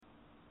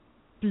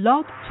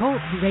Blog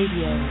Talk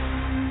Radio.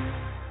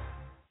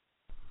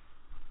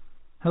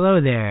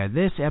 Hello there.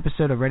 This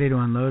episode of Ready to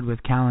Unload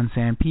with Cal and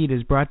Sanpete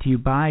is brought to you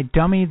by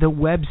Dummy the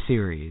Web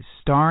Series,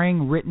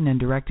 starring, written, and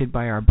directed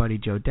by our buddy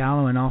Joe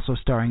Dallo, and also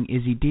starring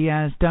Izzy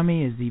Diaz.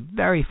 Dummy is the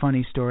very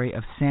funny story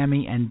of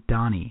Sammy and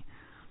Donnie.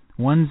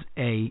 One's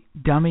a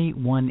dummy,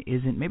 one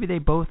isn't. Maybe they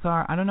both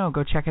are. I don't know.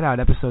 Go check it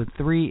out. Episode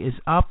 3 is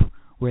up,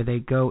 where they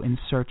go in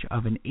search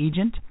of an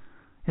agent.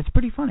 It's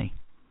pretty funny.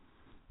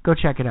 Go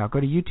check it out.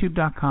 Go to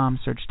youtube.com,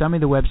 search Dummy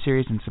the Web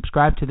Series, and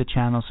subscribe to the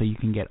channel so you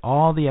can get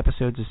all the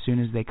episodes as soon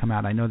as they come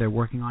out. I know they're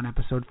working on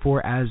episode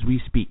 4 as we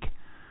speak.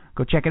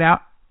 Go check it out.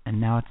 And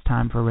now it's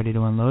time for Ready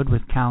to Unload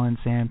with Cal and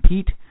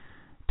Sanpete,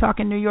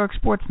 talking New York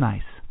sports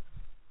nice.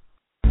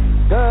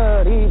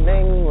 Good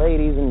evening,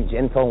 ladies and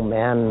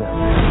gentlemen.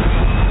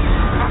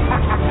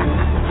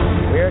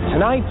 We're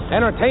tonight's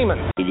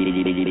entertainment.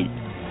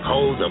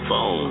 Hold the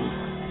phone.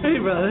 Hey,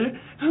 brother.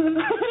 This is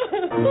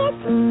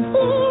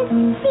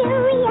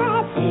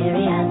serious.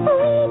 Serious.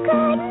 We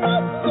could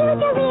make you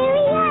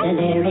delirious.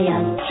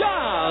 Delirious.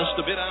 Just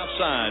a bit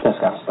outside. That's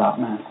got to stop,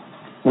 man.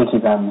 We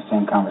keep having the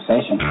same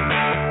conversation.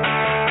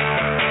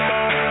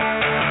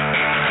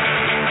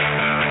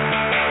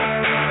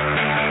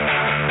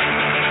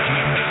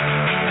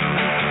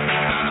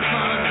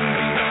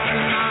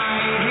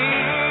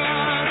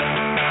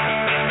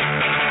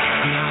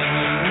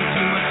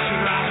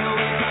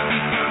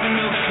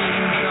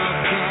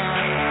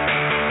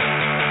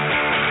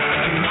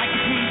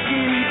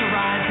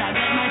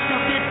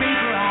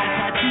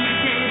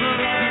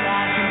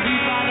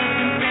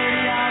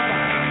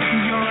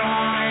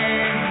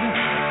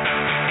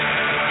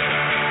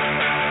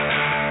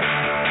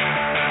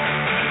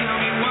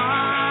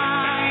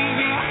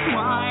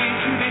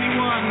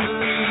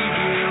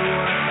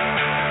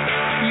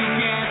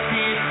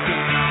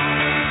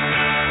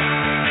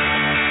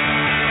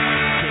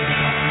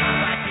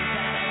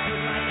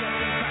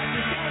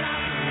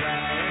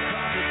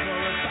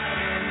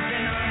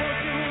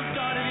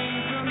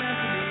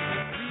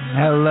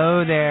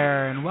 Hello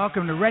there, and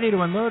welcome to Ready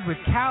to Unload with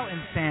Cal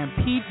and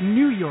Sanpete,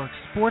 New York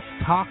Sports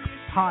Talk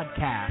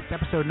Podcast,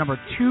 episode number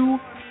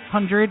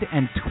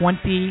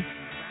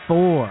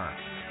 224.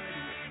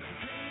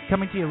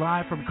 Coming to you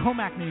live from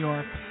Comac, New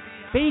York,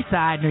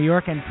 Bayside, New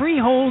York, and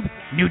Freehold,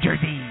 New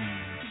Jersey.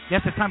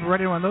 Yes, it's time for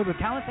Ready to Unload with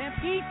Cal and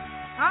Sanpete.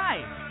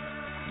 Hi.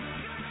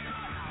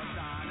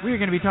 We are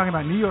going to be talking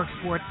about New York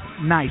sports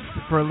nice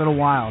for a little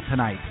while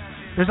tonight.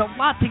 There's a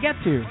lot to get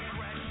to.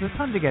 There's a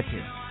ton to get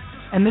to.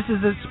 And this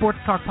is a sports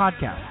talk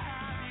podcast,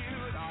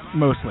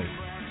 mostly.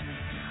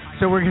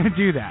 So we're going to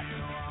do that.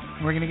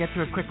 We're going to get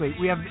to it quickly.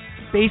 We have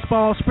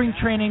baseball, spring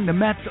training, the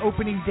Mets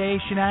opening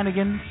day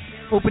shenanigans,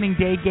 opening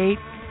day gate,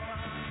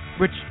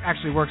 which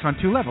actually works on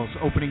two levels.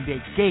 Opening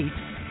day gate,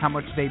 how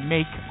much they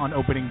make on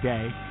opening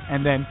day,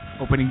 and then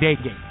opening day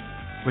gate,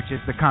 which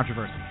is the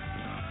controversy.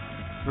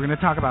 We're going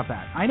to talk about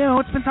that. I know,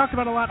 it's been talked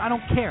about a lot. I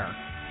don't care.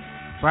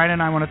 Brian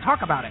and I want to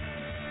talk about it.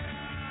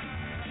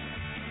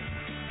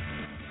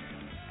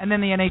 And then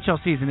the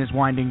NHL season is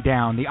winding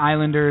down. The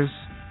Islanders,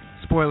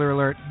 spoiler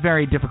alert,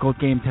 very difficult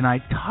game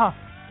tonight. Tough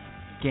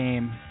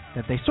game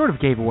that they sort of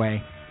gave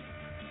away.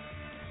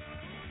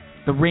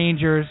 The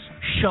Rangers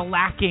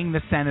shellacking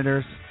the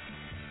Senators,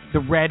 the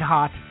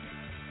red-hot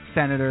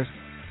Senators.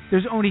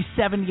 There's only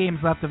 7 games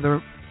left of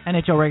the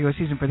NHL regular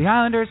season for the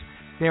Islanders.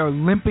 They are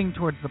limping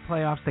towards the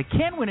playoffs. They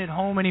can't win at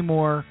home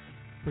anymore.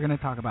 We're going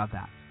to talk about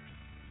that.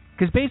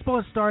 Because baseball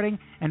is starting,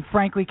 and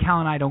frankly, Cal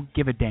and I don't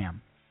give a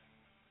damn.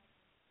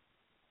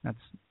 That's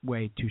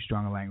way too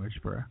strong a language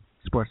for a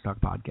sports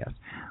talk podcast.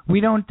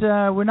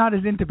 We're not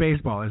as into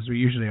baseball as we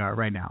usually are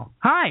right now.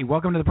 Hi,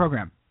 welcome to the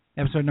program.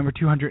 Episode number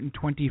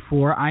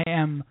 224. I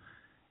am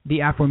the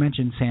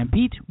aforementioned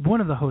Sanpete,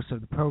 one of the hosts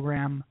of the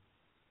program.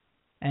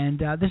 And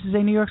this is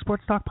a New York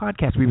sports talk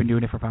podcast. We've been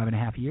doing it for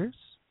 5.5 years.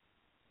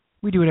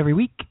 We do it every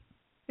week,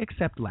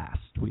 except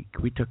last week.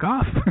 We took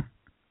off.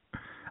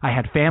 I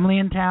had family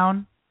in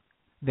town.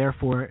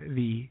 Therefore,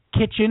 the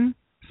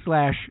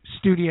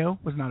kitchen/studio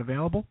was not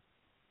available.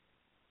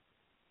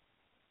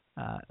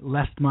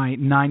 Lest my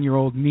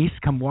 9-year-old niece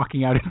come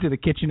walking out into the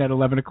kitchen at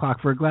 11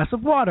 o'clock for a glass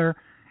of water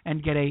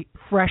and get a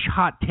fresh,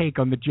 hot take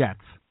on the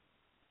Jets.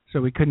 So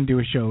we couldn't do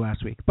a show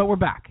last week. But we're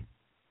back.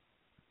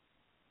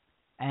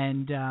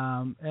 And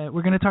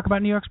we're going to talk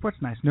about New York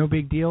sports nice. No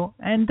big deal.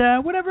 And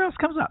whatever else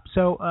comes up.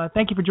 So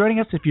thank you for joining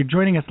us. If you're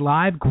joining us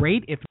live,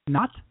 great. If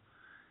not,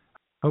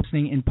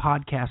 hosting in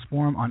podcast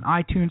form on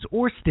iTunes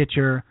or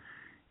Stitcher,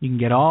 you can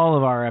get all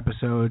of our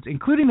episodes,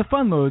 including the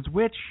fun loads,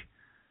 which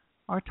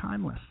are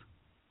timeless.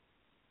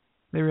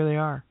 They really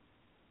are.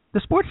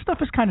 The sports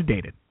stuff is kind of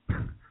dated.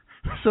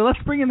 So let's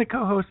bring in the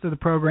co-host of the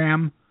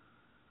program,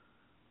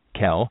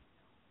 Kel.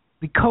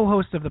 The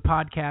co-host of the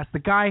podcast, the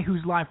guy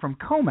who's live from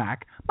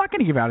Comac. I'm not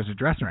going to give out his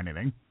address or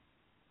anything.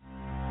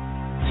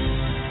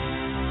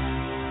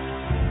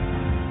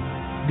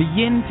 The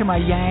yin to my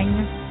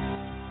yang.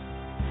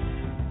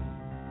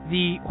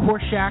 The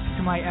Horseshack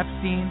to my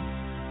Epstein.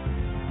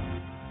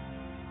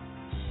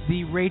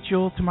 The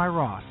Rachel to my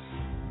Ross.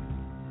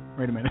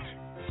 Wait a minute.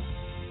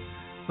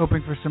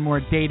 hoping for some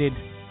more dated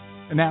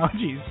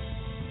analogies.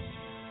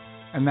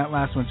 And that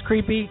last one's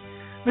creepy.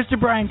 Mr.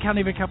 Brian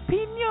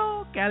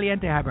Calneva-Capino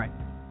Caliente. Hi, Brian.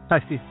 Hi,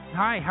 Steve.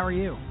 Hi, how are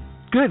you?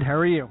 Good. How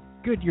are you?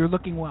 Good, you're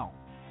looking well.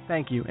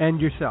 Thank you.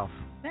 And yourself?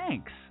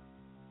 Thanks.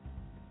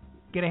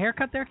 Get a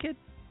haircut there, kid?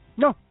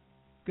 No.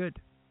 Good.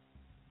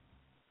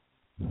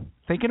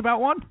 Thinking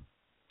about one?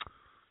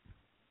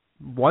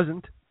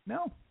 Wasn't.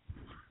 No.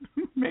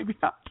 Maybe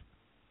not.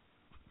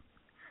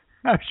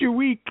 How's your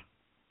week?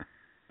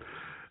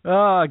 Good.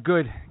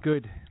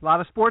 A lot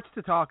of sports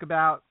to talk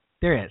about.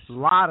 There is. A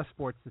lot of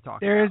sports to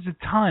talk about. There is a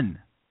ton.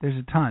 There's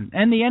a ton.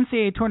 And the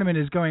NCAA tournament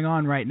is going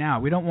on right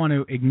now. We don't want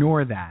to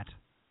ignore that.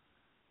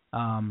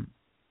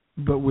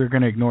 But we're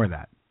going to ignore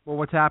that. Well,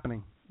 what's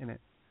happening in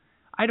it?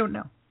 I don't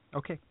know.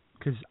 Okay.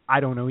 Because I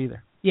don't know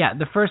either. Yeah,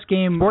 the first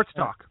game... Sports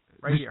talk,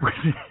 right here.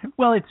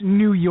 Well, it's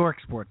New York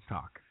sports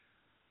talk.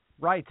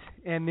 Right.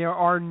 And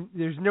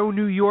there's no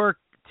New York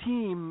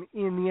team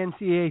in the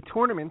NCAA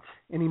tournament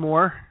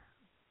anymore.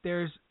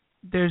 There's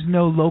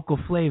no local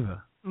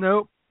flavor.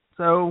 Nope.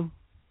 So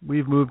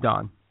we've moved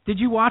on. Did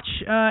you watch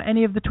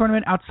any of the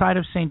tournament outside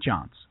of St.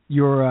 John's,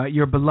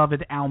 your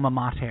beloved alma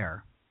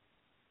mater?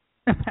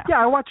 Yeah,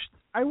 I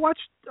watched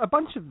a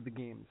bunch of the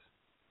games.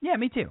 Yeah,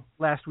 me too.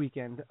 Last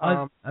weekend.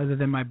 Other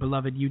than my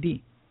beloved UD.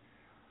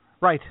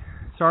 Right.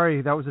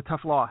 Sorry, that was a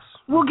tough loss.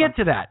 We'll get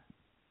to that.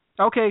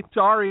 Okay,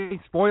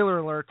 sorry. Spoiler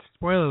alert.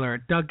 Spoiler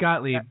alert. Doug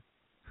Gottlieb.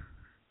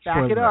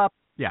 Back it up.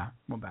 Yeah,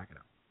 we'll back it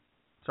up.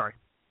 Sorry.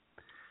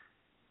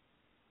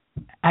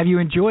 Have you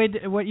enjoyed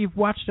what you've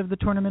watched of the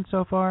tournament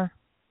so far?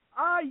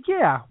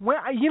 Yeah. Well,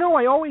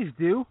 I always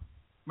do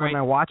when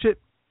I watch it,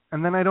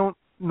 and then I don't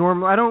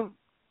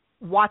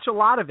watch a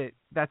lot of it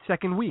that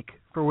second week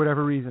for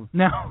whatever reason.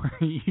 No,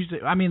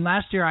 usually. I mean,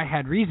 last year I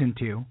had reason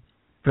to,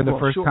 for the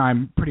first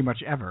time pretty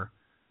much ever.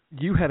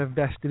 You had a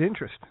vested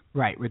interest.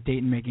 Right, with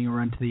Dayton making a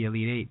run to the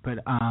Elite Eight. But,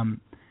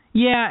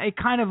 yeah, it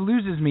kind of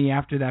loses me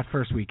after that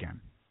first weekend.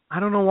 I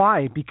don't know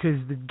why, because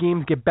the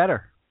games get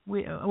better.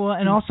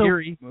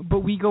 But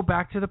we go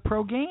back to the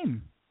pro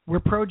game. We're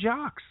pro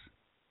jocks.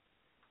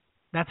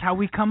 That's how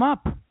we come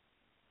up.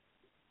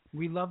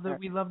 We love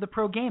the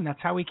pro game. That's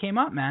how we came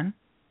up, man.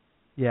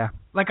 Yeah.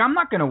 Like, I'm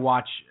not going to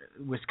watch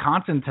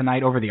Wisconsin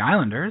tonight over the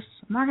Islanders.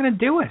 I'm not going to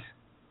do it.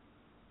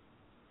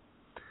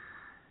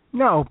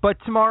 No, but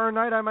tomorrow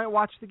night I might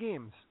watch the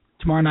games.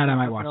 Tomorrow night I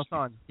might watch.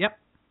 On. Yep.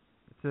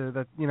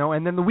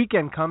 And then the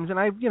weekend comes, and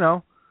I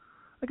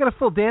got a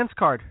full dance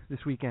card this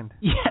weekend.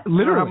 Yeah,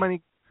 literally. How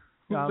many?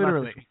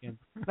 Literally.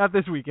 Not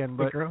this weekend,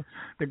 but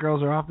the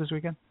girls are off this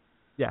weekend.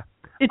 Yeah.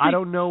 I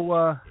don't know.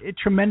 A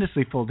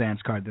tremendously full dance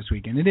card this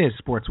weekend. It is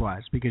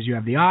sports-wise because you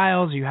have the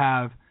Isles, you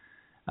have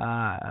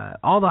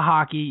all the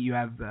hockey, you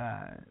have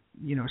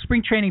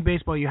spring training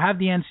baseball, you have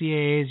the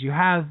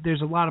NCAAs,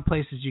 there's a lot of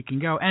places you can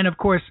go, and of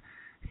course,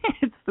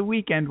 it's the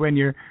weekend when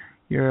your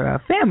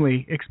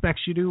family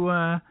expects you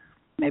to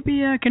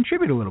maybe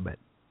contribute a little bit.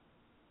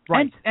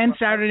 Right. And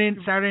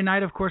Saturday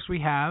night, of course, we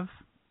have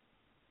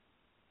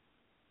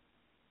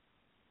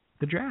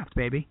the draft,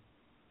 baby.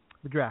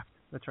 The draft.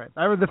 That's right.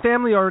 The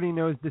family already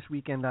knows this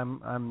weekend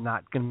I'm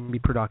not going to be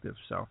productive.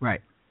 So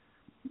right.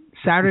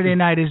 Saturday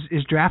night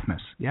is Draftmas.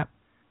 Yep.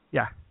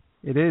 Yeah,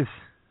 it is.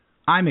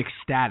 I'm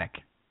ecstatic.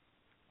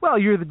 Well,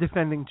 you're the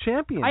defending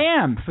champion.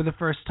 I am, for the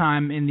first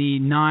time in the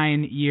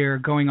 9-year,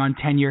 going on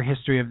 10-year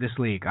history of this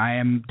league. I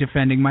am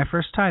defending my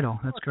first title.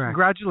 That's correct.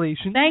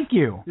 Congratulations. Thank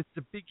you. It's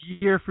a big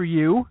year for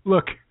you.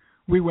 Look,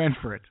 we went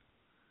for it.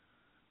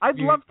 I'd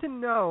love to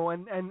know,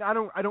 and I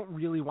don't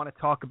really want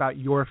to talk about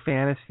your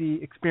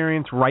fantasy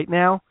experience right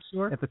now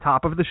at the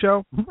top of the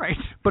show. Right.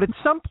 But at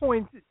some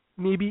point,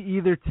 maybe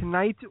either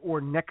tonight or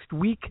next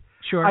week,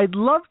 sure. I'd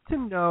love to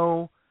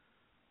know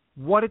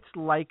what it's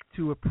like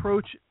to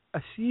approach a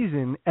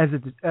season as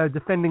a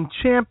defending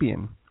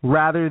champion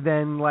rather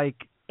than like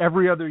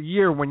every other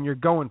year when you're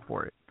going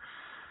for it.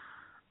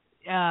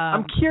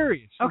 I'm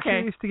curious. I'm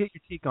curious to get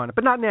your take on it,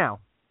 but not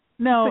now.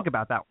 No. Think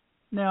about that one.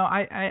 No,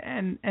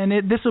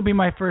 this will be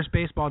my first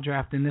baseball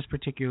draft in this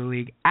particular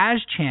league as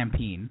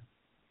champion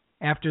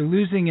after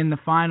losing in the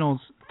finals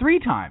 3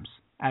 times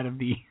out of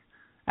the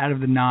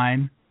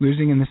 9,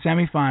 losing in the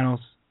semifinals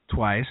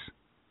twice.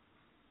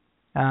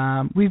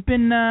 We've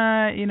been,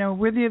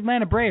 we're the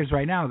Atlanta Braves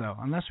right now, though,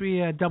 unless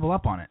we double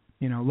up on it.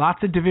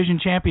 Lots of division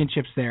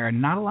championships there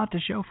and not a lot to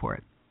show for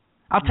it.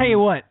 I'll tell you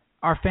what,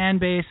 our fan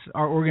base,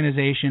 our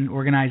organization,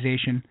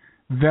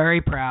 very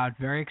proud,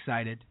 very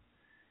excited.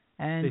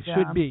 And they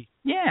should be.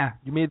 Yeah.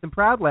 You made them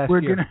proud last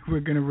year. We're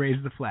gonna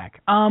raise the flag.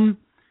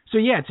 So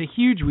yeah, it's a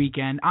huge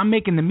weekend. I'm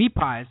making the meat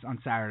pies on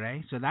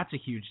Saturday, so that's a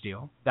huge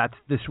deal. That's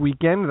this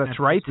weekend. That's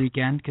right. This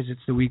weekend because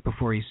it's the week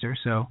before Easter.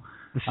 So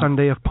the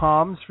Sunday of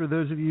Palms for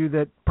those of you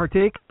that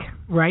partake.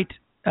 Right.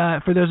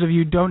 For those of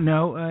you who don't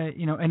know,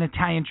 an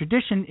Italian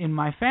tradition in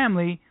my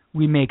family,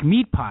 we make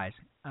meat pies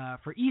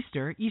for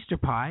Easter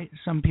pie.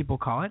 Some people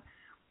call it.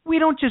 We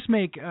don't just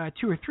make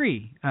 2 or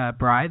 3,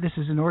 Bri. This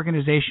is an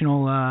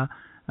organizational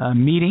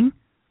meeting.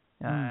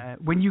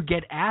 When you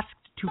get asked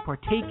to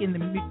partake in the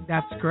meat.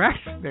 That's correct.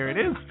 There it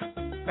is.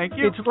 Thank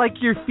you. It's like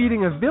you're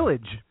feeding a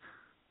village.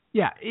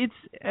 Yeah, it's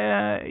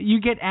you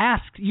get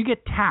asked, you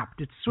get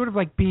tapped. It's sort of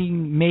like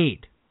being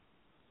made.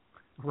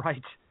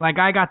 Right. Like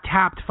I got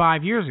tapped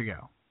 5 years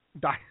ago,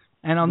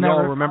 and I'll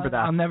remember that.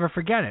 I'll never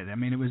forget it. I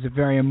mean, it was a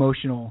very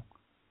emotional.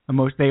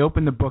 They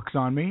opened the books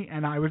on me,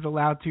 and I was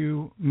allowed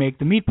to make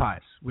the meat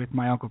pies with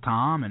my Uncle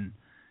Tom and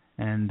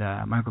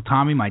my Uncle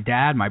Tommy, my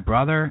dad, my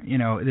brother. You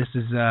know, this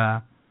is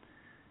a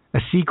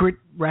secret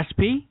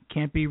recipe,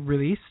 can't be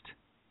released.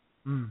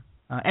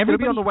 It'll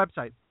be on the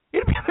website.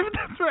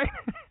 That's right.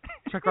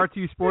 Check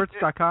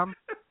RTUsports.com.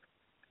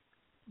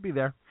 Be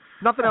there.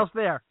 Nothing else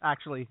there,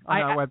 actually,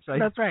 on our website.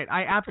 That's right.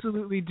 I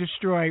absolutely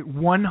destroy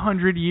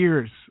 100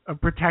 years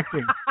of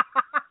protecting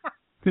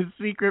the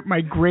secret,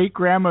 my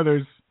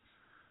great-grandmother's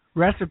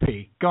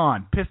recipe.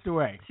 Gone. Pissed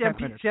away.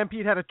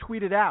 Stampede had to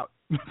tweet it out.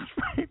 That's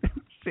right.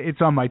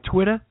 It's on my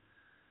Twitter.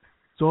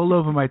 It's all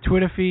over my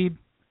Twitter feed.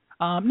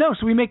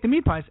 So we make the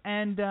meat pies,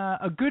 and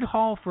a good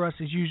haul for us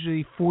is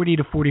usually 40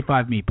 to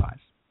 45 meat pies.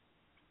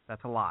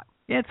 That's a lot.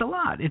 Yeah, it's a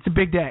lot. It's a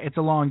big day. It's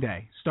a long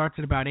day. Starts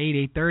at about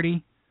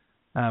 8:30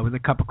 with a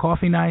cup of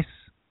coffee, nice.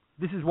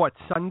 This is what,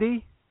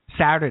 Sunday?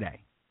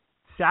 Saturday.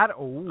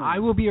 Oh. I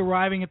will be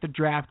arriving at the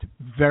draft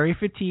very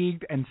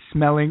fatigued and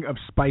smelling of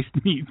spiced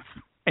meats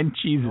and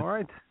cheeses. All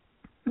right.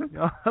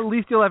 At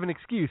least you'll have an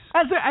excuse.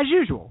 As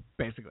usual,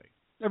 basically.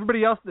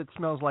 Everybody else that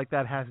smells like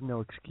that has no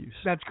excuse.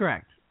 That's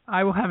correct.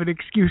 I will have an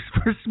excuse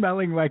for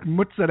smelling like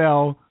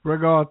mozzarella,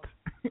 ragout,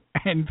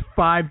 and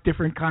 5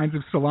 different kinds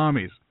of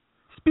salamis.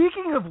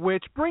 Speaking of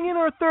which, bring in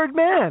our third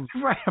man.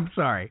 Right, I'm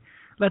sorry.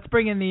 Let's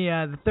bring in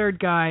the third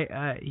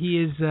guy.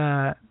 He is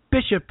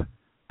Bishop,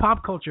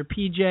 Pop Culture,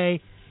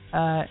 PJ.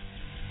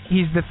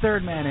 He's the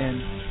third man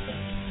in.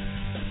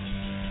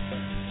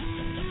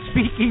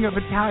 Speaking of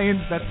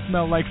Italians that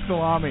smell like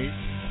salami.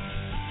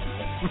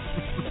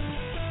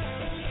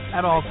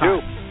 At all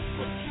times.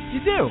 You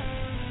do.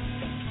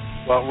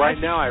 Well, right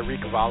now I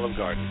reek of Olive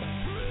Garden.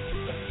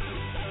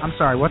 I'm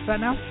sorry, what's that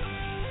now?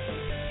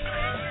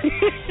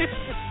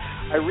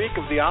 I reek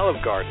of the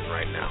Olive Garden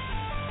right now.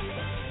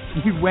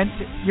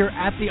 You're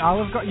at the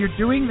Olive Garden? You're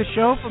doing the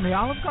show from the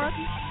Olive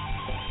Garden?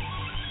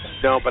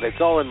 No, but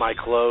it's all in my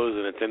clothes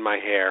and it's in my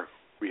hair.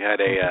 We had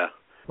a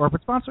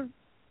corporate sponsor.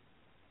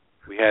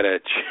 We had a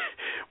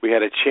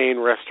chain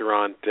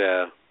restaurant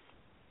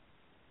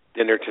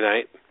dinner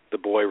tonight. The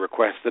boy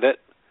requested it.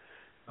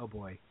 Oh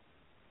boy.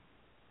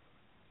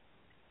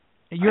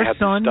 Your I had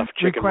son the stuffed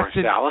chicken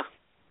requested marsala.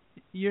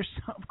 Your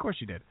son, of course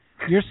you did.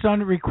 Your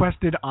son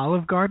requested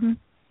Olive Garden.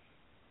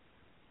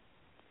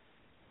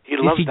 He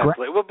loves that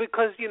place. Well,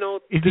 because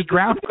is he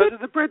grounded? Because of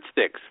the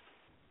breadsticks.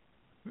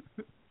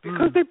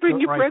 Because they bring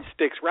you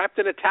breadsticks wrapped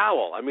in a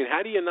towel. I mean,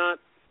 how do you not?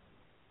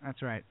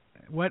 That's right.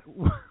 What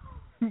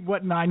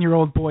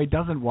 9-year-old boy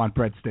doesn't want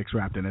breadsticks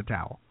wrapped in a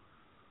towel?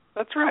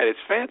 That's right.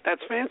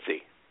 That's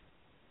fancy.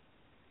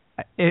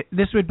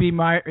 This would be in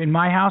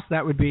my house.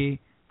 That would be,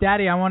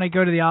 Daddy, I want to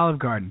go to the Olive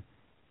Garden.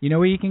 You know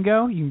where you can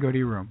go? You can go to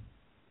your room.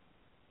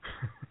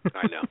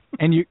 I know.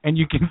 and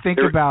you can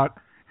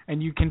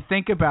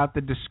think about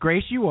the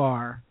disgrace you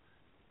are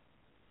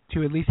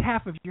to at least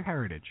half of your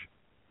heritage.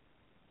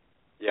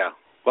 Yeah.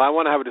 Well, I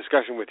want to have a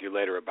discussion with you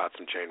later about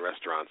some chain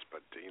restaurants,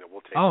 but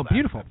we'll take. Oh,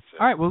 beautiful!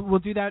 All right, we'll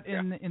do that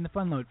in the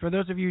fun load. For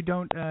those of you who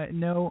don't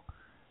know,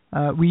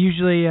 we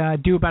usually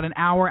do about an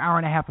hour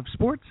and a half of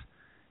sports,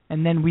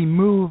 and then we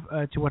move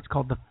to what's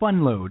called the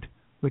fun load,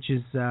 which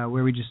is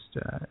where we just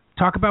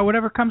talk about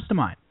whatever comes to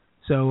mind.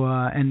 So,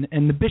 and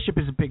the Bishop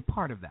is a big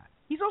part of that.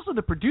 He's also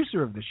the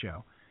producer of the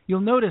show.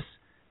 You'll notice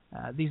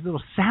these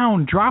little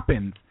sound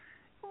drop-ins,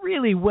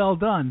 really well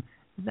done.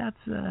 That's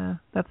the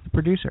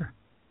producer.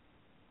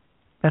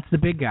 That's the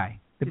big guy,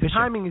 the Bishop. His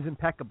timing is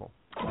impeccable.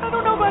 I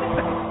don't know about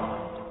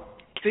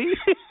it. See?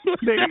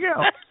 There you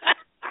go.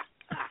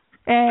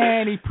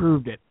 And he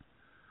proved it.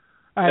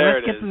 All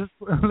right,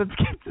 let's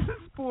get to the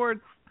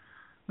sports.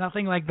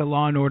 Nothing like the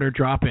Law and Order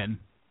drop-in.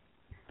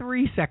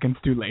 3 seconds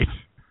too late.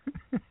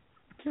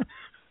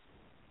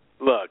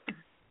 Look,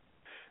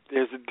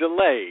 there's a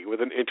delay with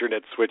an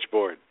internet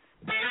switchboard.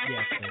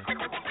 Yes,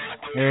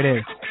 there it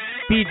is.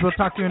 Beach, we'll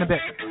talk to you in a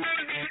bit.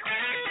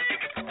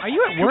 Are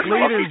you at work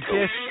later?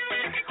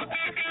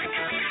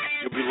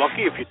 You'll be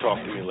lucky if you talk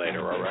to me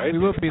later, all right? We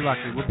will be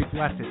lucky. We'll be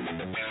blessed.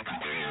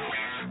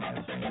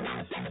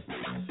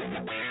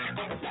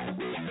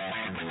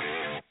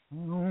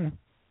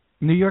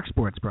 New York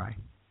sports, Bri.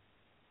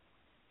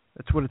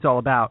 That's what it's all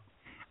about.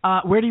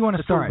 Where do you want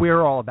to start? That's what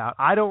we're all about.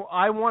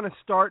 I want to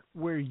start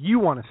where you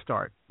want to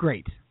start.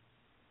 Great.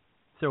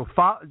 So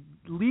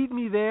lead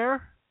me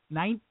there.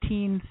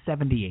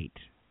 1978.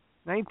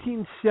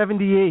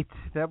 1978.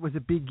 That was a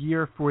big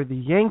year for the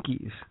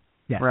Yankees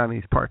around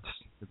these parts.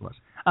 It was.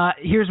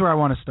 Here's where I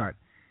want to start.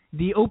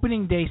 The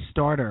opening day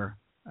starter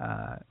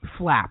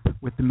flap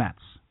with the Mets.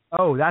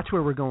 Oh, that's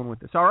where we're going with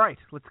this. All right,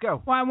 let's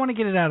go. Well, I want to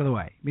get it out of the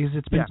way because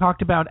it's been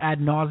talked about ad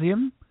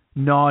nauseum,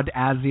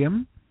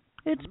 nauseam.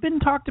 It's been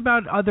talked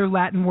about other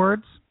Latin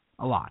words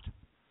a lot.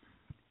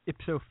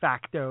 Ipso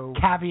facto.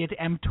 Caveat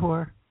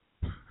emptor.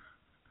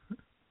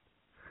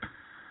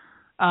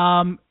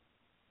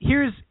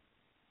 Here's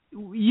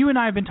you and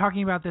I have been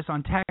talking about this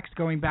on text,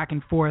 going back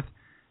and forth.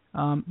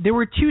 There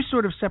were two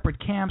sort of separate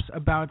camps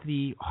about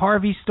the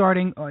Harvey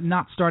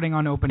not starting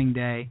on opening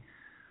day,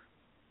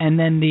 and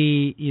then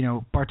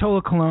the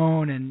Bartolo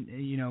Colon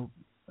and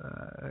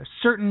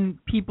certain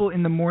people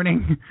in the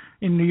morning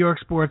in New York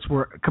sports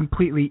were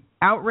completely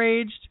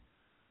outraged.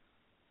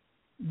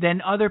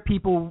 Then other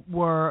people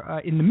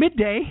were in the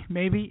midday,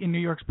 maybe in New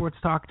York sports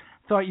talk,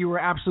 thought you were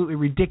absolutely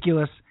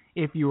ridiculous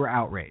if you were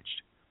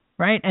outraged,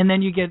 right? And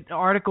then you get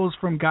articles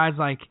from guys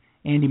like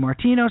Andy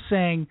Martino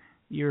saying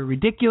you're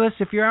ridiculous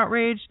if you're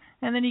outraged,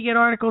 and then you get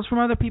articles from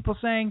other people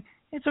saying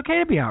it's okay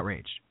to be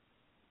outraged.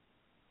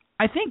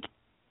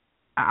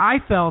 I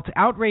felt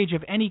outrage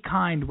of any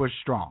kind was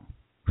strong.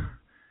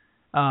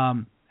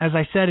 As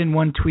I said in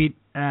one tweet,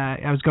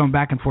 I was going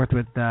back and forth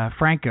with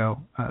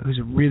Franco, who's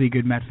a really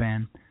good Met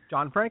fan.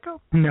 John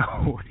Franco?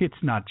 No, it's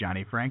not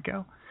Johnny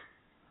Franco.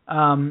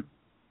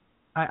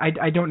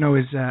 I don't know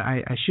his.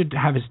 I should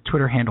have his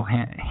Twitter handle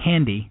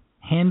handy.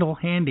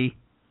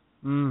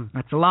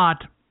 That's a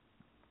lot.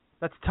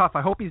 That's tough.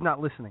 I hope he's not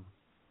listening.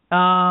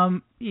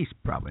 He's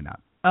probably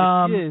not.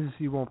 If he is,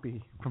 he won't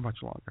be for much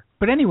longer.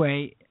 But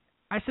anyway,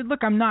 I said,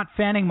 look, I'm not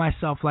fanning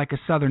myself like a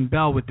Southern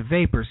belle with the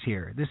vapors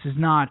here. This is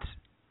not,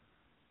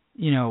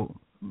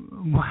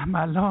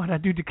 my Lord, I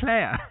do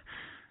declare.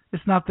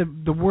 It's not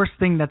the worst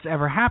thing that's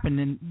ever happened.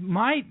 And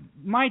my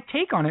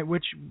take on it,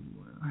 which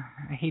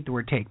I hate the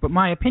word take, but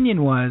my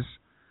opinion was...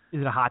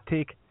 Is it a hot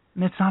take?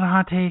 It's not a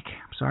hot take.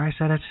 I'm sorry I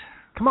said it.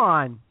 Come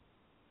on.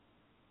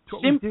 That's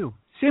what we do.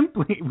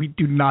 Simply, we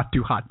do not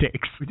do hot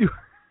takes. We do.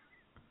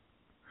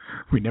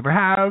 We never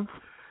have.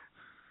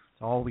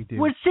 That's all we do. It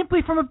was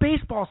simply from a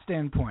baseball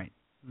standpoint.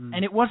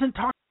 And it wasn't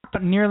talked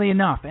about nearly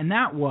enough. And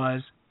that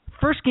was,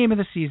 first game of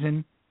the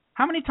season,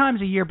 how many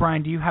times a year,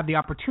 Brian, do you have the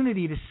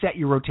opportunity to set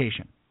your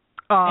rotation?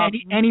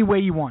 Any way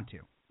you want to.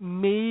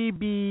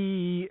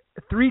 Maybe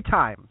 3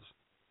 times.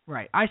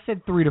 Right. I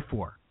said 3 to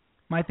 4.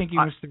 My thinking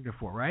was 3 to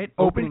 4, right?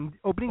 Opening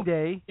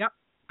day. Yep.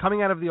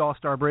 Coming out of the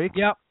All-Star break.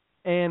 Yep.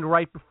 And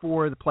right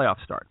before the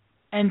playoffs start.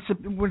 And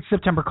when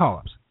September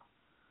call-ups.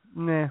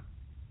 Nah.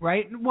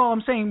 Right? Well,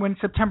 I'm saying when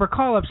September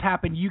call-ups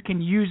happen, you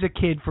can use a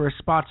kid for a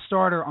spot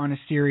starter on a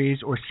series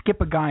or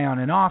skip a guy on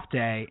an off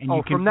day. And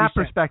you can from that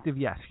perspective,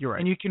 yes, you're right.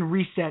 And you can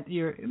reset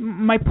your...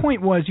 My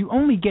point was you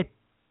only get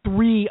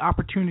 3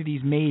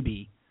 opportunities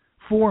maybe,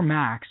 4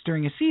 max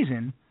during a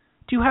season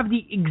to have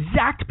the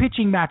exact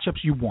pitching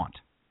matchups you want.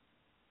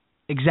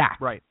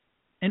 Exact. Right.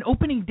 And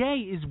opening day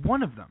is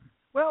one of them.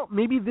 Well,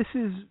 maybe this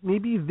is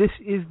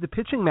the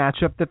pitching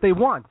matchup that they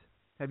want.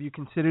 Have you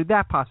considered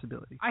that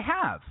possibility? I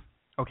have.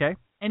 Okay.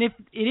 And if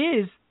it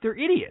is, they're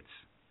idiots.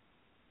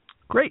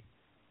 Great.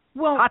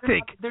 Well, hot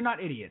take. They're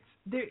not idiots.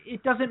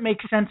 It doesn't make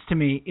sense to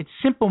me. It's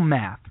simple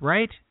math,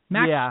 right?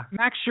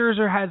 Max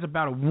Scherzer has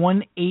about a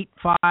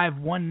 1.85,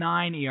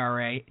 1.9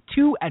 ERA,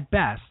 2 at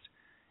best,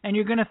 and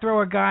you're going to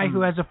throw a guy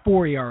who has a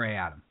 4 ERA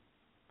at him.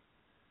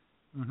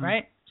 Mm-hmm.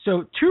 Right?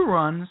 So 2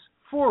 runs,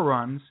 4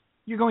 runs,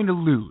 you're going to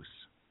lose.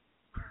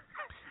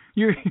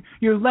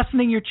 You're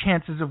lessening your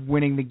chances of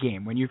winning the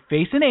game. When you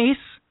face an ace,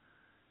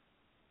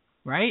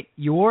 right,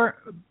 your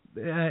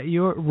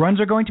runs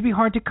are going to be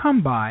hard to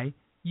come by.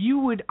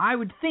 I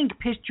would think,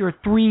 pitch your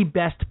 3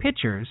 best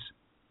pitchers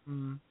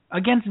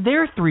against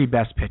their 3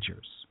 best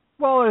pitchers.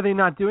 Well, are they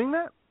not doing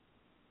that?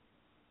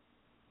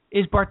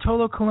 Is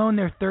Bartolo Colon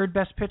their 3rd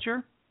best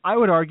pitcher? I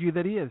would argue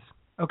that he is.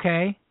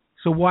 Okay,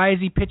 so why is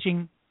he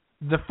pitching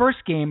the first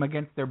game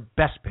against their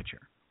best pitcher?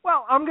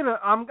 Well, I'm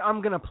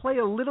gonna play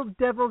a little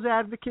devil's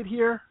advocate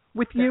here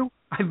with you.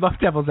 I love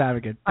devil's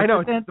advocate. I know,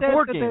 it's the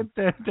board game.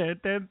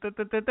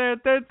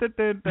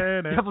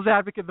 Devil's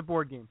advocate, the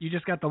board game. You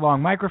just got the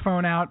long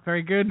microphone out.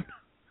 Very good.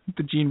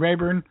 The Gene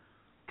Rayburn.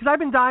 Because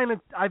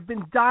I've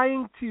been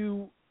dying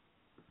to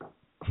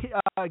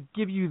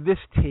give you this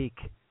take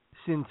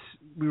since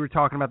we were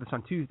talking about this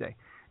on Tuesday.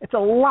 It's a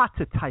lot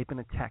to type in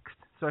a text,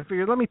 so I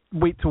figured let me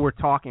wait till we're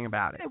talking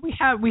about it. We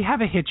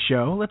have a hit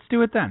show. Let's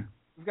do it then.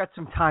 We've got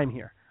some time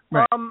here.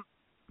 Right.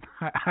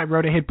 I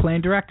wrote a hit play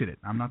and directed it.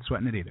 I'm not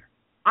sweating it either.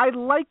 I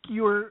like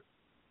your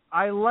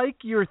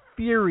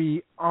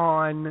theory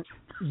on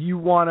you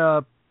want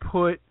to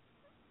put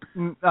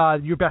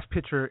your best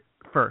pitcher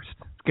first.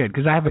 Good,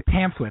 because I have a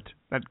pamphlet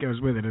that goes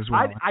with it as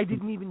well. I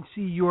didn't even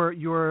see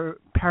your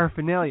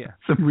paraphernalia.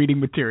 Some reading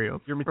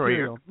materials. Your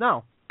material.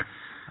 No.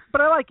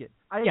 But I like it.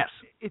 Yes.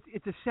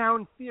 It's a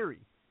sound theory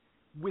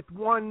with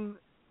one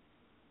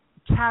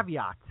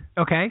caveat.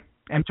 Okay.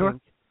 Enter.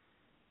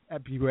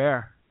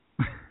 Beware.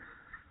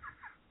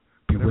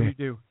 Beware. Whatever you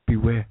do.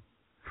 Beware.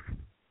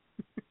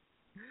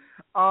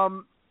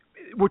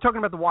 We're talking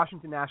about the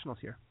Washington Nationals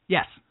here.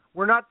 Yes.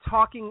 We're not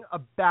talking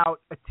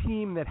about a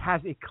team that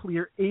has a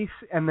clear ace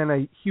and then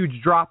a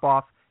huge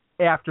drop-off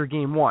after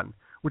game 1.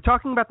 We're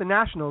talking about the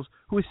Nationals,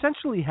 who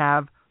essentially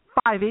have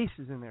 5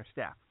 aces in their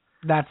staff.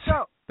 That's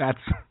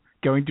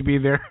going to be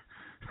their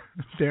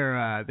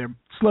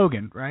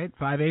slogan, right?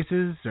 5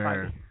 aces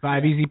or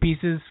 5 easy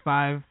pieces,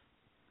 5.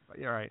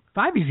 You're right.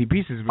 5 easy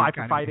pieces. 5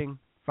 for fighting.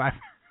 5,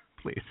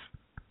 please.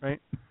 right?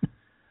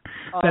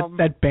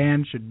 That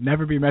band should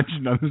never be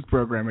mentioned on this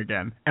program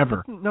again,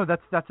 ever. No,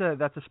 that's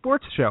a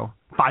sports show.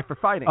 5 for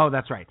Fighting. Oh,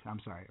 that's right. I'm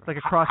sorry. It's like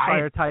a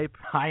Crossfire type.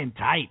 High and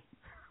tight.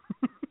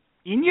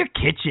 In your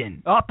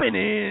kitchen. Up and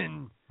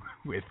in.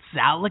 With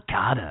Sal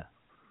Licata.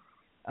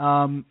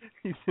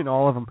 He's in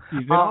all of them.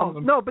 He's in all of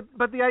them. No, but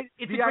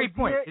it's a great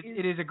point.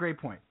 It is a great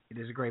point. It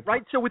is a great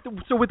point. Right.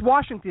 So with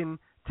Washington,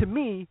 to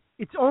me,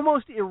 it's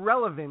almost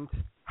irrelevant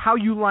how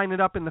you line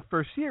it up in the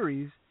first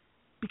series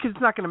because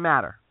it's not going to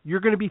matter. You're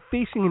going to be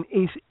facing an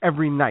ace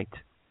every night.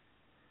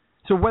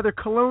 So whether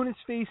Cologne is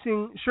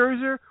facing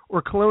Scherzer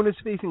or Cologne is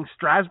facing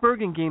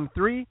Strasburg in Game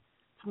 3, it's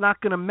not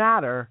going to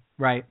matter.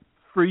 Right.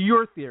 For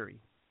your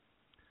theory.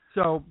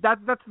 So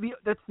that's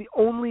the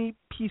only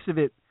piece of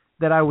it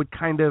that I would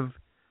kind of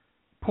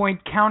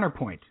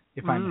counterpoint,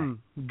 if I may.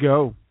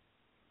 Go.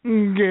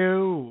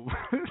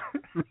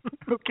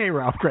 Okay,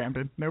 Ralph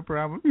Crampton, no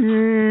problem.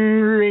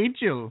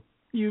 Rachel,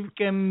 you've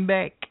come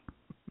back.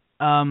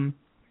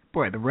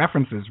 Boy, the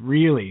references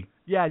really.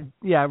 Yeah,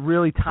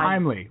 really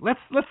timely. Let's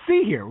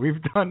see here.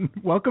 We've done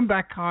Welcome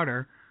Back,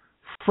 Kotter,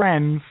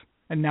 Friends,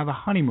 and now The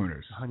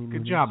Honeymooners.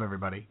 Good job,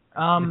 everybody.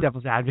 The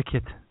Devil's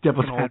Advocate.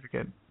 Devil's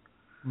Advocate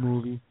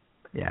movie.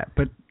 Yeah,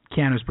 but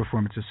Keanu's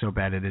performance is so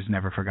bad it is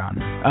never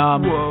forgotten.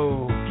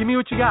 Whoa. Give me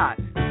what you got.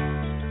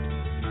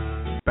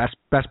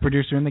 Best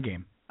producer in the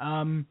game.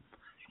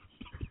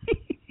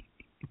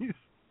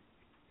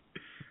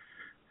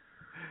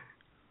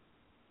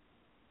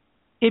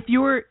 If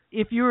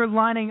you're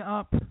lining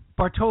up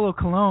Bartolo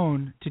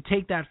Colon to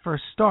take that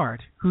first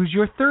start, who's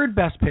your third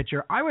best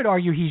pitcher, I would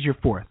argue he's your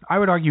fourth. I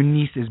would argue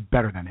Neese is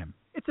better than him.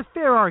 It's a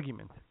fair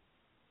argument.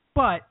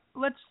 But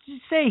let's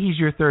just say he's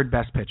your third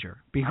best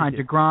pitcher behind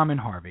DeGrom and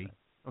Harvey.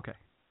 Okay.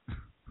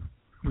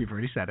 We've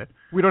already said it.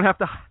 We don't have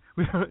to.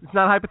 It's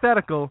not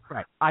hypothetical.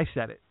 Right. I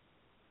said it.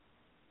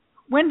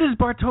 When does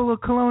Bartolo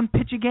Colon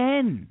pitch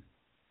again?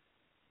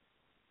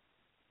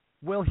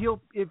 Well,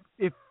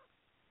 if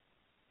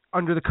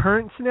under the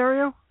current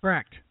scenario,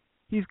 correct.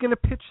 He's going to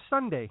pitch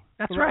Sunday.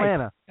 That's in right.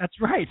 Atlanta. That's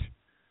right.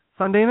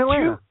 Sunday in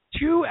Atlanta.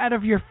 Two out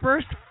of your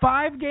first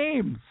 5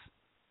 games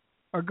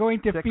are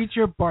going to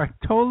feature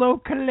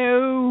Bartolo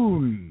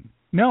Colon.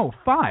 No,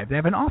 5. They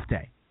have an off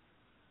day.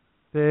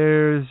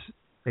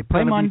 They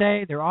play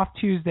Monday. They're off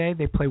Tuesday.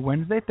 They play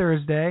Wednesday,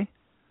 Thursday.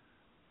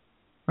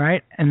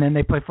 Right? And then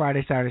they play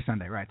Friday, Saturday,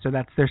 Sunday. Right. So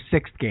that's their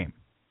 6th game.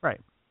 Right.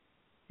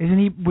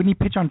 Wouldn't he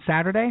pitch on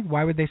Saturday?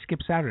 Why would they skip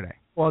Saturday?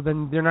 Well,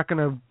 then they're not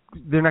going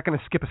to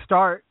skip a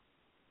start.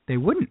 They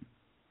wouldn't.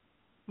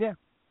 Yeah.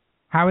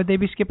 How would they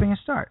be skipping a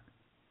start?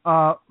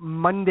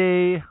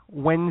 Monday,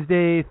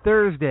 Wednesday,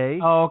 Thursday.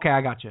 Oh, okay,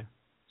 I got you.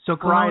 So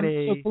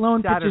Friday,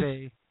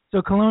 Saturday.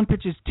 Colon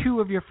pitches 2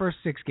 of your first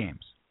 6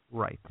 games.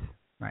 Right.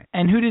 Right.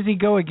 And who does he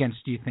go against,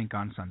 do you think,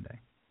 on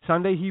Sunday?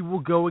 Sunday he will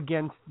go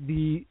against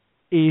the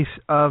ace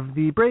of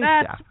the Braves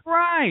staff. That's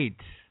right.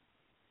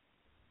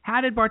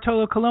 How did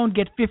Bartolo Colon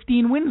get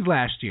 15 wins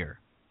last year?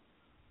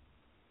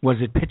 Was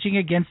it pitching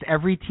against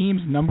every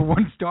team's number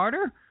 1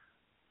 starter?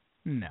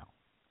 No.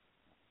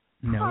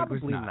 No, Probably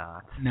it was not.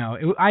 not.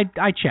 No,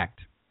 I checked.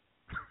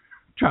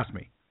 Trust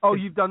me. Oh,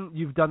 you've done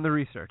the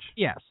research.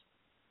 Yes.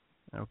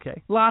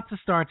 Okay. Lots of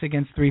starts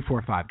against 3,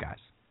 4, 5 guys.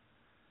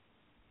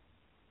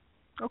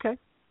 Okay.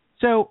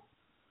 So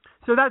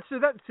that's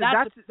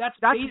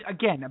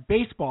again a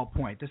baseball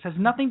point. This has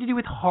nothing to do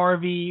with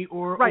Harvey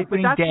or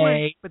opening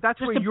day. But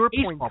that's where your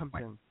point comes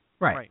in.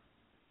 Right.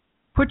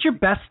 Put your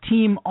best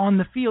team on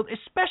the field,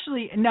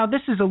 especially, and now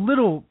this is a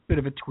little bit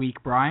of a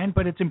tweak, Brian,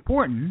 but it's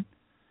important,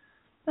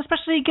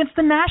 especially against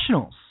the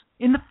Nationals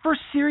in the first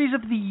series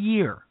of the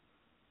year.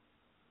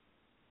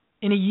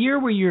 In a year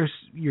where you're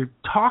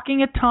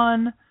talking a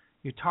ton,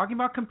 you're talking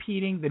about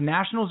competing, the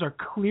Nationals are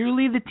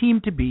clearly the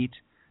team to beat.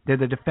 They're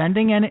the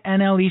defending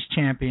NL East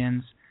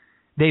champions.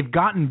 They've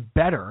gotten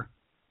better.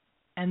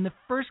 And the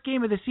first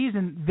game of the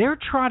season, they're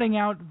trotting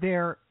out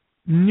their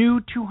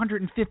new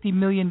 $250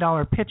 million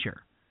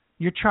pitcher.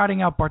 You're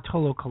trotting out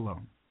Bartolo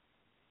Colon.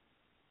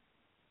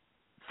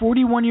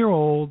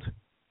 41-year-old,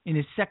 in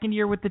his second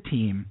year with the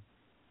team,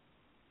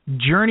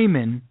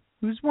 journeyman,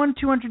 who's won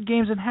 200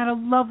 games and had a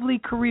lovely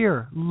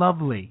career.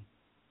 Lovely.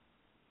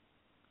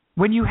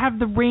 When you have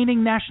the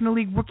reigning National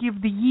League Rookie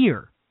of the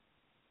Year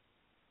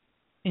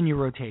in your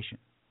rotation.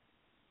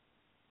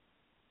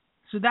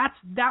 So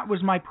that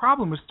was my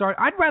problem with start.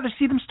 I'd rather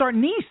see them start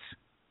Neese.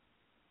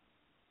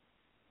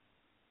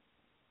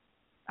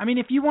 I mean,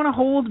 if you want to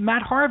hold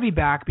Matt Harvey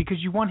back because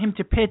you want him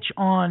to pitch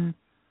on...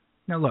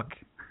 Now, look,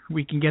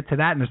 we can get to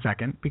that in a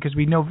second because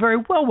we know very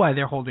well why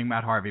they're holding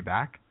Matt Harvey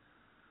back.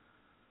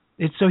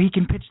 It's so he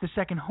can pitch the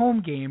second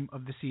home game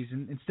of the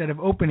season instead of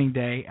opening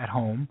day at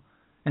home,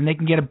 and they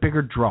can get a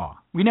bigger draw.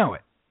 We know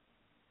it.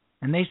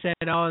 And they said,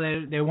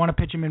 they want to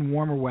pitch him in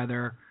warmer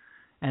weather,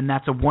 and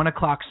that's a 1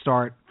 o'clock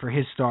start for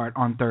his start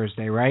on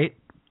Thursday, right?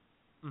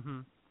 Mm-hmm.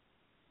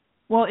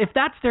 Well, if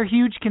that's their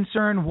huge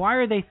concern, why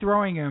are they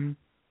throwing him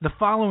the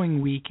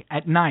following week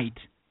at night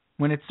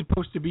when it's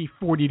supposed to be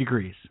 40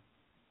 degrees?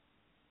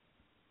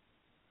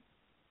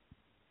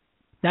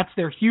 That's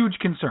their huge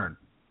concern.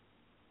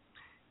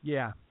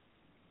 Yeah.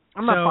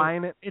 I'm not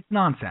buying it. It's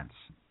nonsense.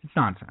 It's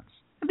nonsense.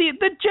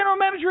 The general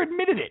manager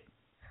admitted it.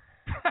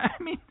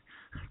 I mean,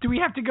 do we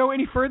have to go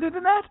any further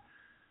than that?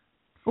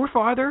 Or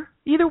farther?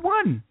 Either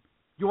one.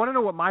 You want to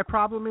know what my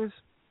problem is?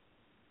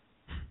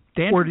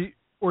 Dan? Or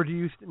do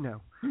you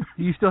no?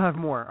 Do you still have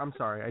more? I'm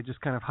sorry, I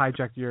just kind of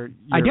hijacked your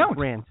I don't.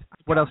 rant.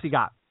 What else you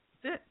got?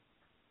 That's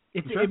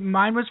it.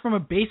 Mine was from a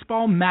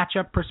baseball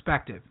matchup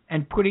perspective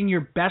and putting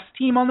your best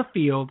team on the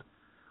field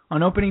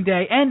on opening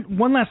day. And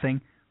one last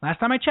thing. Last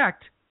time I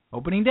checked,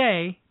 opening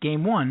day,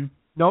 game 1.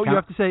 No, you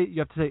have to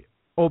say.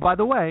 Oh, by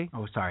the way.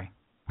 Oh, sorry.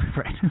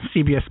 Right.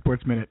 CBS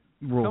Sports Minute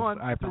rules. Go on.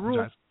 I The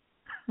apologize.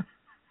 rules.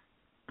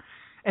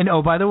 And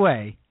oh, by the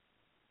way,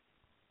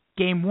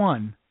 game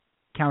 1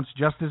 counts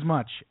just as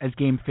much as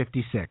game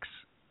 56.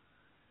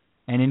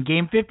 And in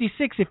game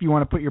 56, if you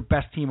want to put your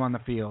best team on the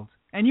field,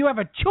 and you have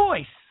a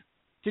choice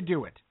to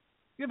do it,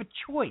 you have a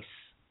choice.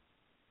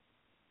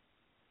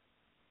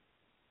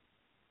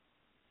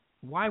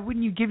 Why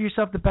wouldn't you give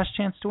yourself the best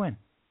chance to win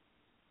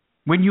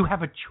when you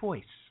have a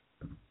choice?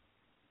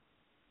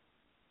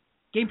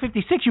 Game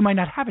 56, you might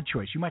not have a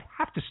choice. You might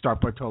have to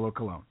start Bartolo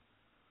Colon.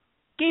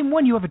 Game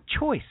 1, you have a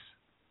choice.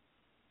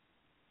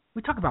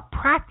 We talk about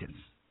practice.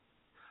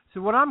 So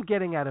what I'm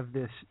getting out of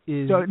this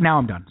is. So now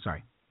I'm done.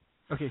 Sorry.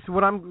 Okay. So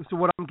what I'm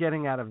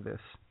getting out of this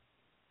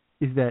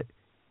is that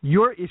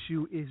your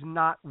issue is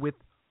not with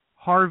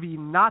Harvey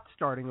not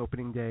starting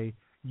opening day.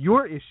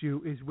 Your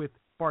issue is with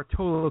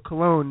Bartolo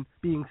Colon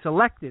being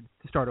selected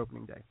to start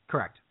opening day.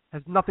 Correct.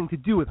 Has nothing to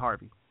do with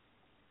Harvey.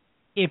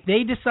 If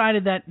they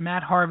decided that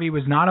Matt Harvey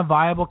was not a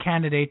viable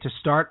candidate to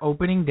start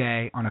opening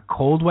day on a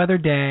cold weather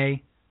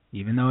day,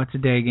 even though it's a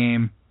day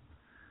game,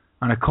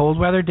 on a cold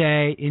weather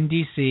day in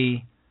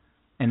D.C.,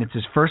 and it's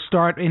his first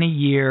start in a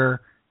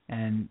year,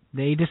 and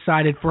they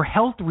decided for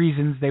health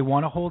reasons they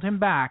want to hold him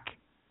back,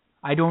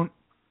 I don't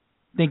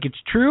think it's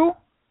true,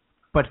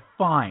 but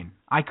fine.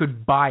 I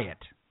could buy it.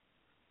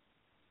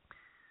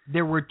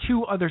 There were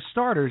 2 other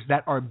starters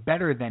that are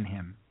better than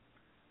him,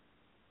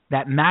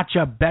 that match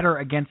up better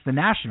against the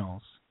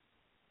Nationals.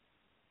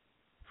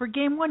 For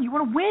game 1, you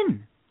want to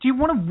win. Do you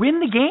want to win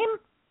the game?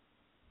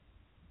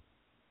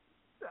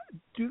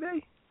 Do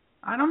they?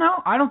 I don't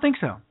know. I don't think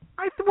so.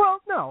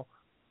 Well, no.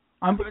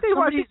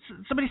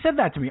 Somebody said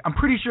that to me. I'm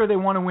pretty sure they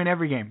want to win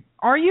every game.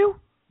 Are you?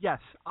 Yes,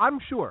 I'm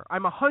sure.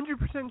 I'm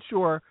 100%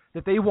 sure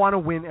that they want to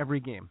win every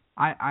game.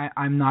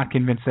 I'm not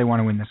convinced they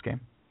want to win this game.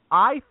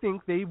 I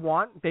think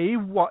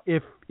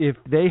if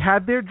they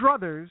had their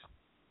druthers,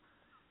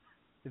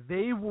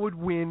 they would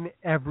win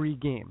every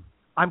game.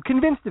 I'm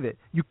convinced of it.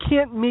 You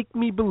can't make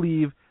me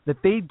believe that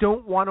they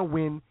don't want to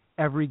win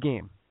every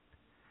game.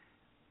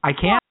 I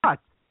can't. What?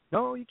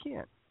 No, you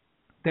can't.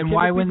 Then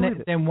why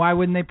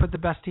wouldn't they put the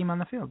best team on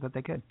the field that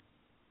they could?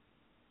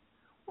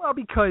 Well,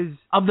 because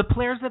of the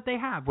players that they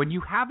have. When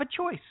you have a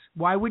choice,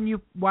 why wouldn't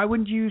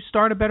you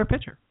start a better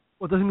pitcher?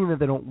 Well, it doesn't mean that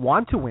they don't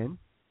want to win.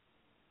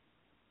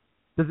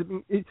 Does it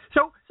mean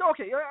so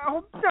okay,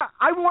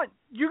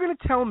 you're going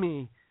to tell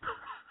me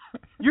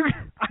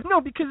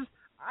because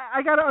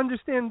I got to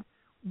understand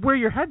where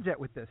your head's at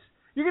with this.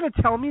 You're going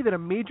to tell me that a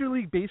Major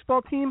League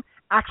Baseball team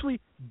actually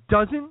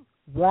doesn't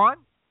want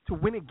to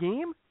win a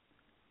game?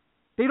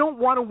 They don't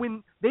want to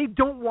win. They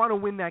don't want to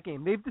win that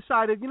game. They've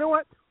decided, you know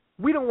what?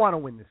 We don't want to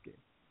win this game.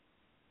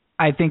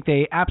 I think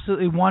they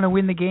absolutely want to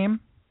win the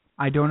game.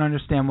 I don't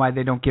understand why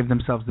they don't give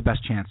themselves the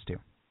best chance to.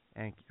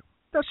 Thank you.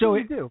 That's what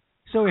we do.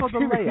 So it's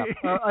called a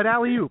layup, an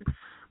alley-oop.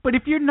 But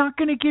if you're not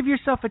going to give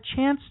yourself a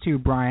chance to,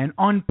 Brian,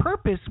 on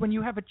purpose when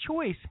you have a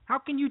choice, how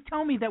can you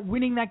tell me that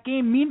winning that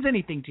game means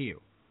anything to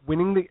you?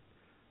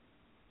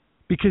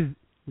 Because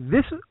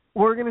this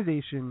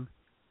organization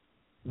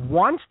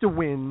wants to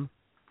win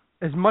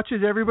as much as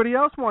everybody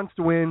else wants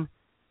to win.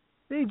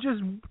 They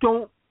just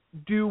don't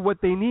do what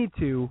they need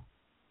to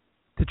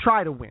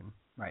try to win.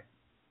 Right.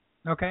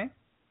 Okay.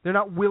 They're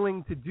not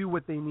willing to do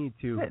what they need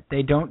to.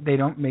 They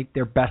don't make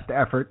their best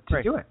effort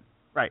to do it.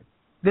 Right.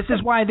 This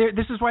is why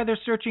they're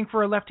searching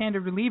for a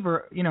left-handed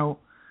reliever,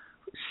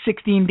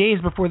 16 days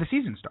before the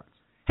season starts.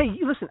 Hey,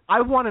 listen,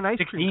 I want an ice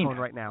cream cone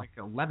right now. Like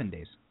 11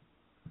 days.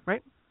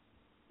 Right?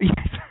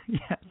 Yes.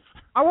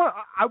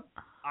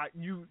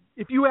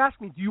 If you ask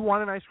me, do you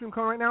want an ice cream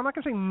cone right now? I'm not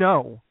going to say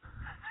no.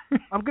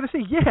 I'm going to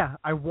say, yeah,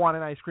 I want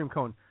an ice cream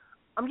cone.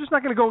 I'm just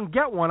not going to go and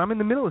get one. I'm in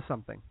the middle of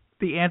something.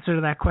 The answer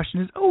to that question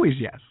is always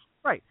yes.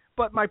 Right.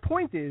 But my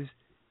point is,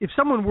 if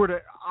someone were to,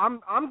 I'm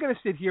going to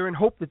sit here and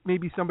hope that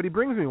maybe somebody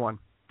brings me one.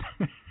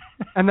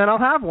 And then I'll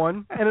have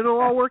one, and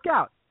it'll all work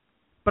out.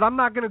 But I'm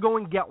not going to go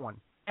and get one.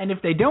 And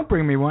if they don't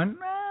bring me one,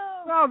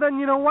 well, then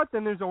you know what?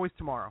 Then there's always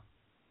tomorrow.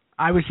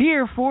 I was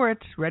here for it,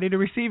 ready to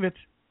receive it.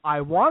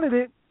 I wanted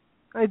it.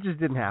 It just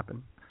didn't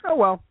happen. Oh,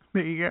 well.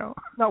 There you go.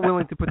 Not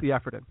willing to put the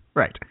effort in.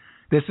 Right.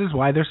 This is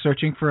why they're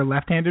searching for a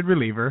left-handed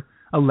reliever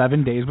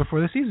 11 days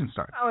before the season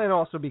starts. Oh, and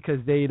also because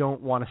they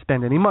don't want to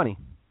spend any money.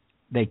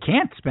 They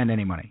can't spend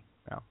any money.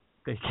 No.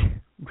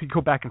 We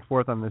go back and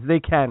forth on this. They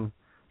can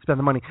spend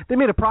the money. They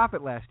made a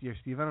profit last year,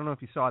 Steve. I don't know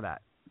if you saw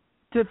that.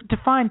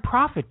 define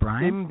profit,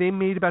 Brian. They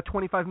made about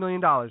 $25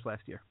 million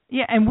last year.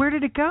 Yeah, and where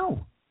did it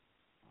go?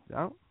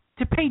 No.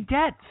 To pay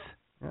debts.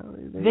 No,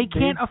 they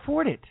can't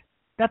afford it.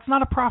 That's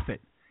not a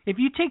profit. If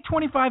you take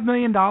 $25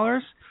 million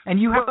and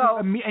you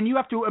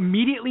have to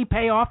immediately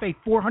pay off a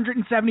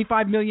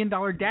 $475 million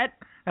debt,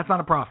 that's not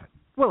a profit.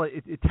 Well,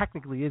 it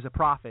technically is a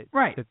profit.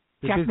 Right. The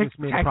business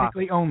made a profit.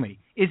 Technically only.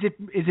 Is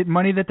it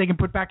money that they can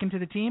put back into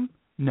the team?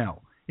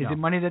 No. Is it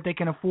money that they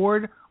can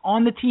afford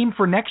on the team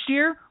for next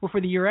year or for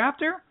the year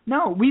after?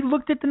 No. We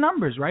looked at the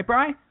numbers, right,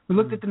 Brian? We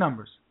looked at the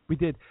numbers. We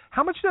did.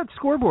 How much did that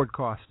scoreboard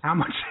cost? How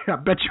much? I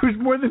bet you it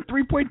was more than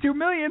 $3.2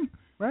 million.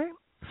 Right?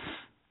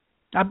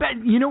 I bet.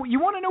 You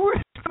want to know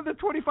where the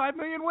 $25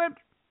 million went?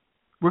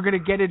 We're going to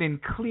get it in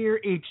clear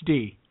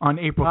HD on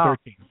April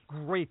 13th.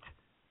 Great.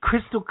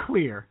 Crystal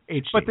clear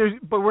HD.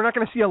 But we're not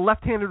going to see a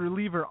left-handed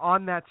reliever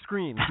on that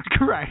screen. That's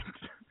correct.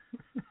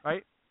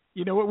 Right?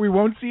 You know what we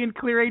won't see in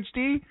clear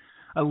HD?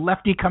 A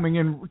lefty trotting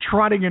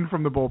in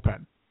from the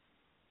bullpen.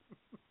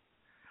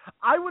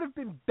 I would have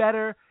been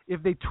better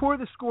if they tore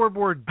the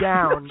scoreboard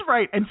down. That's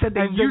right, and said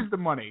they used the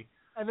money.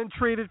 And then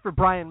traded for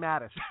Brian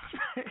Mattis.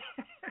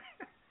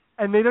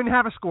 And they didn't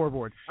have a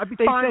scoreboard. I'd be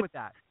fine with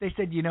that. They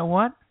said, you know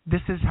what?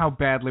 This is how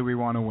badly we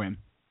want to win.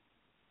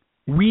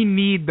 We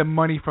need the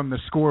money from the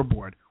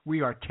scoreboard.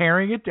 We are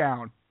tearing it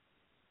down,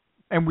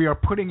 and we are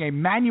putting a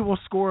manual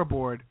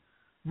scoreboard,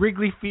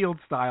 Wrigley Field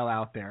style,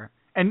 out there.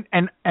 And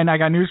I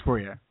got news for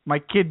you. My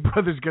kid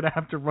brother's going to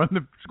have to run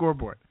the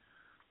scoreboard.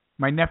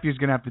 My nephew's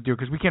going to have to do it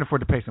because we can't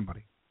afford to pay somebody.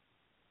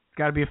 It's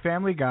got to be a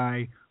family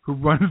guy who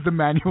runs the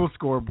manual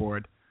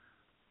scoreboard.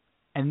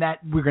 And that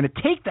we're going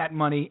to take that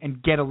money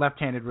and get a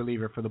left-handed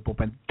reliever for the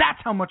bullpen. That's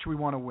how much we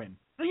want to win.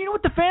 So you know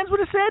what the fans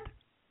would have said?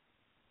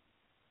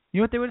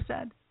 You know what they would have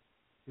said?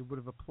 They would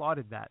have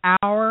applauded that.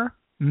 Our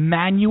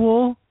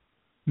manual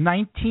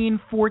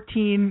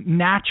 1914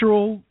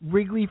 natural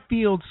Wrigley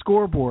Field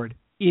scoreboard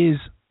is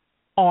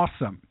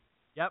awesome.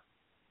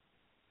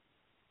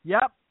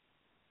 Yep.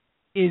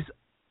 Is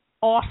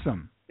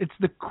awesome. It's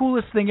the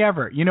coolest thing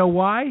ever. You know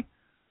why?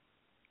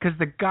 Because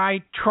the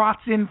guy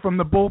trots in from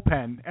the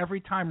bullpen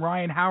every time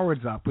Ryan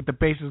Howard's up with the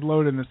bases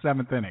loaded in the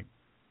 7th inning.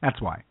 That's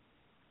why.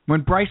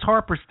 When Bryce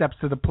Harper steps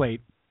to the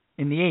plate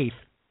in the 8th,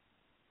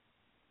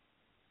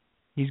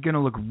 he's going to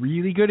look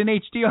really good in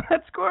HD on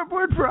that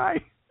scoreboard,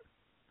 Bry.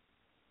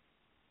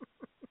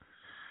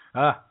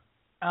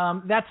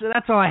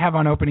 That's all I have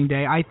on opening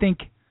day. I think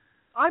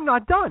I'm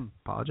not done.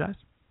 Apologize.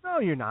 No,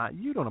 you're not.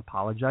 You don't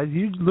apologize.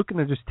 You're looking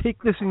to just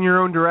take this in your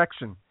own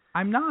direction.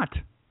 I'm not.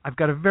 I've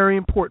got a very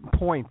important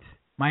point.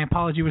 My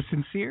apology was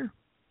sincere?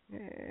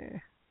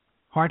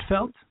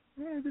 Heartfelt?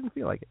 I didn't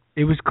feel like it.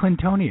 It was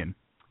Clintonian.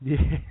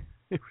 Yeah,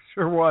 it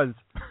sure was.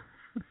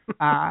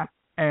 I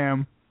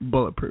am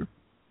bulletproof.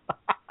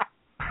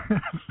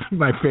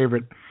 My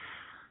favorite.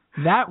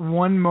 That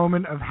one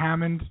moment of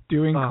Hammond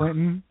doing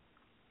Clinton,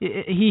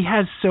 he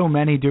has so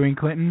many doing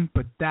Clinton,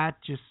 but that's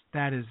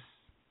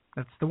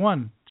the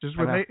one. Just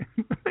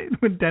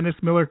when Dennis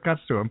Miller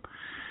cuts to him.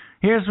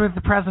 Here's what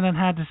the president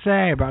had to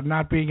say about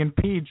not being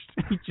impeached.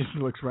 He just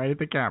looks right at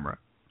the camera.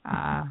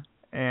 I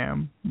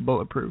am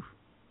bulletproof.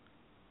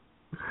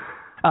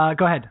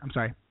 Go ahead. I'm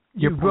sorry.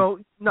 You're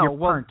burnt.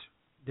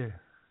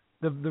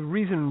 The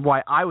reason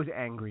why I was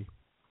angry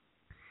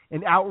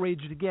and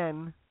outraged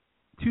again,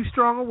 too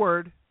strong a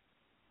word,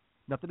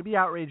 nothing to be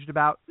outraged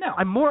about. No.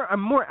 I'm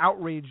more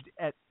outraged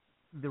at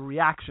the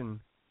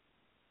reaction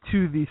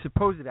to the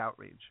supposed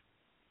outrage.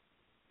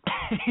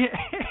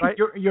 Right?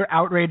 You're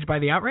outraged by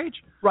the outrage?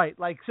 Right.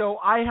 Like, so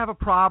I have a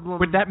problem.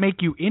 Would that make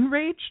you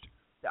enraged?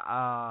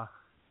 Are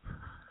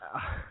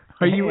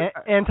you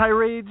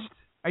anti-raged?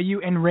 Are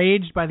you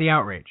enraged by the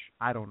outrage?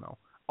 I don't know.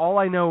 All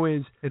I know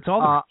is it's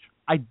all the rage.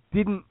 I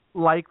didn't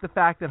like the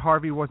fact that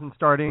Harvey wasn't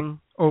starting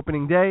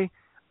opening day.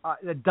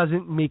 That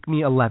doesn't make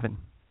me 11.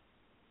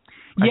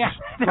 Yeah.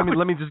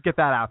 Let me just get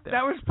that out there.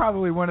 That was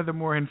probably one of the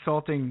more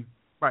insulting,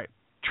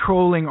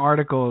 trolling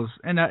articles,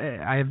 and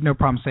I have no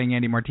problem saying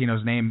Andy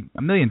Martino's name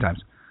a million times.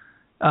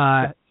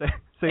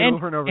 Say it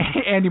over and over.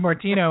 Andy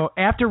Martino,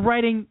 after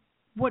writing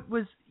what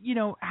was,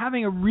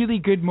 having a really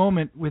good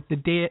moment with the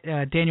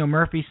Daniel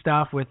Murphy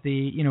stuff with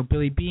the,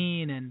 Billy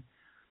Beane, and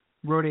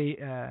wrote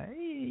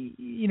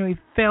he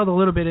failed a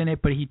little bit in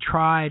it, but he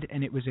tried,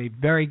 and it was a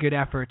very good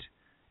effort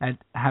at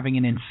having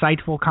an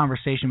insightful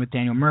conversation with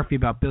Daniel Murphy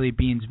about Billy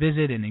Beane's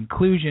visit and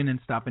inclusion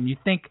and stuff, and you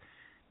think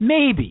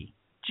maybe,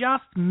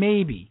 just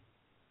maybe,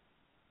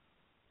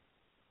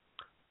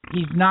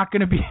 he's not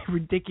going to be a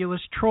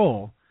ridiculous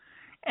troll.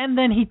 And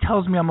then he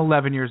tells me I'm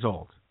 11 years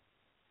old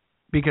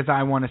because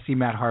I want to see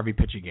Matt Harvey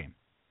pitch a game.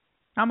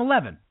 I'm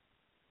 11.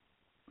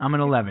 I'm an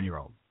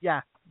 11-year-old.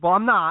 Yeah. Well,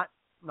 I'm not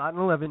an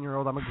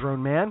 11-year-old. I'm a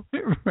grown man.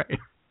 Right.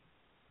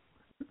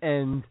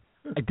 And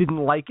I didn't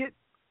like it.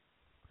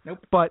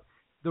 Nope. But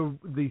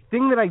the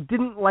thing that I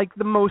didn't like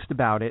the most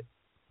about it,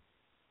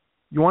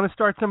 you want to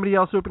start somebody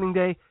else opening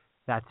day?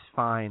 That's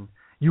fine.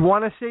 You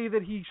want to say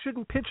that he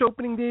shouldn't pitch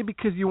opening day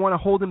because you want to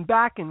hold him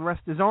back and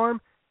rest his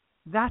arm?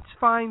 That's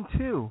fine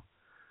too.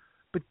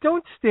 But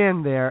don't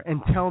stand there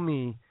and tell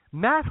me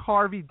Matt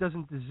Harvey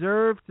doesn't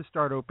deserve to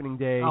start opening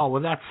day. Oh,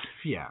 well, that's,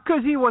 yeah.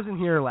 Because he wasn't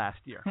here last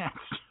year.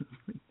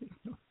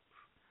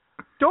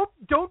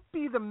 Don't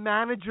be the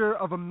manager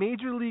of a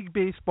Major League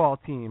Baseball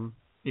team.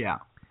 Yeah.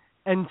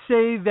 And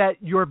say that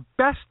your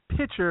best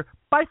pitcher,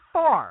 by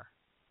far,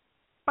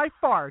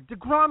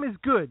 DeGrom is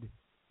good.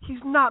 He's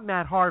not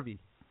Matt Harvey.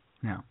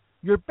 No.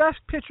 Your best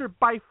pitcher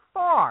by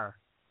far,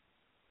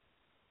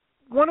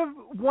 one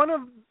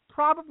of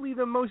probably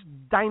the most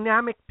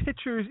dynamic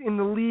pitchers in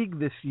the league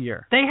this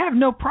year. They have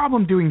no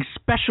problem doing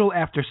special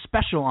after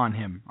special on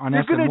him on SNY.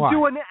 They're going to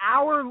do an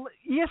hour.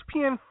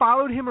 ESPN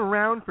followed him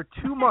around for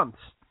 2 months.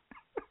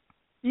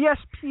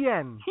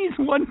 ESPN. He's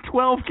won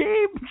 12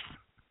 games.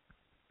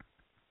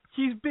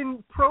 He's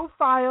been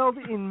profiled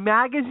in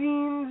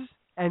magazines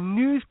and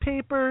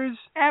newspapers.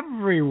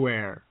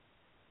 Everywhere.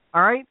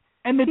 All right?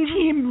 And the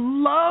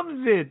team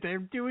loves it. They're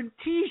doing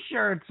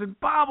T-shirts and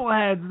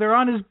bobbleheads. They're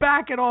on his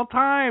back at all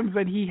times,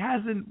 and he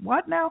hasn't...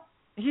 What now?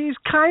 He's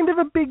kind of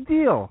a big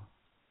deal,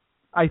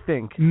 I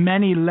think.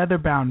 Many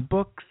leather-bound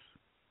books.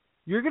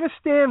 You're going to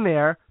stand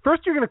there.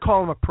 First, you're going to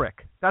call him a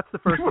prick. That's the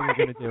first thing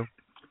you're going to do.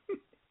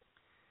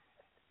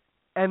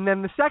 And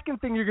then the second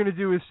thing you're going to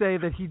do is say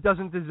that he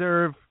doesn't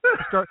deserve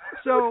to start.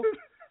 So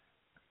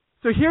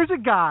here's a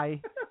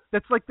guy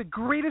that's like the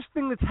greatest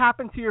thing that's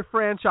happened to your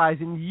franchise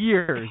in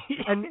years,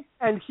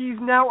 and he's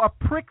now a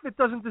prick that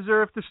doesn't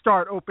deserve to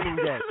start opening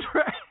day. That's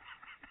right.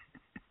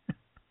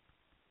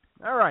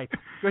 All right,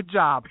 good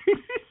job.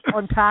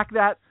 Unpack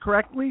that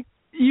correctly.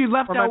 You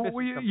left out.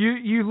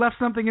 You left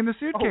something in the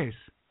suitcase.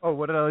 Oh,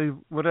 what did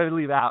I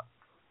leave out?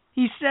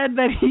 He said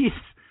that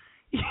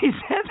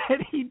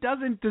he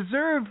doesn't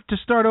deserve to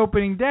start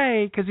opening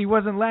day because he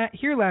wasn't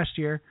here last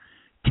year.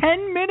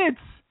 10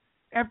 minutes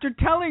after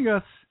telling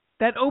us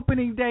that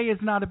opening day is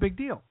not a big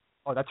deal.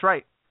 Oh, that's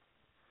right.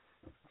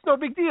 It's no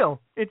big deal.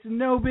 It's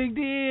no big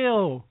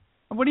deal.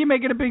 What are you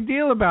making a big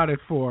deal about it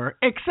for?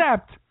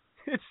 Except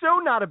it's so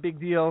not a big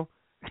deal.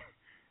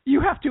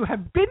 You have to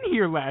have been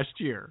here last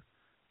year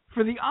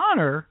for the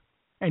honor,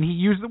 and he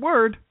used the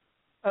word,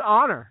 an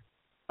honor,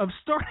 of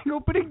starting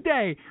opening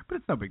day. But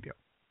it's no big deal.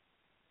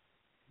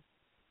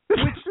 This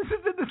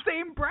is in the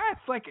same breath.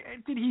 Like,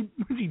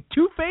 was he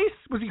Two-Face?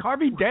 Was he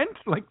Harvey Dent?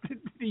 Like, did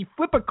he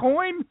flip a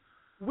coin?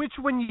 Which,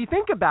 when you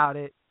think about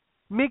it,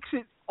 makes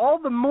it all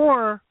the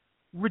more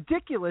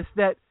ridiculous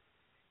that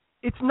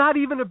it's not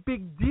even a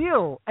big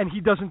deal, and he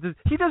doesn't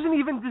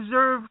even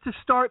deserve to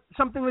start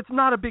something that's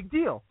not a big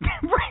deal.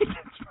 Right,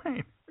 that's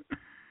right.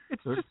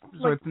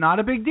 So it's not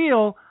a big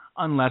deal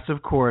unless,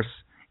 of course,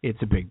 it's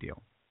a big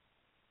deal.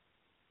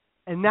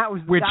 And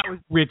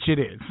which it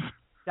is.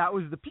 That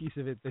was the piece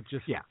of it that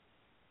just yeah.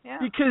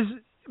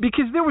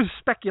 Because there was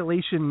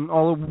speculation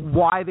all of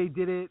why they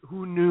did it,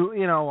 who knew,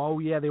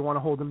 they want to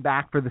hold him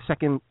back for the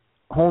second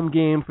home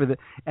game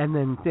and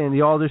then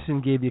Sandy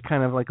Alderson gave you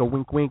kind of like a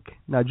wink,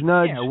 nudge.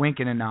 Yeah, a wink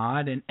and a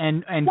nod, and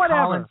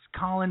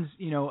Collins,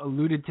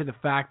 alluded to the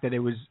fact that it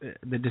was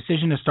the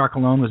decision to start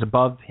Colon was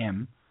above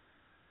him.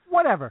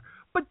 Whatever,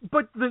 but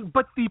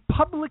the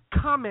public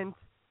comment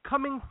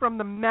coming from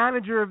the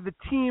manager of the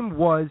team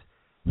was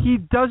he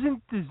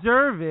doesn't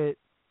deserve it.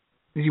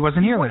 He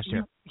wasn't here last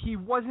year. He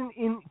wasn't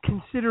in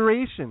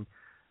consideration.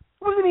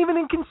 Wasn't even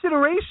in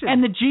consideration.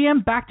 And the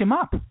GM backed him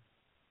up.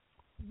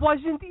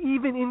 Wasn't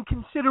even in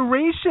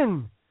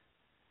consideration.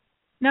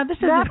 Now this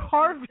is Matt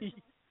Harvey.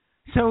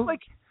 So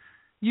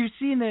you've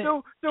seen the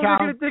so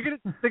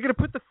they're gonna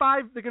put the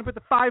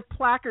five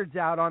placards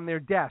out on their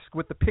desk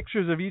with the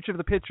pictures of each of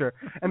the pitcher,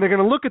 and they're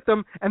gonna look at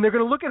them and they're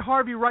gonna look at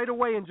Harvey right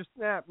away and just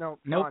no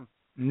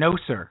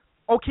sir.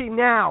 Okay,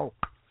 now.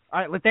 All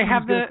right, let's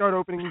start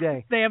opening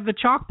day. They have the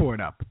chalkboard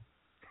up,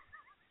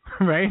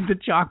 right? The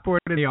chalkboard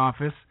in the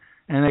office,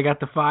 and they got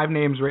the 5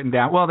 names written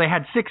down. Well, they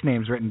had 6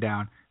 names written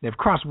down. They've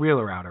crossed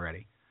Wheeler out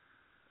already.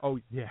 Oh,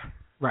 yeah.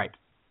 Right.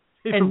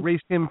 They've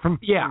erased him from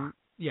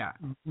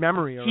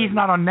memory already. He's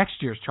not on next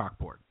year's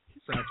chalkboard,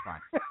 so that's fine.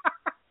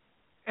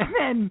 And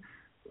then,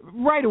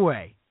 right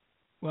away,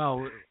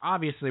 well,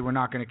 obviously we're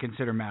not going to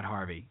consider Matt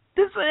Harvey.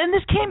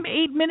 This came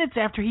 8 minutes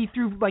after he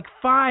threw like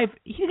 5.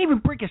 He didn't even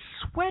break a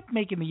sweat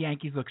making the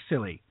Yankees look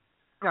silly.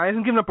 No, he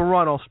hasn't given up a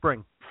run all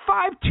spring.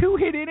 5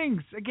 2-hit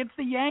innings against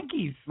the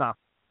Yankees. No.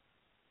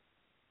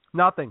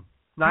 Nothing.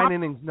 9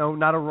 innings. No,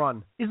 not a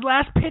run. His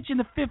last pitch in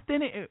the 5th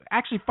inning,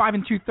 actually 5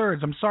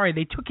 2/3. I'm sorry,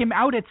 they took him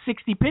out at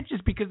 60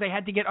 pitches because they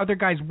had to get other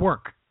guys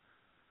work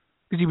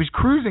because he was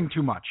cruising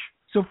too much.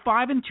 So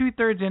 5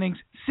 2/3 innings,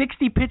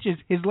 60 pitches.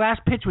 His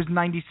last pitch was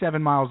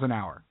 97 miles an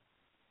hour.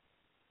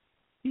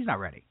 He's not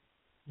ready.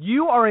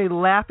 You are a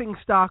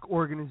laughingstock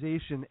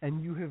organization,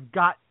 and you have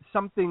got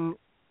something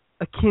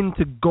akin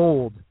to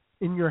gold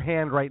in your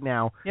hand right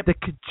now that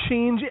could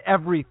change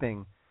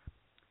everything,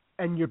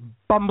 and you're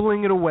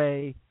bumbling it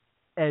away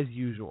as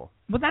usual.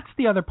 Well, that's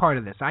the other part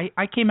of this. I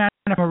came at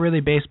it from a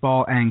really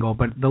baseball angle,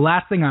 but the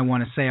last thing I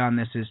want to say on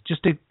this is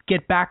just to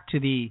get back to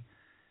the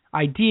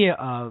idea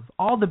of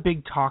all the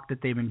big talk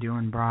that they've been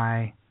doing,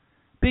 Bri.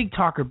 Big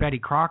talker Betty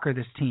Crocker,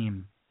 this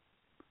team.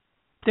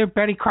 They're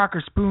Betty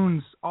Crocker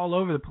spoons all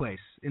over the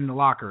place in the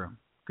locker room.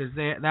 because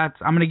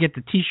I'm going to get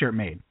the T-shirt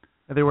made.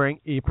 Are they wearing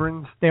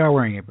aprons? They are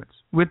wearing aprons.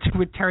 With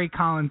Terry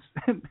Collins,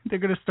 they're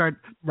going to start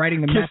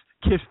writing the Mets.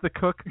 Kiss the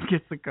cook.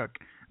 Kiss the cook.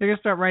 They're going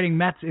to start writing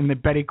Mets in the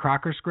Betty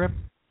Crocker script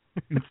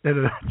instead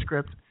of that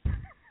script.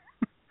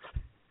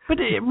 But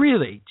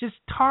really, just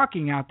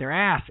talking out their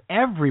ass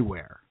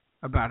everywhere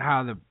about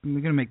how we're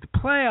going to make the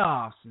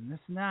playoffs and this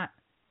and that.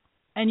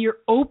 And you're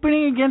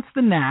opening against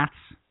the Nats.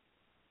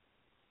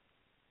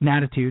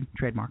 Natitude,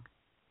 trademark.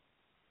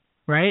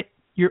 Right?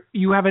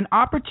 You have an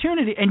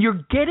opportunity, and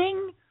you're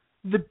getting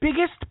the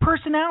biggest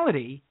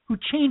personality who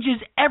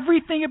changes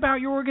everything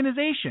about your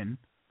organization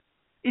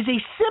is a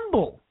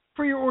symbol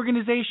for your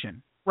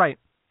organization. Right.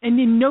 And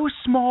in no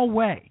small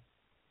way.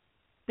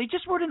 They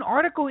just wrote an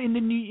article in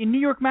New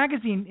York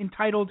Magazine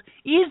entitled,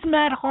 "Is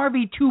Matt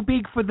Harvey Too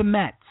Big for the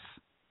Mets?"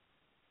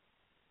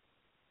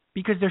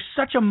 Because they're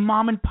such a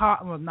mom and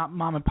pop, well, not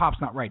mom and pop's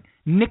not right,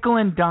 nickel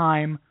and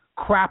dime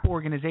crap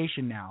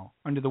organization now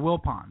under the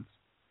Wilpons,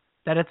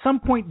 that at some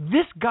point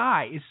this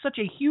guy is such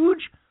a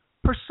huge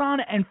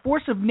persona and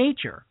force of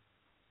nature,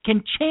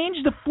 can change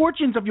the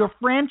fortunes of your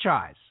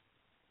franchise.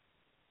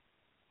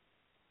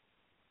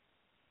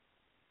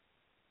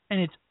 And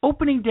it's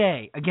opening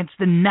day against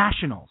the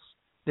Nationals,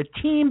 the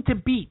team to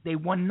beat. They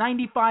won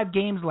 95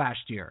 games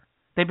last year.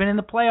 They've been in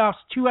the playoffs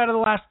 2 out of the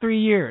last 3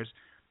 years.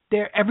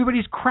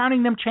 Everybody's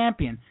crowning them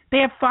champion. They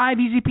have 5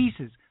 easy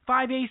pieces,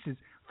 5 aces,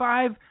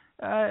 5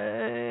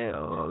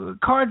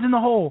 cards in the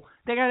hole.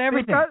 They got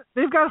everything.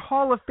 They've got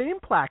Hall of Fame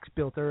plaques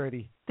built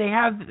already. They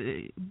have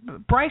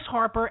Bryce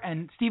Harper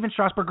and Steven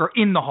Strasburg are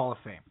in the Hall of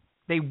Fame.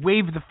 They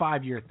waived the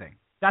 5-year thing.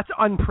 That's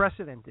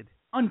unprecedented.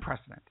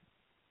 Unprecedented.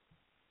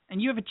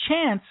 And you have a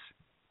chance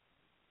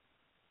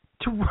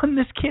to run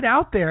this kid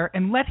out there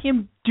and let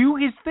him do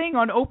his thing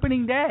on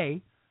opening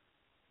day.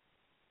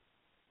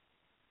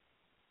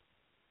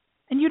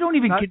 And you don't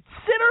even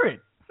consider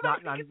it.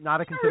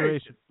 Not a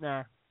consideration.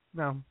 Nah,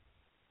 no.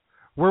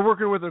 We're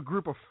working with a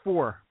group of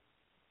 4.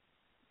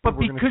 But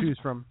we're going to choose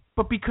from.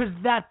 But because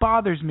that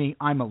bothers me,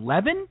 I'm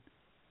 11.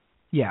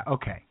 Yeah.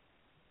 Okay.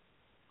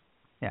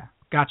 Yeah.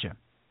 Gotcha.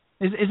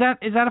 Is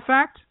that a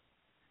fact?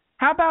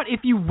 How about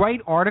if you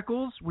write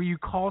articles where you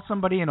call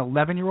somebody an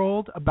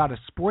 11-year-old about a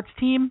sports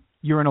team,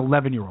 you're an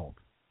 11-year-old.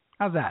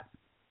 How's that?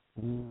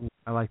 Ooh,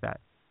 I like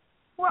that.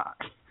 Well.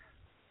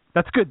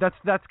 That's good.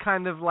 That's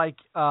kind of like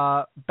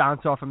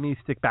bounce off of me,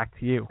 stick back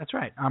to you. That's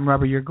right. I'm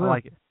rubber, you're glue. I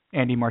like it.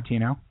 Andy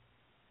Martino.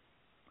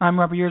 I'm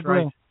rubber, you're glue.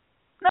 Right.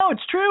 No,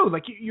 it's true.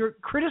 Like, you're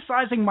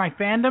criticizing my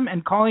fandom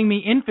and calling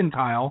me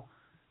infantile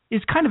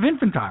is kind of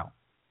infantile.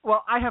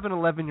 Well, I have an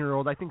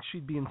 11-year-old. I think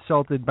she'd be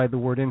insulted by the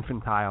word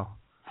infantile.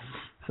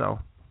 So.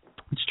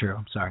 It's true.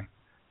 I'm sorry.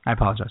 I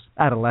apologize.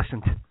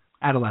 Adolescent.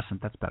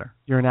 Adolescent. That's better.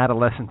 You're an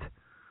adolescent.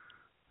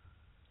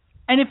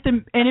 And if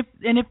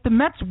the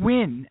Mets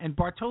win and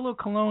Bartolo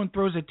Colon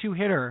throws a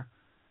 2-hitter,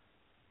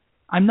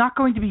 I'm not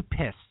going to be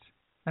pissed.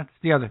 That's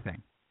the other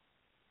thing.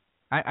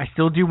 I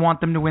still do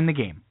want them to win the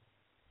game.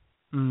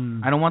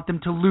 I don't want them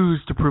to lose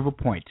to prove a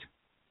point.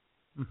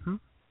 Mm-hmm.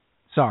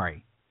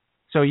 Sorry.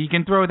 So you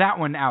can throw that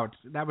one out.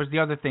 That was the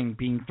other thing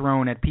being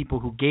thrown at people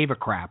who gave a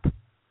crap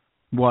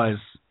was,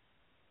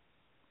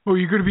 oh,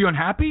 you're going to be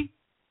unhappy?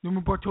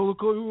 Bartolo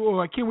Colon, oh,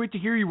 I can't wait to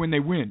hear you when they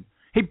win.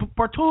 Hey,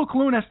 Bartolo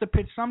Colon has to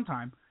pitch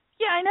sometime.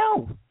 Yeah, I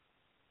know.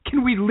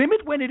 Can we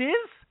limit when it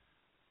is?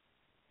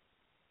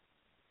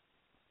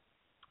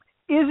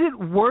 Is it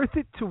worth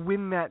it to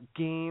win that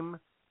game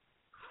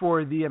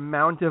for the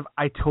amount of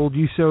I told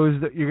you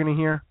so's that you're going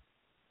to hear?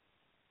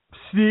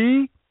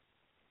 See?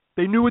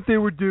 They knew what they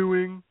were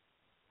doing.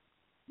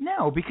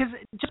 No, because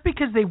just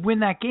because they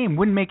win that game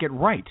wouldn't make it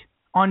right.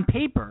 On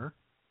paper,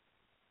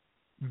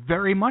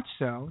 very much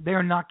so, they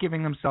are not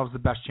giving themselves the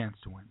best chance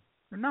to win.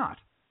 They're not.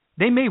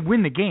 They may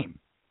win the game.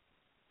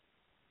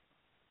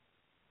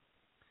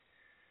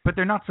 But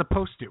they're not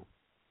supposed to.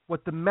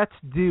 What the Mets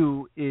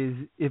do is,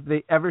 if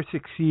they ever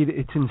succeed,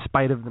 it's in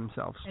spite of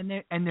themselves. And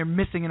they're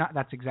missing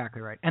that's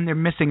exactly right. And they're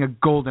missing a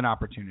golden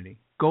opportunity.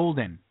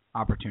 Golden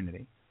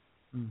opportunity.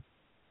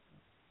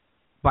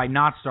 By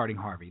not starting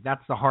Harvey.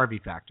 That's the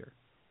Harvey factor.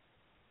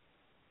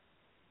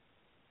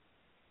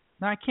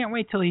 Now, I can't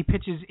wait till he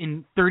pitches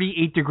in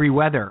 38-degree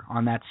weather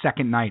on that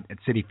second night at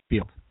Citi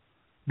Field.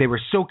 They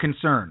were so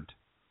concerned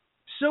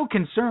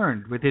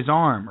with his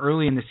arm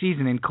early in the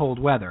season in cold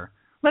weather.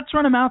 Let's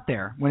run him out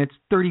there when it's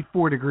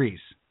 34 degrees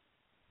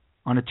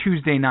on a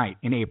Tuesday night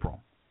in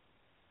April.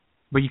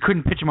 But you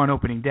couldn't pitch him on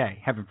opening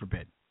day, heaven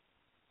forbid.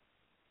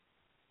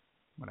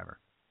 Whatever.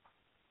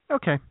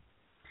 Okay.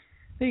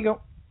 There you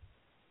go.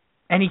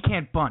 And he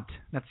can't bunt.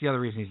 That's the other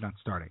reason he's not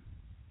starting.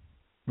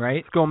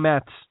 Right? Let's go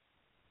Mets.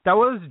 That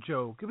was a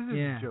joke. It was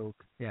a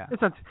joke. Yeah.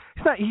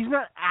 He's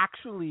not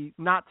actually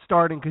not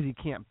starting because he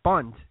can't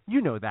bunt.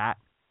 You know that.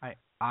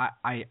 I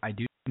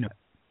do know that.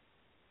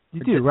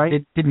 You do,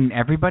 right? Didn't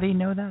everybody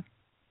know that?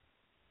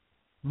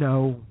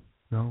 No.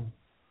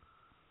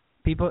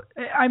 People,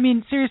 I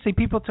mean, seriously,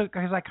 people took,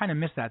 because I kind of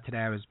missed that today.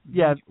 I was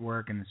at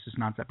work, and it's just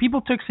nonsense.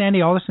 People took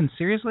Sandy Alderson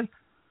seriously?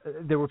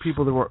 There were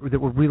people that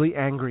were really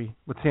angry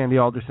with Sandy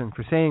Alderson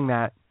for saying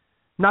that.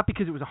 Not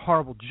because it was a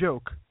horrible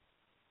joke,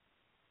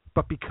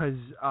 but because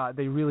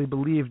they really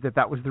believed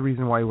that was the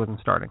reason why he wasn't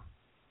starting.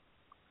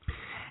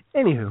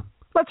 Anywho,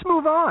 let's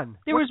move on.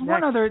 There was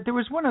one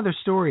other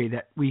story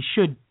that we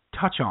should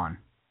touch on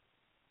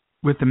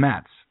with the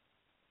Mets.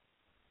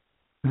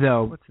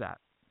 Though, what's that?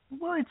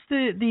 Well, it's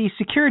the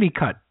security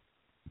cuts.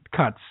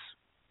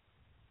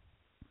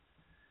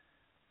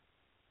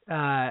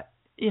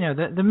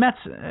 The Mets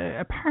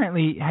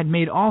apparently had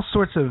made all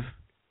sorts of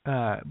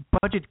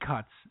budget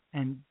cuts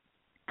and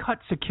cut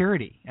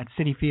security at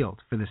Citi Field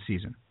for this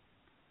season.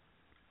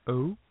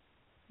 Oh?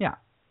 Yeah.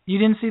 You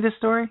didn't see this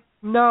story?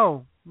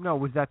 No.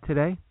 Was that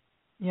today?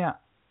 Yeah.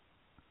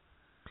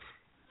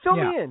 Fill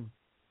me in.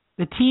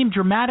 The team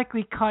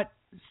dramatically cut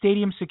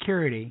stadium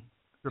security.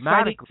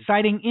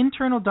 Citing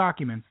internal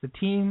documents, the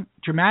team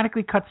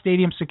dramatically cut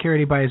stadium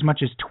security by as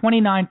much as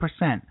 29%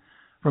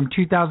 from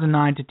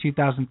 2009 to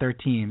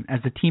 2013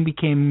 as the team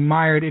became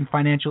mired in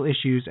financial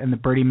issues and the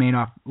Bernie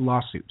Madoff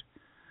lawsuit.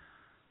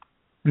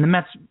 And the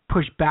Mets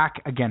pushed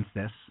back against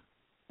this.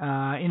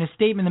 In a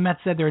statement, the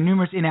Mets said there are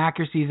numerous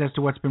inaccuracies as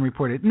to what's been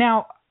reported.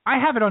 Now, I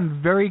have it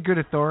on very good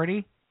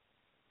authority.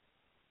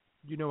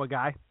 You know a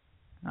guy?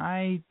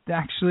 I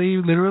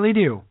actually literally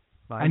do.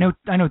 Fine.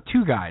 I know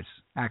two guys,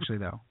 actually,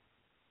 though.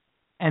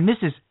 And this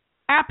is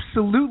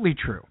absolutely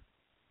true.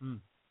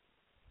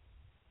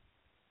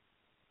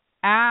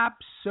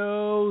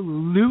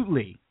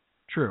 Absolutely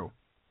true.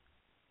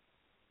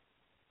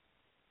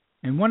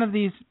 And one of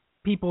these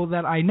people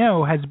that I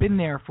know has been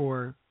there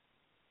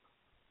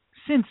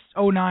since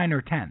 2009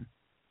 or 10.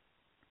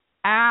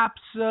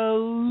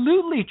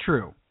 Absolutely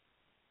true.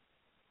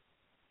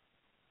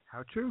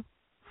 How true?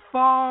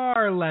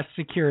 Far less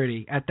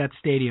security at that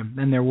stadium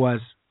than there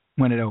was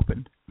when it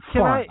opened.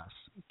 Far less.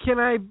 Can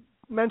I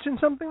mention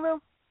something, though?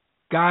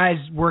 Guys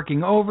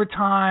working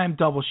overtime,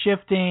 double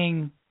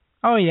shifting.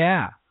 Oh,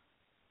 yeah.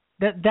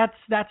 That's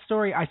that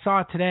story. I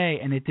saw it today,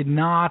 and it did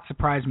not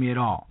surprise me at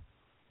all.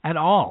 At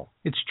all.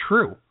 It's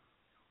true.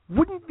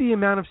 Wouldn't the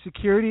amount of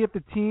security at the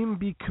team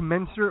be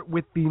commensurate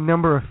with the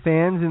number of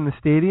fans in the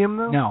stadium,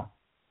 though? No.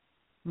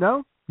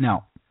 No?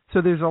 No.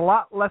 So there's a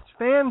lot less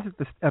fans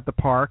at the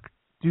park.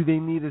 Do they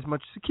need as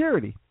much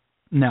security?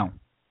 No.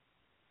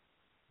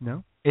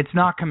 No? It's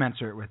not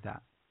commensurate with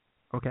that.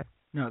 Okay.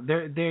 No,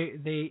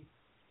 they.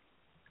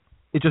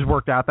 It just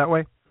worked out that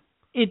way.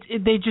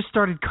 They just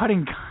started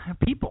cutting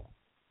people,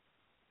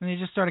 and they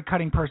just started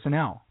cutting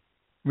personnel,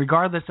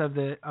 regardless of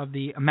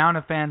the amount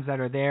of fans that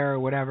are there or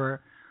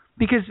whatever,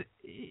 because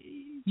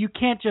you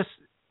can't just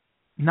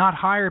not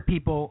hire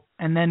people,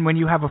 and then when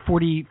you have a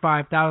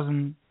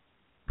 45,000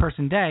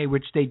 person day,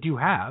 which they do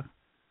have,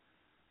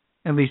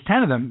 at least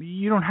 10 of them,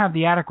 you don't have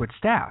the adequate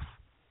staff.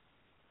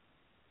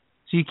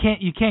 So you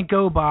can't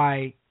go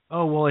by,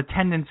 oh, well,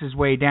 attendance is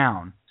way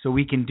down, so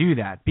we can do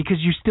that. Because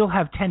you still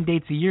have 10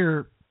 dates a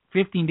year,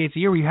 15 dates a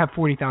year where you have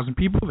 40,000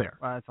 people there.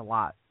 Well, that's a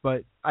lot.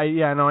 But, I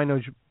know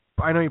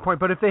your point.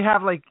 But if they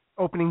have, like,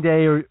 opening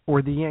day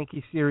or the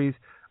Yankee series,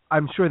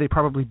 I'm sure they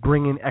probably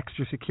bring in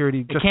extra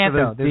security. They can't,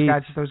 though.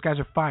 Those guys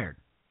are fired.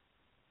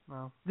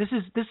 Well, this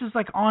is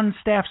like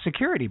on-staff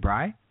security,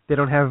 Bri. They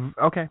don't have...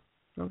 Okay.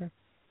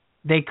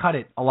 They cut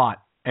it a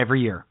lot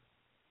every year.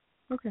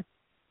 Okay.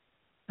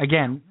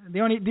 Again,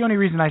 the only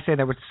reason I say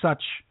that with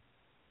such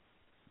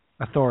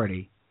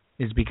authority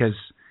is because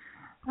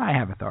I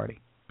have authority.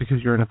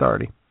 Because you're an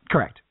authority.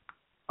 Correct.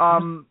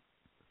 I'm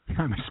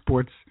a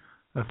sports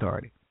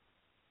authority.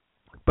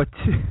 But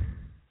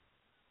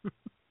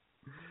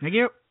thank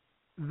you.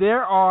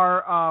 There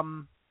are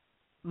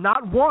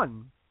not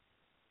one,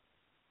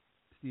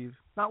 Steve,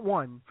 not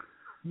one.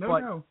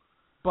 No.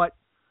 But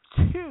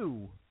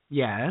two.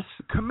 Yes.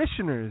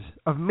 Commissioners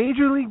of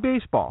Major League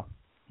Baseball.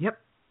 Yep.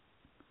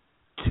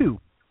 Two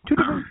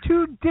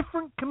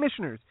different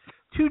commissioners.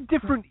 Two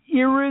different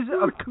eras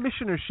of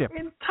commissionership.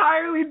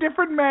 Entirely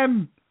different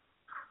men.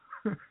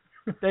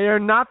 They are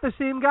not the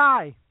same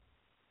guy.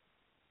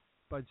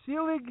 Bud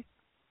Selig,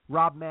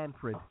 Rob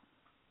Manfred.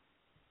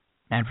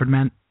 Manfred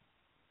man.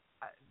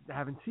 I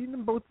haven't seen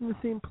them both in the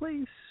same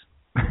place.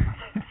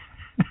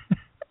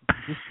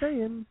 Just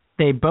saying.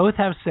 They both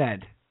have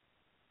said.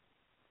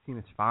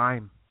 It's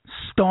fine.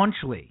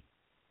 Staunchly.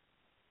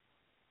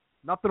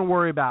 Nothing to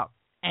worry about.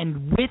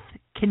 And with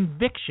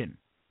conviction,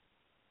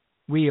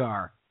 we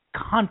are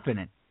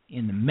confident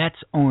in the Mets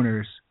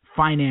owner's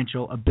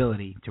financial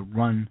ability to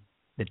run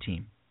the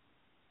team.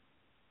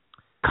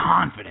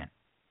 Confident,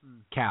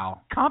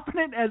 Cal.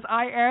 Confident as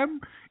I am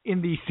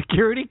in the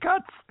security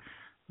cuts,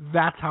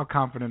 that's how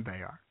confident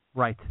they are.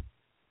 Right.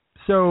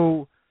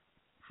 So,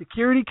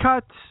 security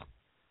cuts,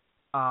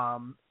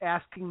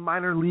 asking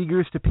minor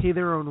leaguers to pay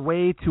their own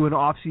way to an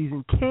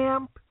off-season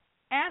camp.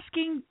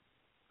 Asking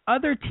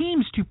other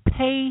teams to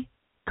pay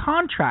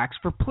contracts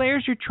for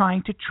players you're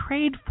trying to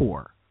trade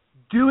for.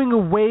 Doing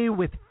away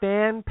with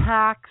fan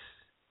packs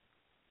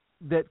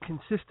that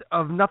consist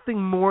of nothing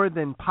more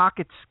than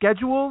pocket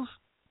schedules.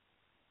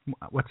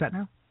 What's that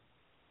now?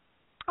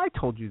 I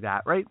told you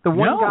that, right? The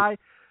one guy,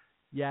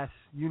 yes,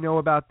 you know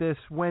about this,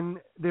 when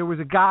there was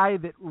a guy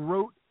that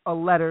wrote a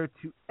letter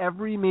to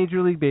every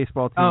Major League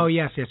Baseball team. Oh,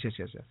 yes.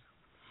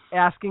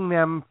 Asking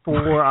them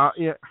for, I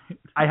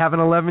have an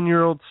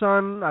 11-year-old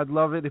son. I'd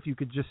love it if you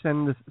could just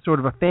send this sort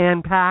of a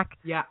fan pack.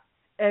 Yeah.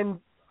 And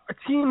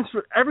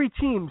every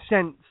team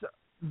sent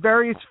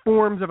various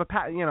forms of a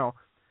pack,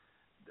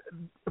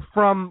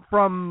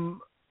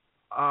 from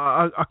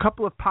a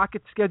couple of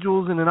pocket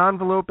schedules in an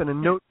envelope and a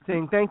note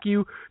saying thank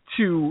you,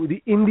 to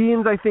the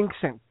Indians, I think,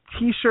 sent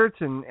T-shirts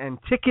and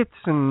tickets,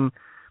 and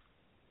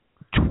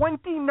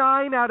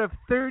 29 out of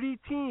 30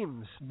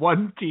 teams.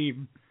 One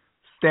team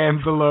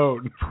stands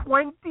alone.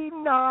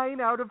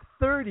 29 out of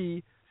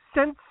 30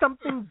 sent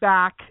something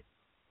back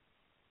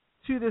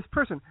to this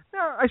person.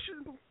 Now,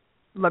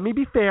 let me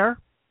be fair.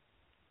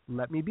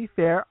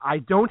 I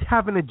don't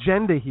have an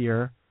agenda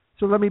here,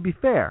 so let me be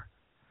fair.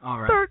 All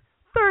right.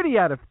 30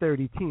 out of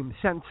 30 teams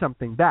sent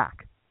something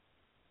back.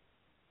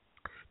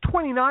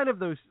 29 of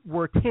those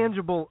were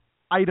tangible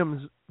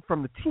items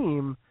from the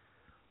team.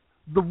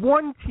 The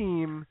one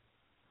team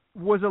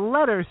was a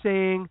letter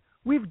saying,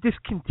 we've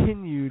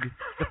discontinued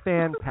the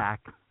fan pack.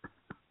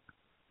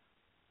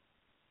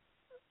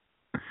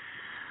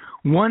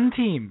 One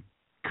team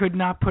could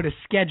not put a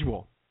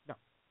schedule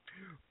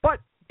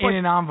in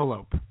an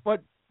envelope.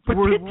 But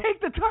did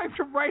take the time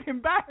to write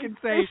him back and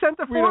say, they sent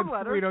a form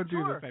letter. We don't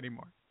do this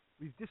anymore.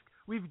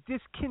 We've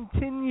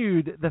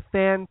discontinued the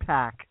fan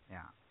pack. Yeah.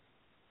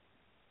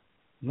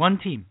 One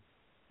team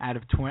out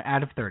of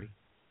 30.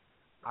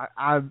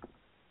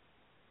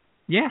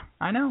 Yeah,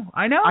 I know.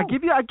 I'll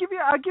give you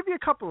a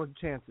couple of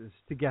chances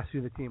to guess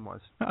who the team was.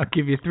 I'll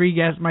give you 3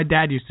 guesses. My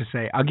dad used to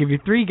say, I'll give you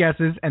 3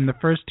 guesses and the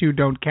first 2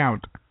 don't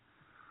count.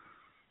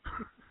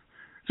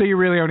 So you're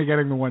really only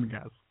getting the 1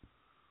 guess.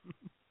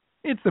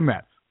 It's the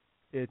Mets.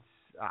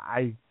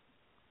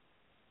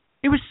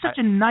 It was such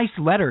a nice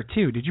letter,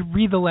 too. Did you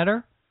read the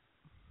letter?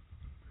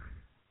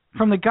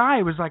 From the guy,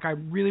 it was like, I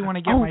really want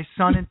to get my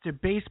son into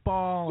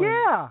baseball.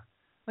 Yeah.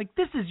 Like,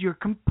 this is your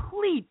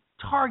complete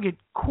target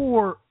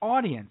core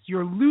audience.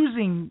 You're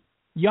losing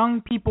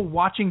young people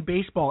watching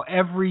baseball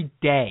every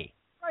day.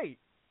 Right.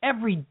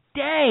 Every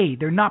day.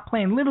 They're not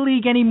playing Little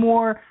League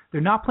anymore. They're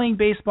not playing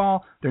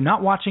baseball. They're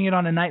not watching it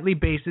on a nightly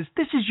basis.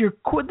 This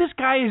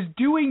guy is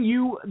doing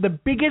you the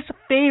biggest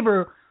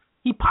favor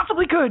he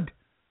possibly could.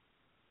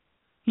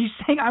 He's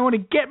saying, I want to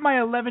get my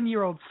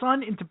 11-year-old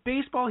son into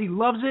baseball. He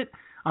loves it.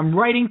 I'm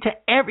writing to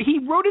he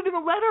wrote it in a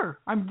letter.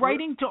 I'm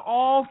writing to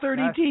all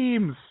 30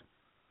 teams.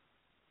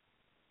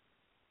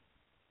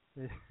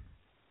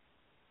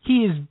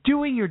 He is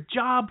doing your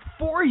job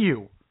for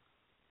you.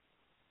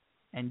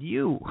 And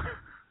you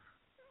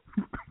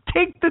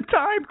take the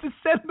time to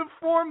send the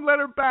form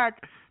letter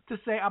back to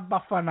say,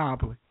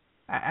 abbafanably.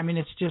 I mean,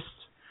 it's just,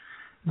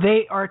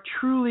 they are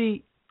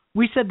truly,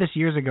 we said this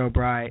years ago,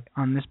 Bri,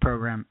 on this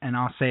program, and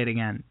I'll say it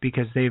again,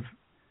 because they've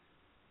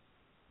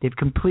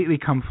completely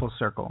come full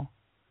circle.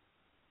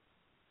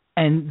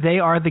 And they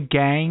are the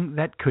gang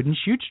that couldn't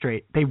shoot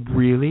straight. They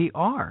really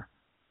are.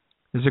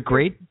 There's a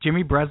great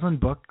Jimmy Breslin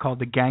book called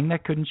The Gang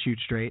That Couldn't Shoot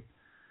Straight.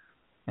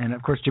 And,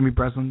 of course, Jimmy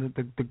Breslin,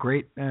 the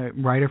great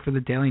writer for the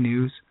Daily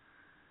News.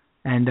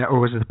 And or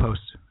was it the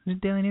Post? Was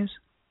it Daily News?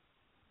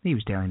 I think it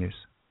was Daily News.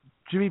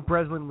 Jimmy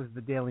Breslin was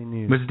the Daily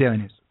News. Was the Daily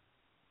News.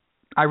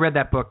 I read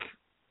that book.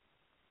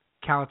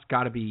 Cal, it's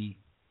got to be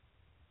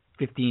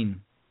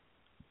 18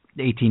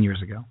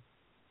 years ago.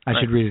 I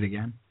should read it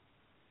again.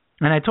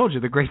 And I told you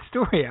the great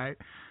story.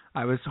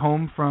 I was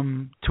home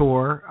from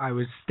tour. I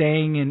was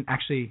staying in, I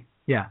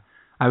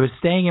was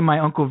staying in my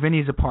Uncle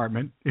Vinny's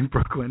apartment in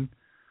Brooklyn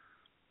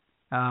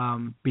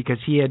because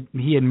he had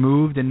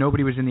moved and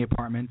nobody was in the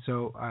apartment.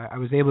 So I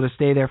was able to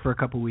stay there for a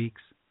couple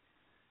weeks.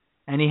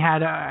 And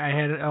I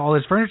had all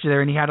his furniture there,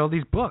 and he had all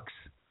these books.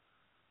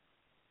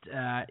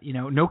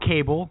 No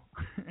cable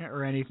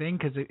or anything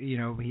because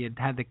he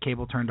had the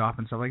cable turned off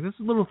and stuff like this.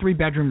 A little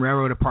 3-bedroom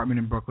railroad apartment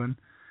in Brooklyn.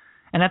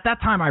 And at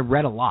that time, I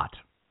read a lot.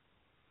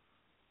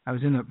 I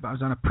was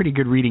on a pretty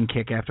good reading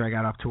kick after I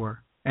got off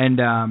tour,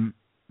 and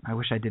I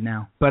wish I did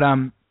now. But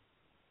and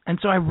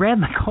so I read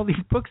like all these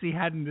books he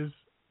had in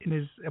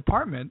his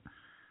apartment,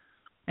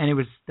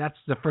 and that's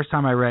the first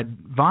time I read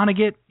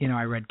Vonnegut.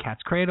 I read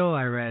Cat's Cradle.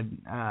 I read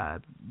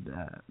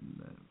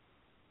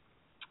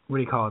what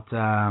do you call it?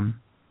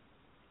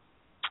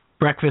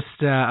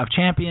 Breakfast of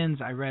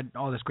Champions. I read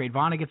all this great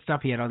Vonnegut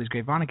stuff. He had all these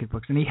great Vonnegut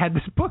books, and he had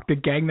this book, The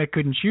Gang That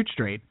Couldn't Shoot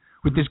Straight,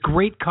 with this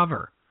great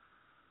cover.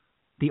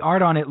 The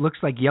art on it looks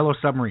like Yellow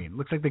Submarine.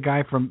 Looks like the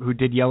guy who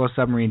did Yellow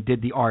Submarine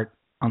did the art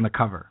on the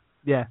cover.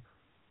 Yeah.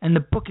 And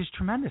the book is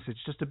tremendous.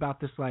 It's just about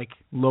this like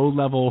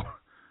low-level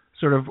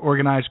sort of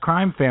organized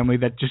crime family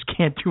that just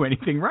can't do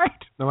anything right.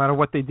 No matter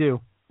what they do.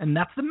 And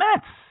that's the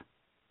Mets.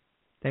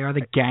 They are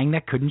the gang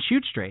that couldn't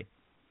shoot straight.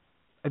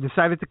 I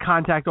decided to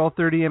contact all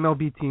 30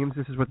 MLB teams.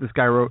 This is what this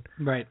guy wrote.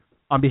 Right.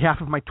 On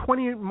behalf of my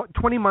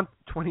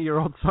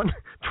 20-month-old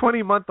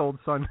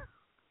son.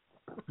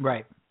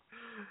 Right.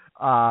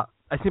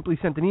 I simply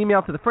sent an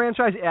email to the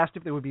franchise, asked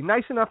if they would be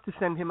nice enough to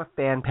send him a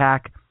fan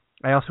pack.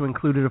 I also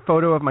included a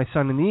photo of my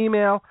son in the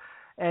email,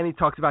 and he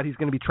talks about he's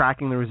going to be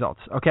tracking the results.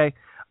 Okay.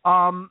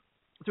 So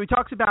he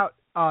talks about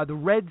The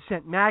Reds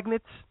sent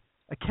magnets,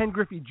 a Ken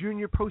Griffey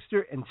Jr.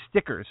 poster, and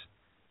stickers.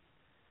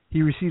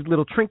 He received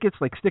little trinkets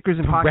like stickers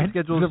and pocket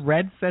schedules. The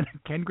Reds sent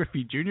Ken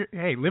Griffey Jr.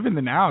 Hey, live in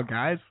the now,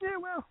 guys. Yeah,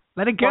 well,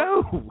 let it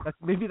go. Well,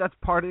 maybe that's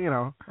part of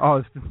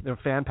it's their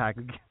fan pack.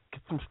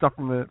 Get some stuff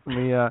from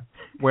the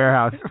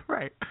warehouse.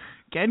 Right.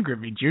 Ken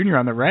Griffey Jr.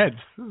 on the Reds.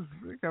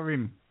 I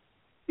mean,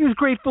 he was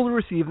grateful to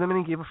receive them,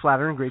 and he gave a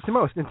flattering grade to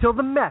most. Until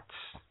the Mets,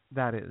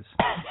 that is.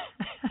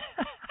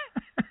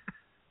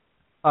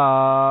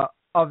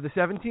 Of the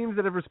 7 teams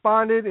that have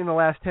responded in the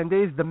last 10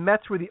 days, the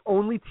Mets were the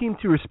only team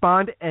to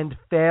respond and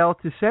fail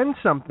to send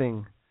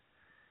something.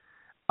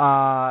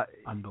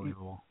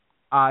 Unbelievable.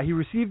 He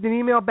received an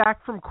email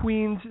back from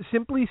Queens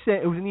simply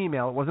saying, it was an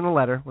email, it wasn't a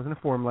letter, it wasn't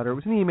a form letter, it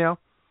was an email.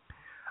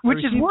 Which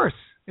is worse.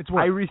 It's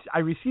worse. I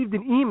received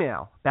an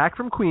email back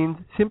from Queens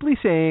simply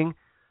saying,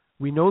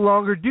 we no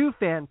longer do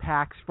fan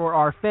packs for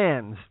our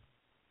fans.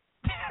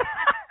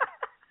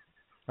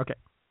 Okay.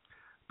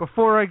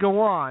 Before I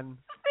go on,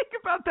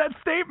 think about that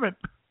statement.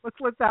 Let's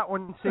let that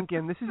one sink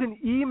in. This is an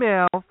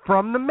email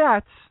from the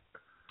Mets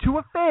to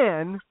a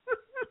fan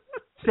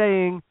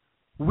saying,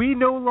 we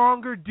no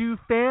longer do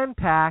fan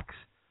packs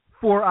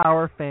for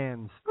our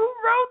fans. Who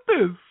wrote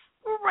this?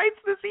 Who writes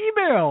this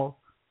email?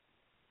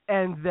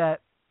 And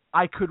that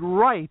I could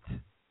write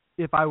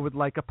if I would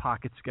like a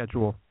pocket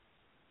schedule.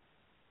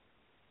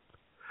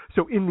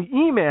 So in the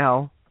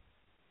email,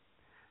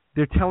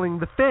 they're telling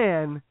the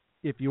fan,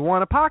 if you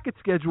want a pocket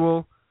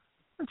schedule,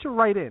 why don't you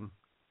write in?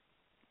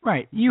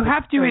 Right. You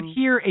have to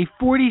adhere a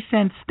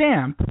 40-cent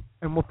stamp.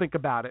 And we'll think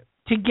about it.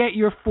 To get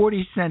your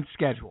 40-cent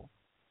schedule.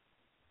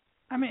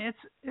 I mean,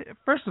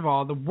 first of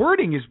all, the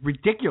wording is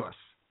ridiculous.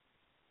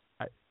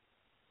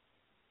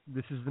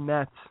 This is the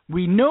Mets.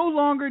 We no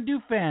longer do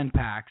fan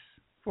packs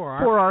for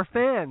our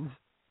fans.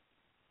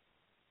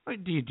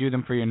 Wait, do you do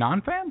them for your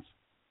non-fans?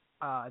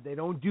 They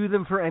don't do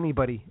them for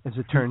anybody, as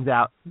it turns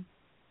out.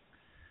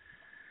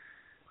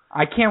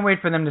 I can't wait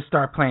for them to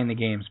start playing the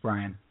games,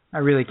 Brian. I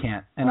really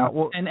can't, and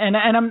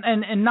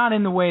I'm not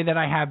in the way that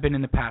I have been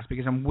in the past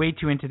because I'm way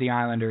too into the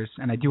Islanders,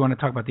 and I do want to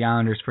talk about the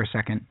Islanders for a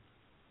second.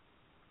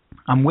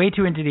 I'm way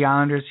too into the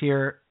Islanders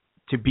here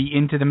to be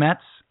into the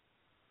Mets,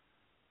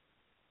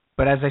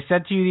 but as I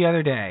said to you the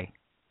other day,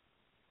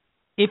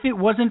 if it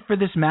wasn't for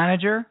this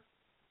manager,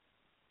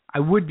 I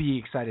would be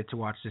excited to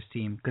watch this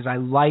team because I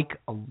like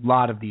a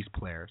lot of these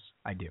players.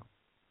 I do.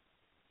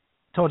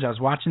 I told you I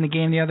was watching the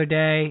game the other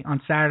day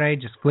on Saturday,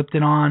 just flipped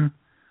it on.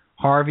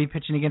 Harvey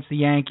pitching against the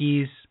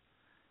Yankees,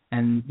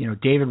 and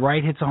David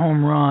Wright hits a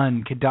home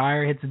run,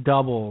 Kadire hits a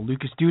double,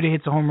 Lucas Duda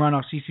hits a home run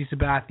off CC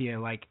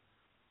Sabathia.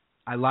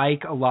 I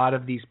like a lot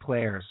of these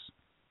players.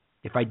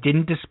 If I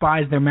didn't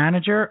despise their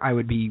manager, I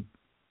would be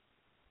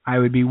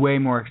way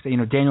more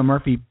excited. Daniel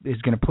Murphy is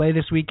going to play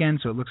this weekend,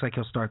 so it looks like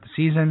he'll start the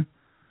season,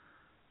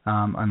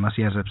 unless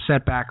he has a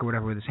setback or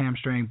whatever with his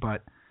hamstring.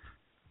 But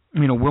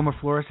Wilmer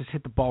Flores has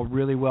hit the ball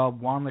really well.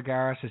 Juan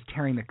Lagares is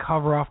tearing the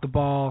cover off the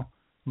ball,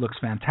 looks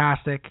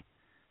fantastic.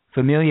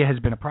 Familia has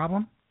been a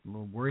problem, a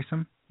little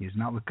worrisome. He has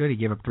not looked good. He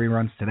gave up 3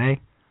 runs today.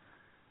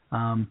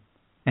 And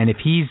if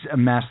he's a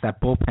mess,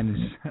 that bullpen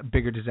is a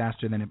bigger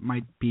disaster than it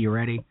might be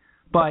already.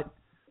 But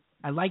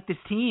I like this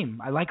team.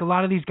 I like a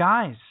lot of these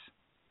guys.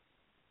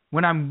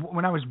 When I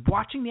was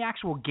watching the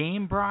actual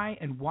game, Bri,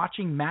 and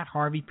watching Matt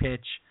Harvey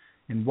pitch,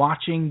 and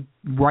watching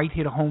Wright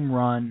hit a home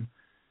run,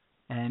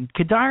 and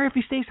Kadire, if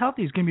he stays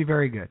healthy, is going to be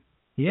very good.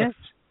 He is.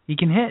 He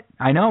can hit.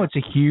 I know it's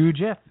a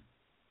huge if.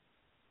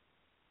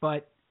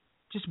 But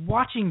just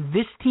watching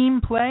this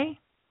team play,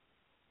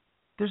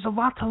 there's a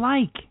lot to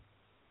like.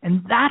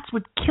 And that's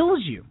what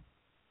kills you.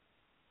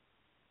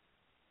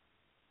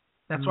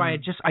 That's why I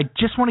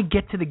just want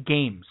to get to the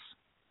games.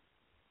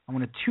 I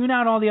want to tune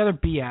out all the other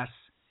BS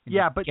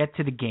and get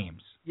to the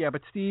games. Yeah,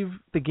 but Steve,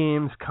 the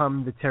games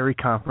come the Terry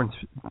Conference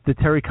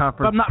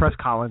press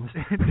Collins.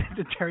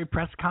 The Terry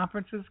press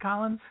conferences,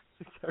 Collins?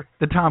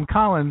 The Tom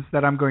Collins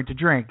that I'm going to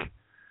drink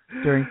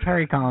during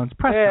Terry Collins'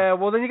 press. Yeah,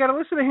 well then you got to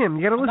listen to him.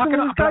 You got to listen to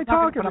this guy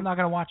talking. But I'm not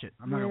going to watch it.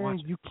 I'm not going to watch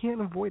it. You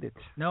can't avoid it.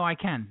 No, I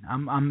can.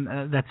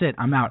 That's it.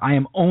 I'm out. I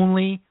am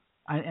only,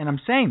 and I'm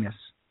saying this.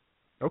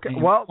 Okay.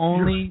 Well,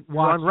 you're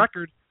on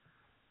record.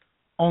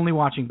 Only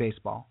watching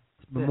baseball.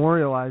 It's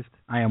memorialized.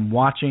 I am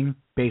watching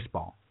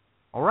baseball.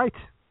 All right.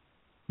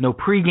 No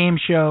pregame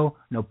show.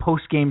 No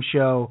postgame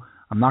show.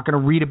 I'm not going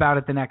to read about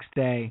it the next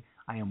day.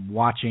 I am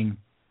watching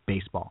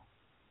baseball.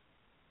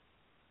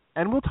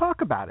 And we'll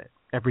talk about it.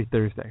 Every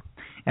Thursday.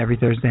 Every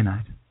Thursday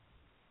night.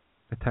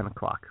 At 10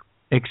 o'clock.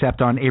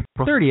 Except on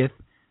April 30th,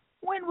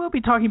 when we'll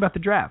be talking about the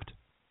draft.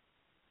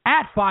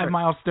 At 5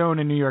 Milestone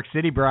in New York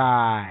City, Bri.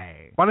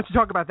 Why don't you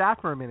talk about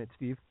that for a minute,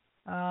 Steve?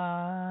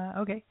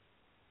 Okay.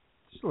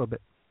 Just a little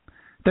bit.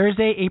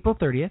 Thursday, April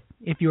 30th.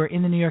 If you are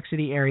in the New York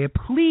City area,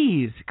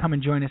 please come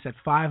and join us at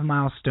 5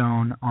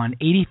 Milestone on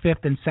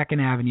 85th and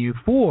 2nd Avenue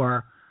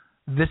for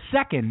the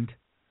second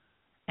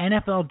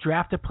NFL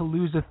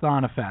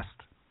Draft-A-Palooza-Thon Fest.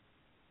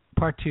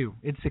 Part 2,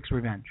 It's Six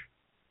Revenge.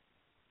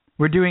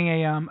 We're doing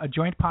a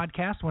joint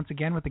podcast, once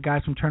again, with the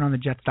guys from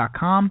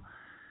TurnOnTheJets.com.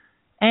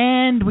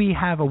 And we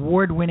have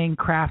award-winning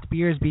craft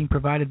beers being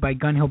provided by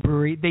Gun Hill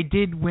Brewery. They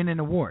did win an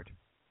award.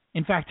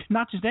 In fact,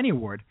 not just any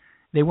award.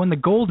 They won the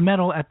gold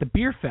medal at the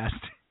Beer Fest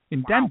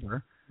in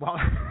Denver. Wow.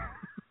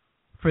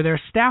 For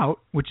their stout,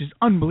 which is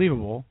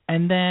unbelievable.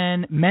 And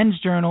then Men's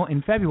Journal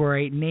in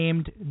February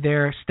named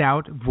their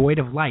stout, Void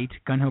of Light,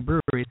 Gun Hill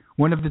Brewery,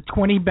 one of the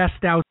 20 best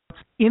stouts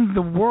in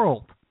the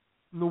world.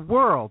 In the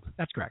world?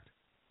 That's correct.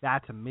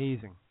 That's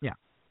amazing. Yeah.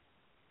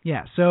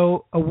 Yeah,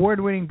 so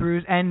award-winning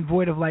brews and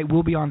Void of Light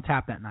will be on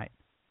tap that night.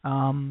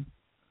 $5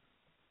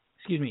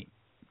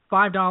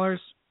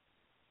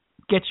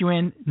 gets you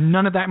in.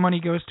 None of that money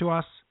goes to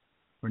us.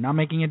 We're not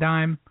making a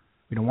dime.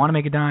 We don't want to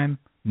make a dime.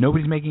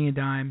 Nobody's making a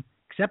dime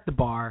except the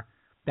bar.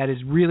 That is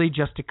really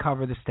just to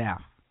cover the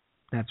staff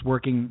that's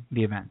working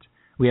the event.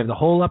 We have the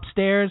whole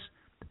upstairs.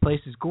 The place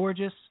is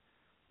gorgeous.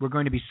 We're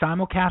going to be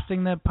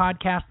simulcasting the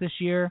podcast this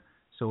year,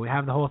 so we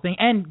have the whole thing.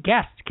 And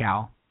guests,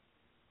 Cal.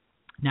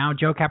 Now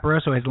Joe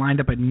Caporoso has lined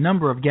up a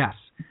number of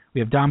guests.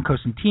 We have Dom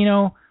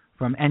Cosentino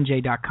from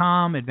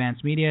NJ.com,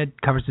 Advanced Media,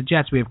 covers the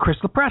Jets. We have Chris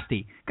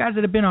Lepresti, guys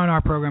that have been on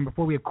our program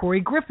before. We have Corey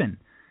Griffin.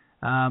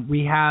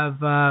 We have,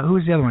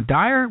 who's the other one?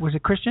 Dyer? Was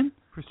it Christian?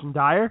 Christian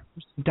Dyer.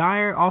 Christian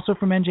Dyer, also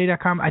from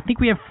NJ.com. I think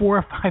we have 4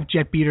 or 5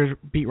 Jet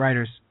beat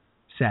writers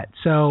set.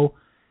 So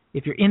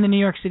if you're in the New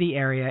York City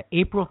area,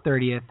 April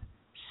 30th,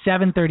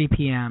 7:30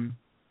 p.m.,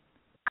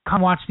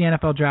 come watch the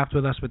NFL draft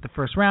with us with the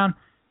first round.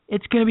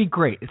 It's going to be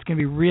great. It's going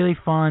to be really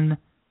fun,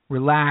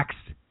 relaxed.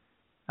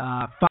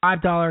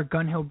 $5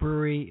 Gun Hill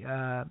Brewery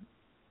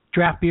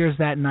draft beers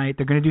that night.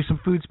 They're going to do some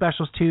food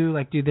specials too,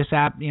 like do this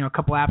app, a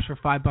couple apps for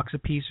 $5 a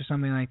piece or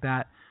something like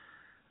that.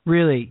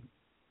 Really,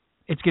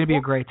 it's going to be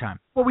a great time.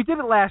 Well, we did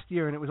it last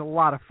year, and it was a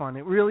lot of fun.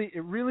 It really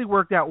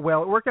worked out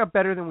well. It worked out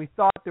better than we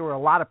thought. There were a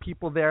lot of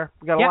people there.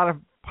 We got a lot of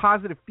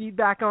positive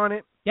feedback on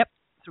it. Yep.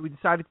 So we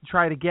decided to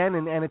try it again,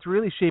 and it's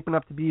really shaping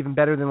up to be even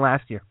better than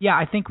last year. Yeah,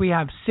 I think we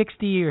have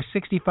 60 or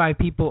 65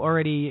 people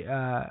already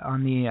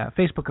on the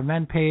Facebook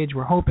event page.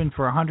 We're hoping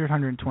for 100,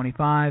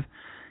 125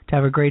 to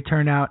have a great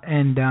turnout,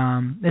 and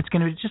it's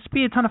going to just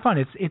be a ton of fun.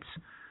 It's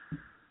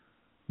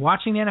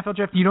watching the NFL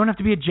draft. You don't have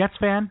to be a Jets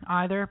fan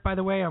either, by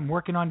the way. I'm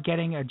working on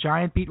getting a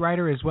Giant beat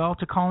writer as well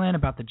to call in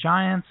about the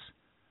Giants.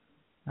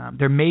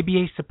 There may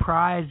be a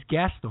surprise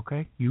guest,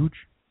 okay?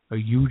 A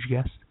huge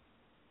guest,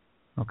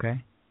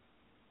 okay?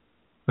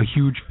 A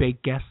huge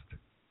fake guest,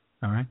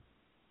 all right?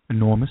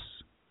 Enormous.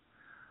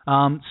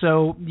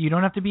 So you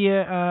don't have to be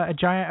a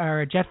Giant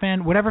or a Jet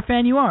fan, whatever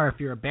fan you are. If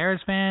you're a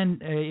Bears fan,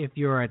 if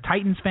you're a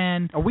Titans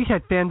fan. Oh, we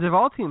had fans of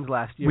all teams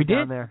last year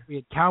down there. We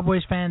had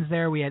Cowboys fans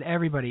there. We had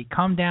everybody.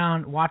 Come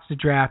down, watch the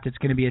draft. It's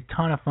going to be a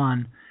ton of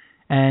fun.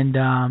 And,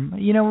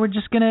 we're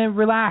just going to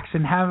relax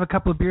and have a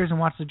couple of beers and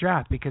watch the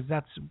draft because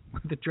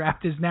the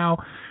draft is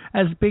now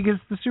as big as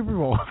the Super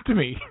Bowl to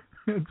me.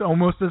 It's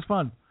almost as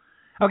fun.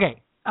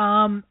 Okay.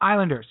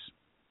 Islanders.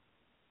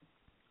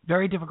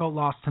 Very difficult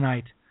loss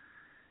tonight.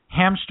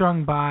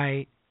 Hamstrung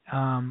by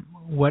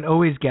what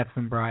always gets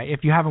them, Bri.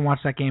 If you haven't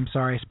watched that game,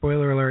 sorry,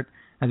 spoiler alert.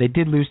 They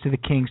did lose to the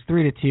Kings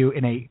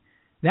 3-2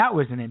 that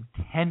was an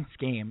intense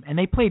game, and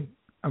they played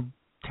a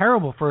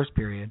terrible first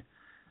period,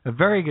 a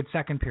very good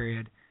second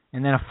period,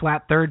 and then a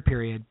flat third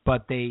period.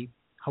 But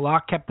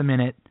Halak kept them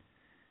in it,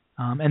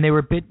 and they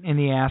were bit in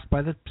the ass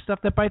by the stuff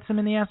that bites them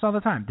in the ass all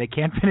the time. They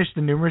can't finish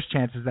the numerous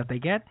chances that they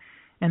get,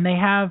 and they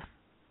have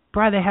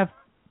 3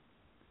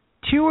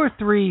 or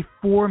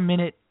 4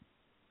 minute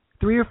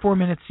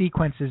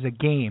sequences a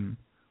game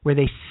where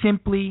they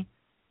simply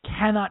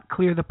cannot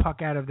clear the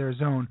puck out of their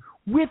zone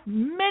with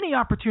many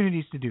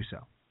opportunities to do so.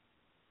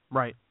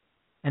 Right.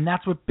 And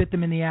that's what bit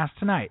them in the ass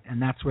tonight,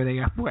 and that's where they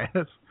got away.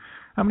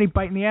 How many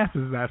bite in the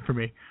asses is that for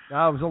me? It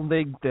was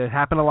only that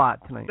happened a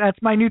lot tonight. That's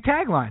my new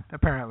tagline,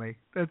 apparently.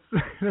 That's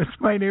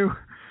my new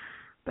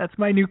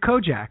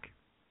Kojak.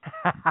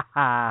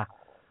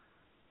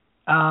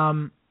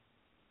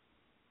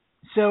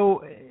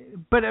 So,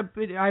 but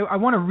I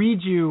want to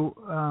read you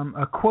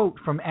a quote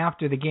from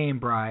after the game,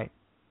 Bri.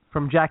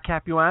 From Jack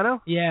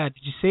Capuano? Yeah,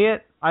 did you see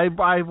it?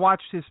 I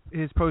watched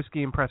his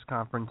post-game press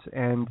conference,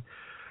 and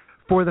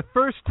for the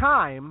first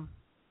time,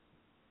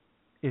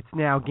 it's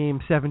now game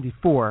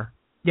 74.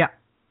 Yeah.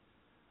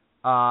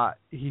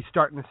 He's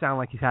starting to sound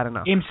like he's had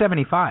enough. Game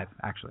 75,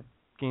 actually.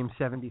 Game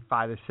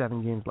 75. There's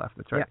 7 games left.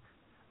 That's right.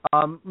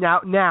 Yeah.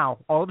 Now,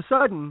 all of a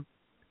sudden,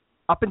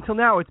 up until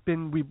now, it's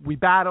been we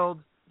battled.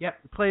 Yep.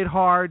 We played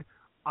hard.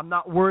 I'm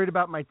not worried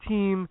about my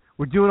team.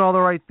 We're doing all the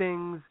right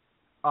things.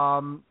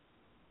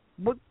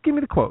 Give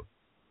me the quote.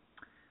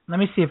 Let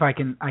me see if I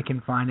can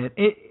find it.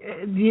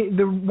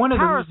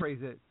 Paraphrase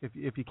it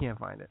if you can't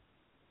find it.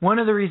 One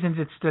of the reasons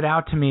it stood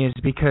out to me is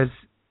because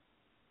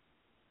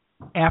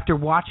after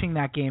watching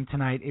that game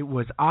tonight, it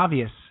was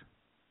obvious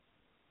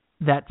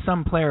that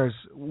some players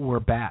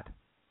were bad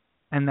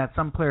and that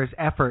some players'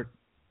 effort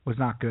was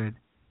not good.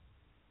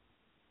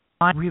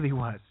 It really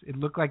was. It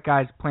looked like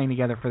guys playing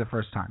together for the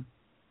first time.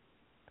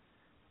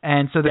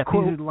 And so the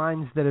quote, these are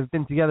lines that have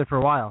been together for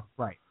a while.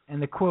 Right.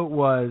 And the quote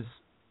was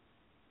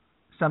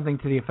something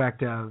to the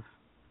effect of,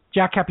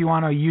 Jack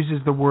Capuano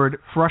uses the word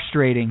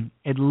frustrating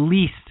at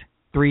least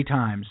 3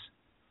 times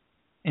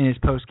in his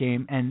post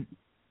game and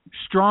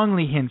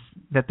strongly hints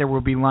that there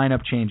will be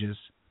lineup changes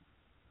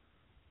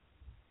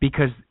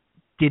because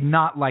did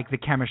not like the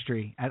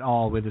chemistry at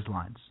all with his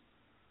lines.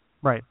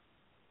 Right.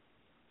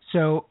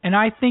 So, and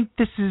I think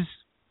this is,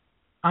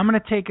 I'm going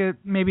to take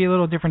maybe a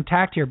little different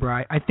tact here,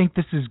 Bri. I think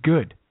this is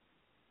good.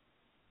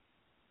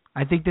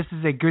 I think this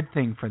is a good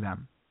thing for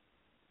them.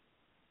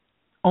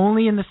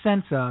 Only in the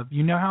sense of,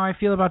 you know how I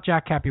feel about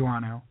Jack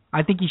Capuano.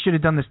 I think he should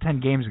have done this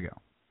 10 games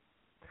ago.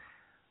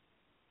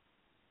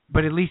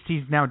 But at least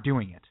he's now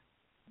doing it.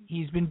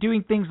 He's been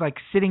doing things like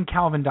sitting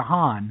Calvin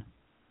DeHaan,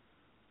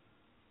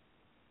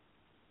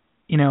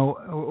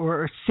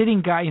 or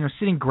sitting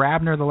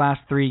Grabner the last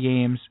 3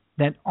 games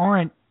that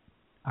aren't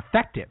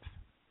effective.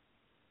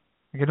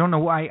 Like, I don't know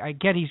why. I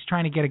get he's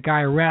trying to get a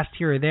guy a rest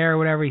here or there or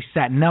whatever. He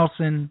sat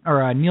Nielsen,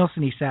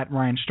 he sat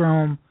Ryan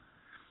Strome.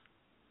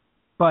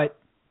 But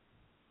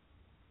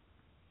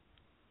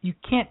you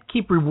can't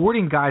keep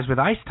rewarding guys with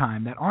ice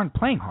time that aren't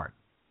playing hard.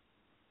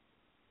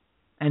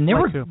 And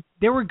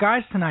there were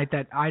guys tonight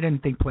that I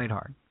didn't think played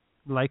hard.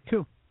 Like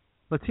who?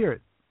 Let's hear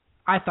it.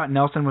 I thought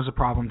Nelson was a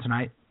problem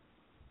tonight.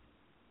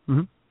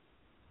 Mm-hmm.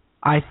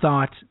 I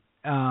thought,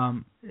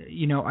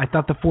 I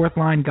thought the fourth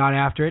line got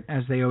after it,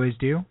 as they always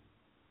do.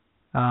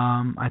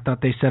 I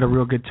thought they set a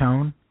real good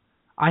tone.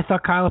 I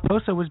thought Kyle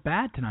Oposo was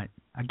bad tonight,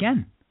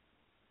 again.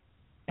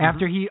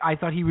 After I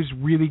thought he was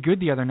really good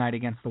the other night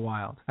against the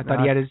Wild. I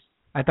thought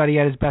he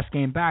had his best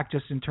game back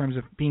just in terms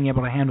of being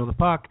able to handle the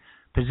puck,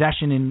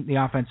 possession in the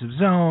offensive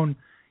zone.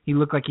 He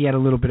looked like he had a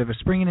little bit of a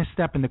spring in his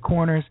step in the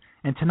corners.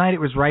 And tonight it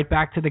was right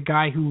back to the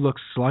guy who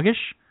looks sluggish.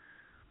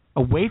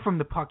 Away from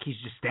the puck, he's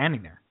just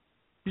standing there.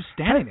 Just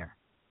standing there.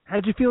 How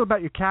did you feel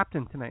about your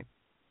captain tonight?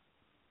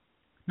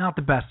 Not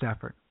the best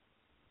effort.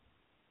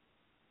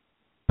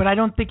 But I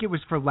don't think it was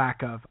for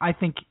lack of. I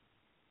think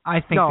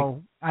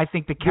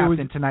the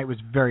captain tonight was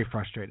very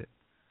frustrated.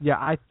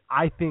 Yeah,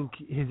 I think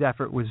his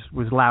effort was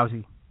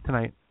lousy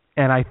tonight.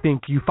 And I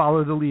think you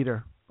follow the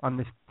leader on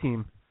this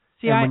team.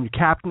 See, and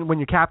when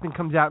your captain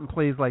comes out and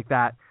plays like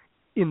that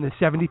in the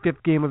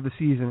 75th game of the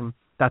season,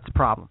 that's a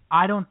problem.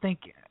 I don't think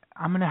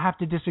I'm going to have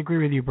to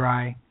disagree with you,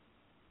 Bri.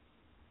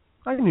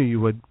 I knew you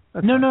would.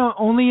 No,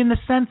 only in the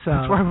sense of...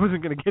 That's why I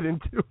wasn't going to get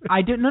into it.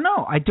 I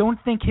don't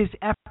think his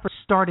effort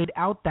started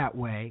out that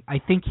way. I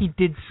think he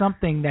did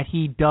something that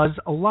he does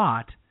a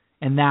lot,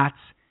 and that's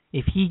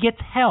if he gets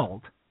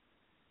held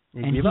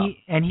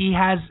and he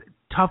has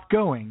tough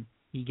going,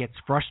 he gets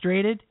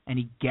frustrated and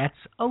he gets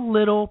a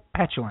little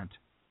petulant.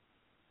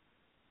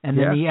 And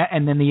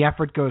then the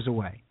effort goes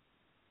away.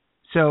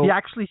 So he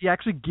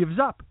actually gives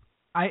up.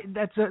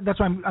 That's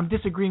why I'm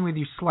disagreeing with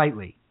you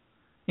slightly,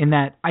 in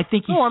that I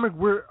think he's.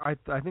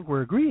 I think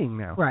we're agreeing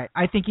now. Right.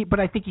 I think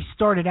he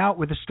started out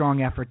with a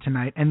strong effort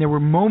tonight, and there were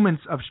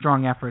moments of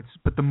strong efforts.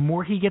 But the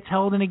more he gets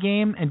held in a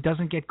game and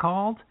doesn't get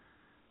called,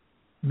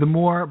 the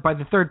more by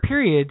the third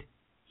period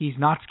he's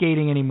not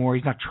skating anymore.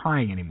 He's not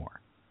trying anymore.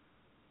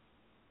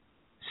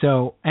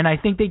 So, and I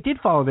think they did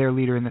follow their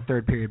leader in the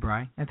third period,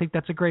 Bri. I think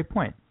that's a great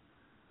point.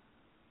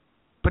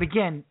 But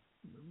again,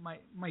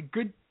 my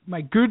good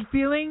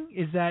feeling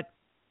is that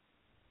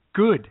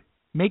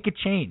make a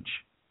change.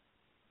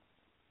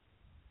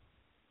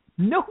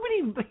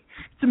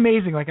 It's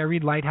amazing. Like I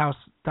read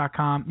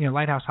Lighthouse.com,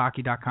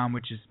 LighthouseHockey.com,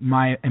 which is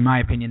in my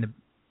opinion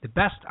the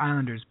best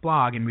Islanders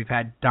blog, and we've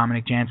had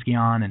Dominic Jansky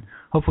on, and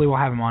hopefully we'll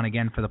have him on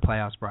again for the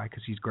playoffs, Bri,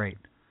 because he's great.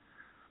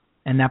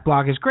 And that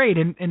blog is great.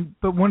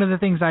 But one of the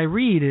things I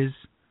read is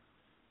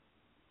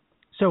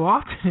so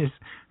often is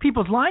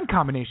people's line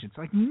combinations.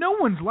 Like no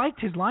one's liked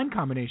his line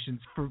combinations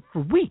for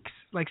weeks,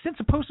 like since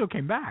Oposo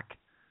came back.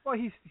 Well,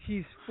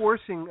 he's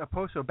forcing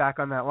Oposo back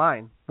on that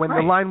line when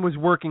the line was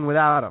working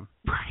without him.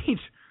 Right.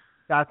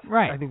 That's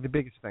right. I think the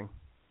biggest thing.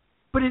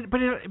 But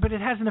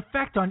it has an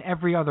effect on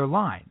every other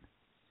line.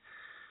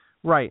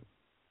 Right.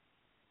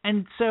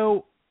 And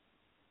so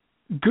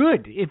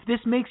good. If this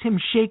makes him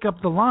shake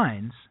up the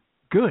lines,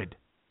 good.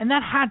 And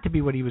that had to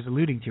be what he was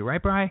alluding to,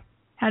 right, Bri?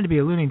 Had to be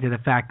alluding to the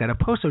fact that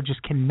Oposo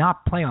just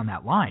cannot play on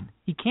that line.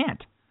 He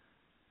can't.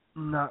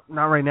 Not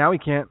right now. He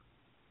can't.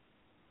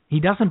 He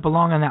doesn't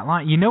belong on that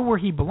line. You know where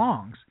he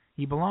belongs.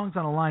 He belongs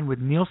on a line with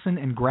Nielsen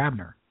and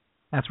Grabner.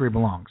 That's where he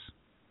belongs.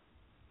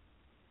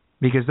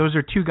 Because those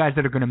are two guys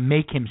that are going to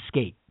make him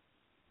skate.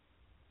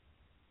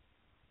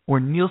 Or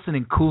Nielsen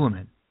and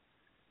Kuhlman.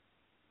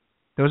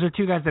 Those are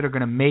two guys that are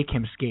going to make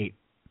him skate.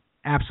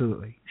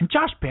 Absolutely. And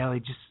Josh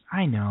Bailey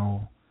I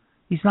know.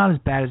 He's not as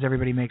bad as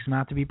everybody makes him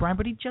out to be, Brian,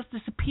 but he just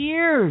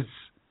disappears.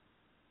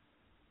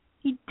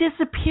 He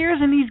disappears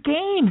in these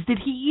games. Did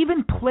he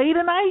even play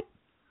tonight?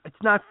 It's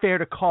not fair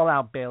to call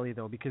out Bailey,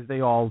 though, because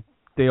they all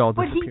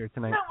disappeared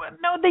tonight.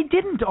 No, they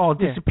didn't all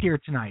disappear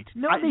tonight.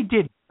 No, they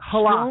didn't.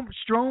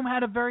 Strome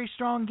had a very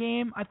strong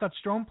game. I thought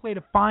Strome played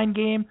a fine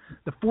game.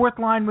 The fourth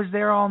line was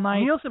there all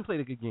night. Nielsen played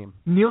a good game.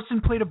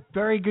 Nielsen played a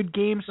very good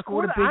game,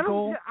 scored a big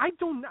goal. I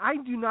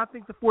do not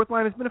think the fourth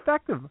line has been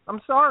effective.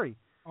 I'm sorry.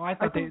 Oh, I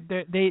thought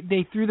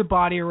they threw the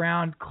body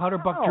around.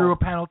 Clutterbuck drew a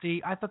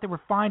penalty. I thought they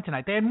were fine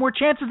tonight. They had more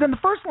chances than the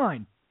first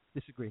line.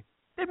 Disagree.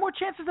 They had more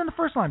chances than the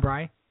first line,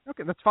 Bri.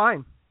 Okay, that's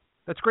fine.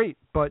 That's great.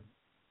 But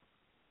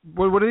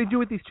what do they do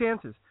with these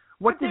chances?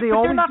 What do they but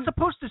always they're not do?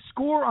 supposed to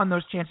score on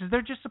those chances.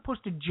 They're just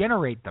supposed to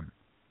generate them.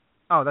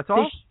 Oh, that's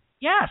all?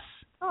 Yes.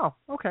 Oh,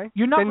 okay.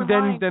 You're not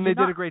then they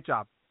did a great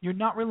job. You're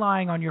not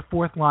relying on your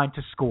fourth line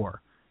to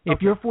score. If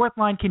Okay. your fourth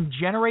line can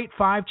generate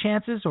 5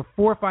 chances or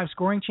 4 or 5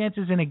 scoring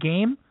chances in a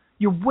game,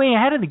 you're way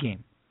ahead of the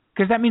game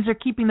because that means they're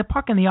keeping the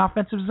puck in the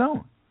offensive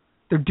zone.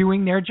 They're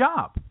doing their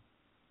job.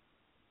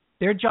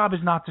 Their job is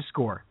not to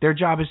score. Their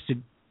job is to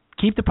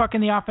keep the puck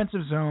in the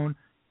offensive zone,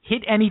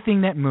 hit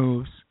anything that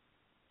moves,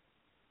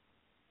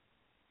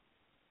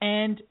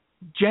 and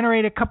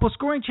generate a couple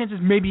scoring chances.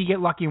 Maybe you get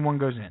lucky and one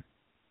goes in.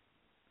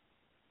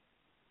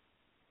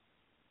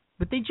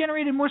 But they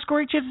generated more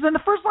scoring chances than the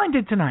first line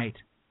did tonight.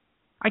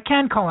 I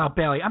can call out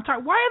Bailey. I'm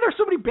sorry. Why are there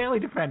so many Bailey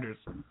defenders?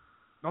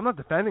 I'm not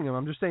defending him.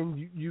 I'm just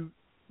saying you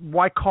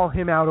why call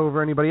him out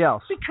over anybody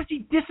else? Because he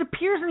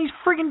disappears in these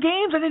friggin'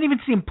 games. I didn't even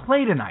see him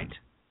play tonight.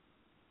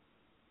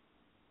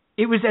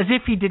 It was as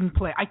if he didn't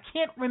play. I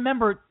can't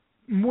remember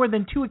more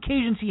than 2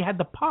 occasions he had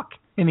the puck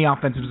in the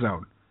offensive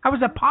zone. How was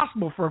that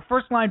possible for a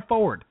first-line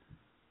forward?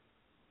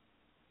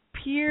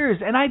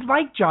 Piers, and I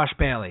like Josh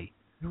Bailey.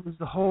 It was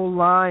the whole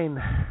line.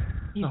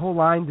 The whole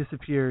line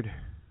disappeared.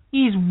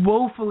 He's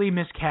woefully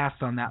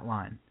miscast on that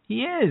line.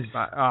 He is.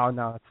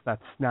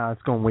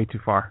 It's going way too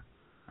far.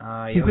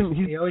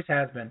 He always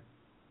has been.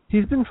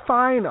 He's been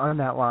fine on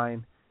that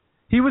line.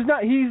 He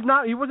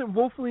wasn't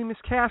woefully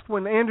miscast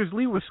when Anders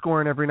Lee was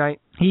scoring every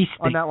night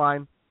on that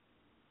line.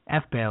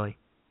 F. Bailey.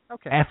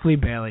 Okay. F. Lee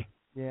Bailey.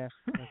 Yeah,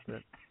 that's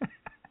it.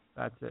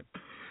 That's it.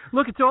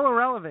 Look, it's all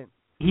irrelevant.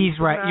 He's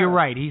right. You're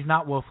right. He's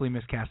not woefully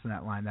miscast on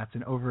that line. That's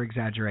an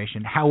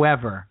over-exaggeration.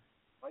 However...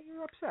 Well,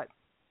 you're upset.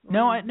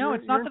 No,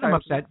 it's not that I'm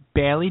upset.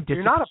 Bailey disappears.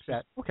 You're not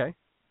upset. Okay.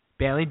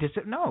 Bailey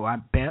disappears. No,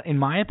 in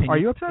my opinion... Are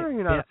you upset or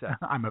you're not upset?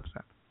 I'm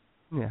upset.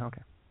 Yeah,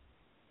 okay.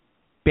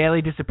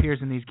 Bailey disappears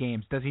in these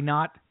games. Does he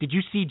not? Did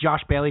you see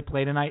Josh Bailey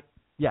play tonight?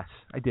 Yes,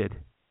 I did.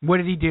 What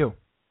did he do?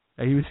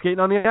 He was skating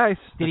on the ice.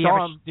 Did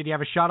he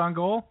have a shot on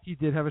goal? He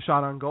did have a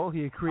shot on goal.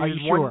 He created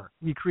sure?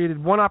 He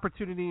created one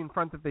opportunity in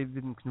front that they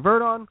didn't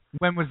convert on.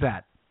 When was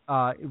that?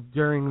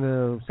 During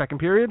the second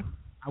period.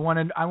 I want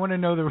to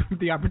know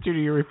the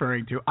opportunity you're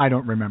referring to. I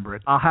don't remember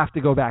it. I'll have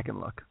to go back and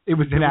look. It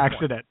was an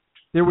accident.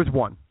 There was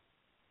one.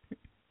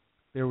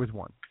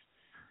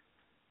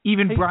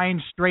 Even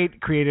Brian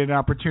Straight created an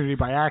opportunity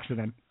by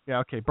accident. Yeah,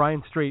 okay.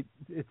 Brian Straight,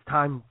 it's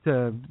time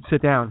to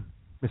sit down,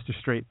 Mr.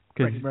 Straight,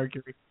 because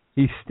Mercury.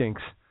 He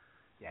stinks.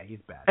 Yeah, he's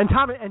bad. And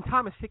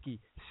Thomas Hickey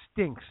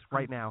stinks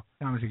right now.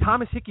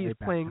 Thomas Hickey is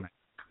playing tonight.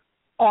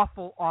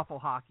 awful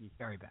hockey.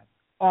 Very bad.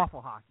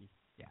 Awful hockey.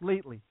 Yeah.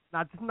 Lately,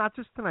 not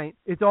just tonight.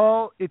 If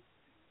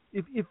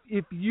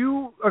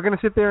you are going to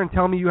sit there and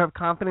tell me you have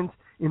confidence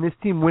in this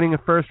team winning a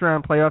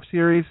first-round playoff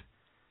series,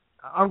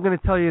 I'm going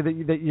to tell you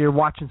that you're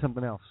watching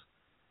something else,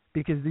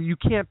 because you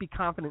can't be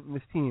confident in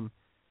this team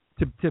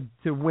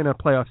to win a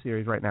playoff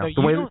series right now.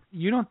 So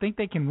you don't think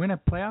they can win a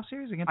playoff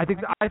series against?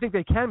 I think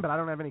they can, but I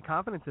don't have any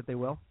confidence that they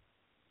will.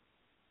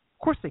 Of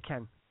course they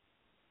can.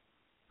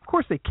 Of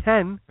course they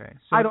can. Okay,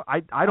 so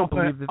I don't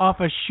believe that. Off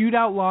a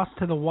shootout loss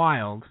to the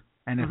Wild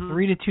and a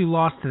 3-2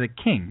 loss to the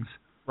Kings,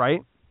 right?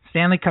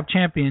 Stanley Cup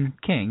champion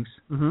Kings,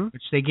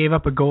 which they gave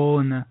up a goal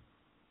in the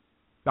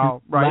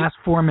last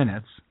 4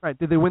 minutes. Right?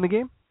 Did they win the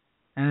game?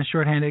 And a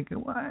shorthanded.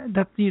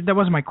 That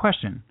wasn't my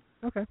question.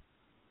 Okay.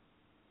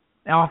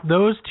 Off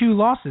those 2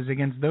 losses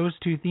against those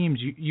 2 teams,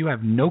 you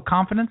have no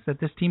confidence that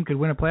this team could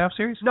win a playoff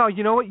series? No,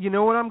 you know what? You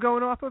know what I'm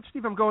going off of,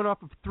 Steve? I'm going off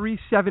of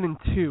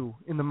 3-7-2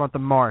 in the month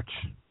of March,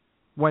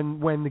 when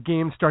the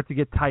games start to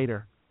get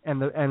tighter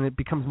and it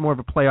becomes more of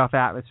a playoff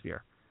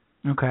atmosphere.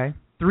 Okay.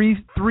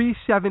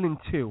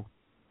 3-7-2.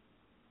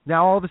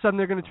 Now all of a sudden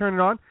they're going to turn it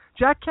on.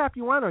 Jack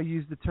Capuano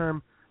used the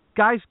term,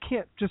 guys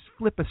can't just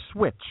flip a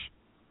switch.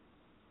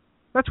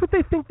 That's what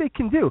they think they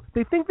can do.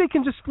 They think they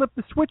can just flip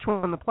the switch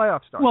when the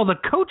playoffs start. Well, the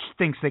coach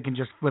thinks they can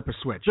just flip a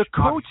switch. The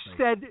coach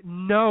said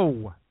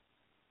no.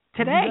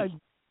 Today.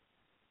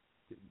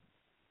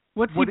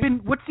 What's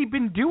he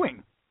been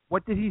doing?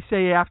 What did he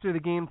say after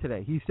the game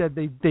today? He said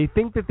they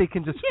think that they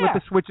can just flip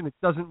a switch and it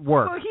doesn't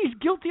work. Well, he's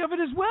guilty of it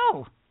as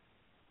well.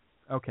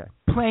 Okay.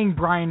 Playing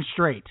Brian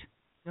Straight.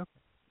 Okay.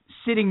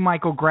 Sitting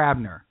Michael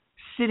Grabner.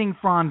 Sitting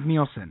Franz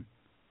Nielsen.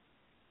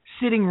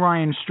 Sitting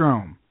Ryan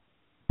Strome.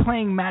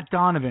 Playing Matt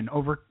Donovan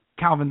over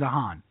Calvin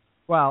DeHaan.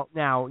 Well,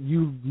 now,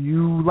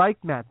 you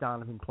like Matt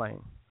Donovan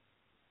playing.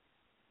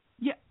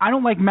 Yeah, I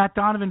don't like Matt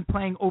Donovan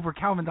playing over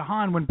Calvin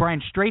DeHaan when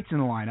Brian Straight's in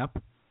the lineup.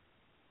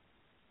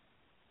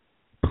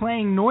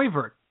 Playing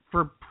Neuvert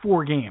for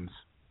 4 games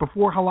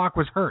before Halak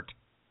was hurt.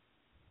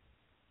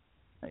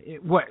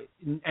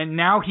 And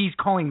now he's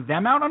calling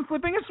them out on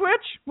flipping a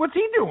switch? What's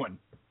he doing?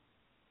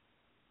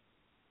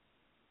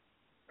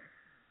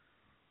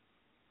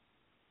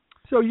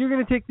 So you're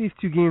going to take these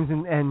 2 games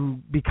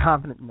and be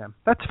confident in them.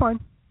 That's fine.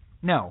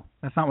 No,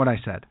 that's not what I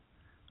said.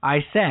 I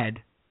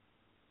said...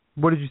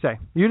 What did you say?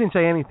 You didn't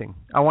say anything.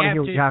 I want to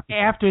hear what you have to say.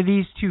 After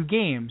these 2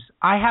 games,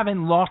 I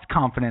haven't lost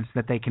confidence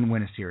that they can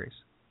win a series.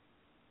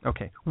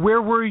 Okay.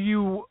 Where were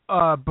you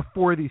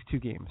before these two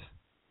games?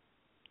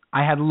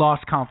 I had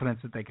lost confidence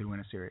that they could win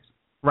a series.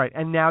 Right,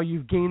 and now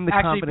you've gained the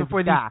Actually, confidence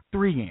before back. these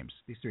three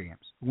games.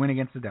 Win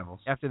against the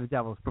Devils. After the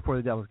Devils, before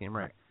the Devils game,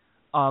 right.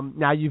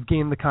 Now you've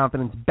gained the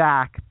confidence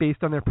back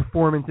based on their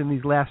performance in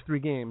these last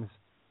three games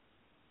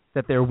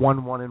that they're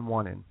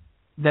 1-1-1 in.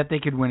 That they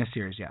could win a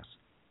series, yes.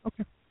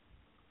 Okay.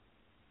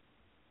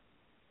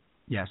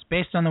 Yes,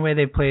 based on the way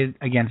they played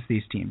against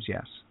these teams,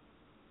 yes.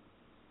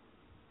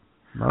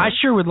 Right. I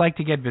sure would like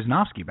to get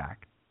Wisnowski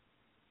back.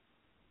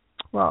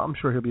 Well, I'm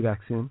sure he'll be back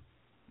soon.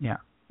 Yeah.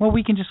 Well,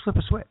 we can just flip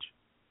a switch.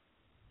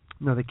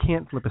 No, they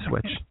can't flip a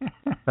switch.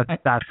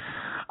 That's.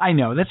 I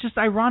know. That's just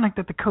ironic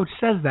that the coach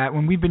says that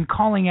when we've been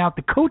calling out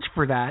the coach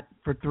for that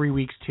for 3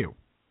 weeks too.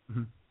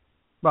 Mm-hmm.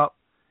 Well,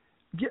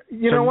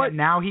 you know what?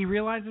 Now he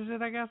realizes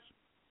it, I guess.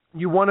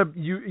 You want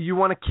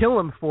to kill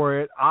him for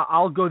it.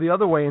 I'll go the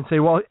other way and say,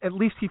 well, at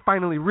least he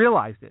finally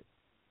realized it.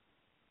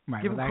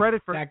 Right. Give him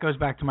credit for that. Goes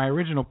back to my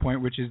original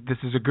point, which is this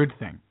is a good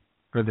thing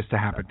for this to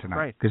happen tonight.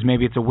 Right. Because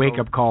maybe it's a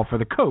wake-up call for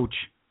the coach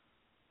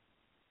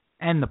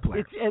and the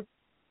players.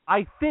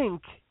 I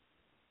think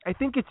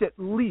it's at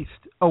least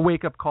a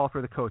wake-up call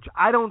for the coach.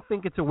 I don't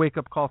think it's a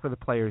wake-up call for the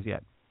players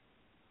yet.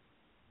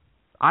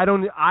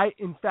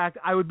 In fact,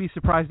 I would be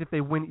surprised if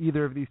they win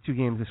either of these two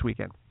games this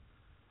weekend.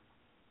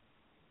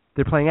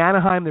 They're playing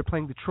Anaheim, they're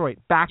playing Detroit,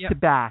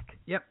 back-to-back,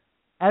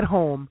 at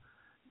home.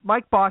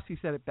 Mike Bossy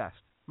said it best.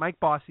 Mike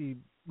Bossy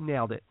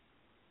nailed it,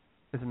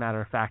 as a matter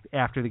of fact,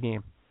 after the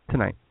game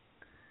tonight.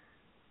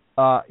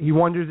 He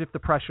wonders if the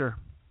pressure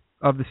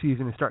of the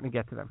season is starting to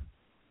get to them.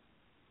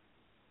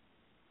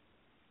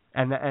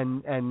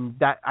 And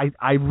that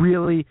I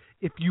really,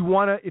 if you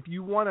wanna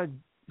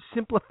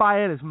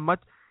simplify it as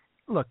much,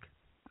 look,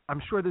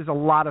 I'm sure there's a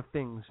lot of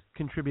things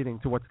contributing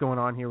to what's going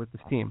on here with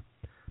this team.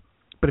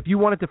 But if you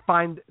wanted to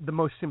find the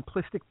most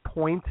simplistic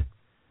point,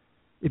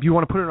 if you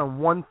want to put it on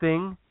one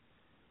thing,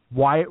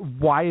 why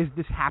is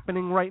this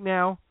happening right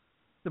now?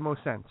 The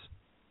most sense.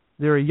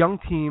 They're a young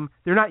team.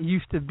 They're not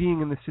used to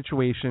being in this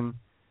situation.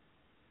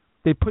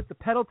 They put the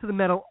pedal to the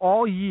metal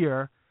all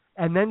year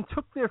and then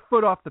took their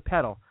foot off the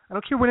pedal. I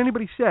don't care what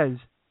anybody says.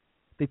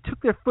 They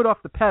took their foot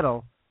off the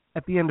pedal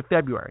at the end of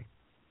February.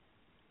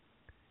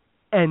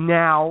 And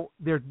now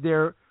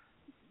they're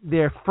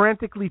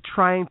frantically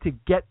trying to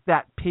get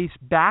that pace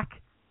back,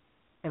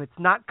 and it's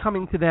not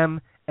coming to them,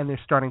 and they're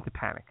starting to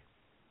panic.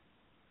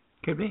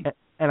 Could be.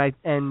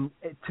 And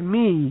to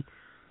me,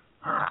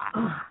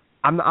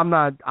 I'm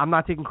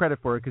not taking credit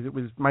for it because it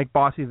was Mike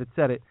Bossy that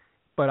said it,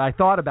 but I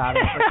thought about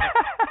it.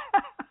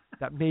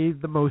 That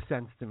made the most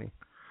sense to me.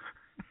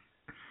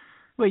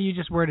 Well, you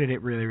just worded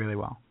it really, really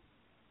well.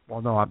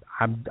 Well, no,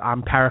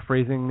 I'm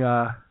paraphrasing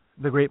the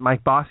great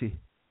Mike Bossy.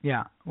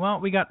 Yeah. Well,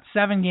 we got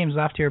 7 games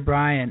left here,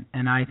 Brian,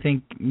 and I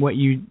think what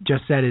you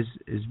just said is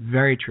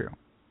very true.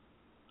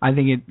 I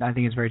think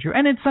it's very true,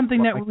 and it's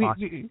something that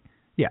we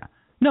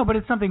no, but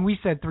it's something we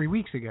said 3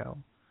 weeks ago,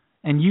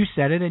 and you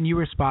said it, and you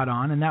were spot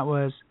on, and that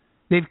was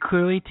they've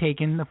clearly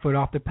taken the foot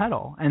off the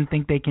pedal and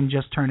think they can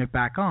just turn it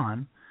back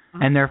on,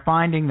 and they're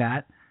finding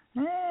that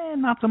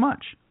not so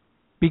much,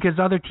 because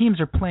other teams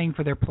are playing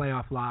for their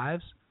playoff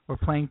lives or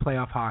playing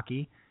playoff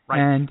hockey. Right.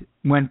 And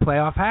when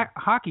playoff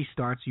hockey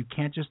starts, you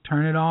can't just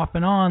turn it off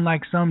and on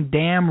like some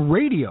damn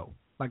radio,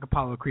 like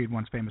Apollo Creed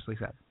once famously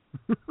said.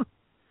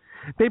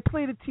 They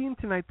played a team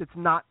tonight that's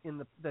not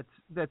in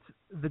that's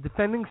the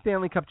defending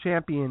Stanley Cup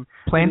champion,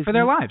 playing for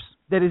their lives.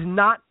 That is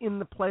not in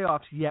the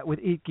playoffs yet with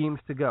 8 games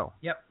to go.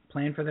 Yep,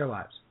 playing for their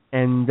lives.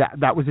 And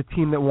that was a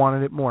team that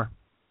wanted it more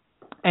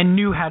and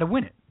knew how to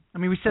win it. I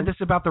mean, we said this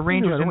about the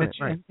Rangers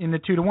in the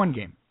 2-1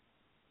 game.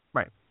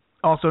 Right.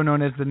 Also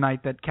known as the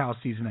night that Cal's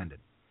season ended.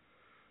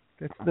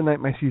 That's the night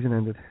my season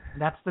ended.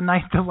 That's the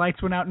night the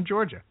lights went out in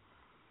Georgia.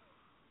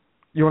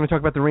 You want to talk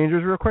about the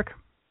Rangers real quick?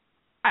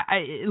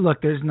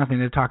 Look, there's nothing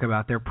to talk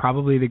about. They're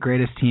probably the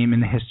greatest team in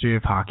the history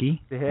of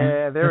hockey.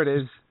 Yeah, there it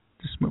is.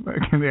 Just move.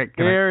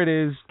 There it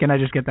is. Can I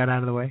just get that out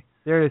of the way?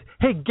 There it is.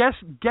 Hey, guess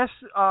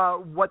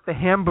what the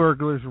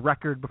Hamburglers'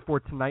 record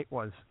before tonight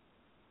was?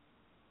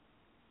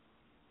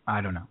 I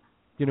don't know. Do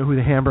you know who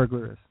the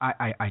Hamburglar is?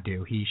 I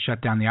do. He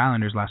shut down the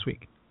Islanders last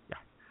week.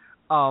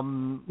 Yeah.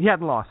 He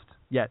hadn't lost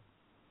yet.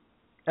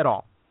 At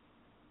all.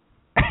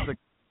 Like,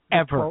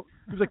 ever.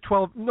 He was like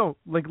 12. No,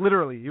 like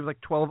literally, he was like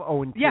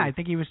 12-0-2. Yeah, I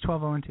think he was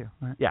 12-0-2.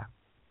 Right? Yeah.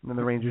 And then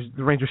the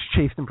Rangers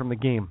chased him from the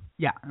game.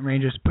 Yeah, the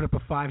Rangers put up a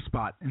 5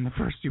 spot in the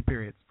first 2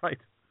 periods. Right.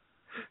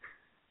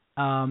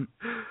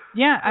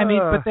 Yeah, I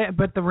mean,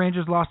 but the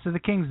Rangers lost to the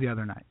Kings the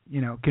other night,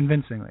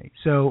 convincingly.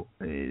 So,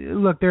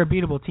 look, they're a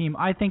beatable team.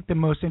 I think the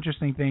most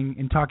interesting thing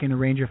in talking to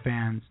Ranger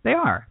fans,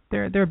 they're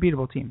a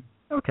beatable team.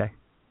 Okay.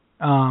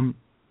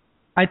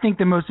 I think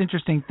the most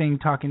interesting thing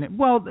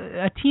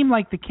a team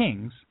like the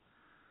Kings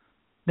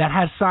that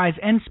has size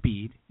and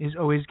speed is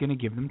always going to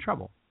give them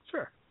trouble.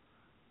 Sure.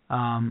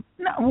 No,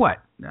 what?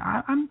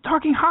 I'm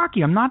talking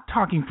hockey. I'm not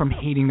talking from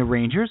hating the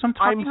Rangers. I'm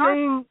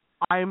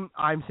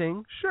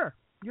saying, sure,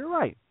 you're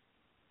right.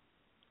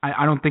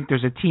 I don't think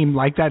there's a team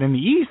like that in the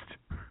East,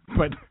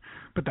 but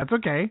that's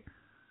okay.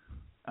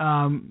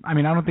 I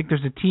mean, I don't think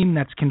there's a team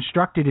that's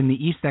constructed in the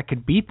East that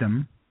could beat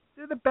them.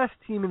 They're the best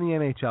team in the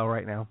NHL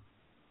right now.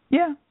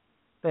 Yeah.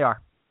 They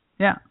are.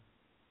 Yeah.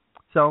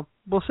 So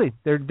we'll see.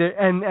 They're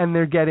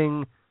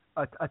getting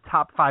a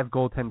top 5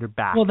 goaltender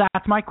back. Well,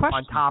 that's my question.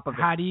 On top of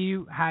it, how do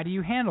you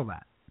handle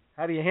that?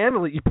 How do you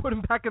handle it? You put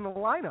him back in the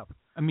lineup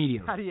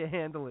immediately. How do you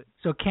handle it?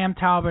 So Cam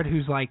Talbot,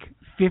 who's like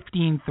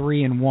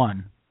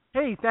 15-3-1.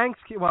 Hey, thanks.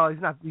 Well,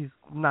 he's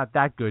not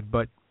that good,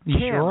 but you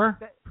sure?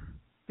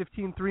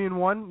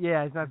 15-3-1.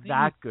 Yeah, he's not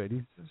that good.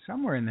 He's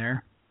somewhere in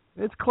there.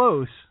 It's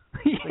close.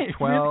 It's like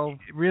 12.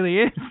 It really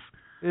is.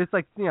 It's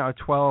like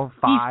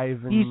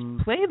 12-5.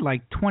 He's played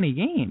like 20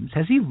 games.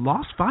 Has he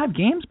lost 5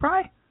 games,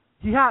 Bri?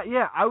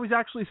 Yeah. I was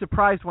actually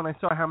surprised when I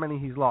saw how many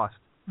he's lost.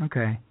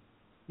 Okay.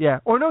 Yeah.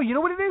 Or no, you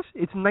know what it is?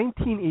 It's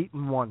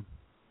 19-8-1.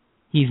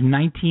 He's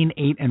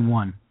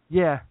 19-8-1.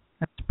 Yeah.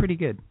 That's pretty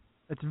good.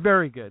 That's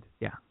very good.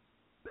 Yeah.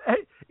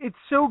 It's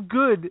so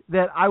good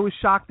that I was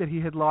shocked that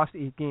he had lost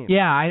 8 games.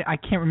 Yeah, I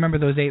can't remember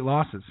those 8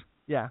 losses.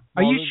 Yeah.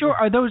 Are you sure?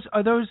 Are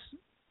those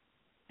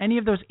any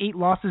of those 8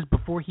 losses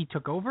before he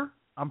took over?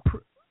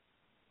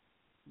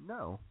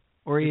 No.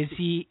 Or is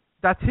he?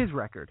 That's his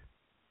record.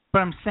 But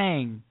I'm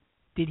saying,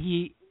 did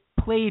he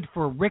played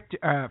for Richter?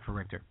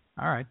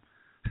 All right.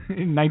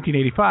 In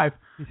 1985,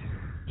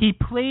 he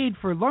played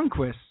for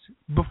Lundqvist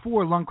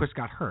before Lundqvist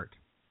got hurt.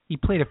 He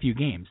played a few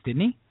games,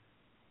 didn't he?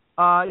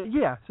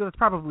 Yeah. So that's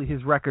probably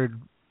his record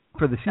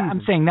for the season.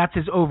 I'm saying that's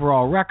his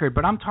overall record,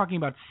 but I'm talking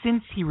about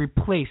since he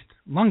replaced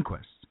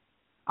Lundqvist.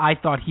 I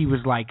thought he was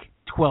like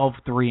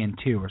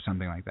 12-3-2 or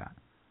something like that.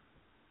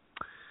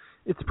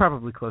 It's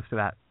probably close to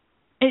that.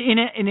 In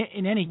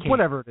any case,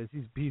 whatever it is,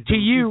 he's to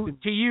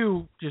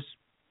you, just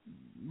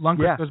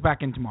Lundqvist goes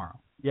back in tomorrow.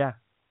 Yeah.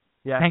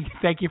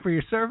 Thank you for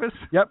your service.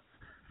 Yep.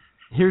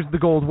 Here's the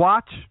gold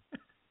watch.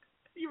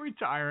 You're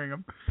retiring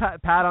him.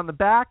 Pat on the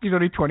back. He's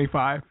only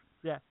 25.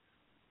 Yeah.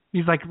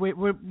 He's like, wait,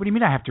 what do you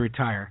mean I have to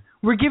retire?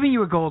 We're giving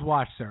you a gold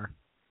watch, sir.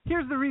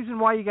 Here's the reason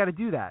why you got to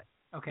do that.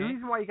 Okay. The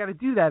reason why you got to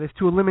do that is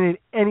to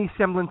eliminate any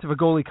semblance of a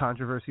goalie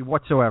controversy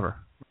whatsoever.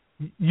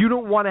 You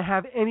don't want to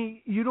have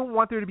any. You don't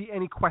want there to be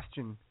any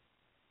question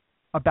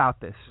about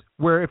this.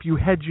 Where if you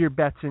hedge your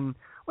bets in,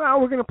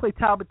 well, we're going to play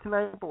Talbot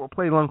tonight, but we'll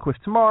play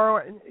Lundqvist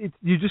tomorrow.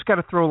 You just got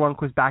to throw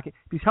Lundqvist back in.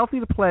 If he's healthy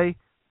to play,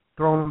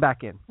 throw him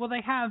back in. Well,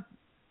 they have.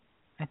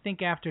 I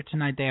think after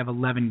tonight they have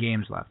 11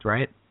 games left,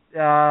 right? 10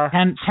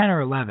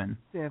 or 11.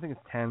 Yeah, I think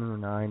it's 10 or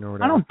 9 or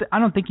whatever. I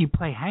don't think you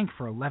play Hank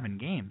for 11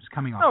 games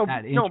coming off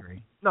that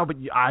injury. No, but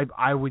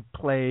I would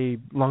play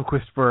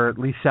Lundqvist for at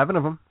least 7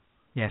 of them.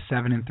 Yeah,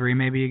 7 and 3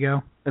 maybe you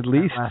go. At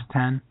least. Last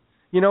 10.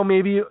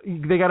 Maybe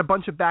they got a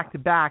bunch of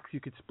back-to-backs. You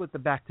could split the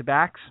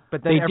back-to-backs,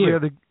 but then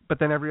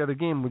every other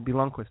game would be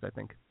Lundqvist, I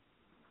think.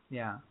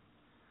 Yeah.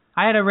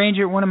 I had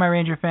one of my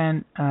Ranger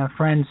fan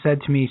friends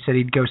said to me,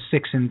 he'd go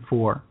 6 and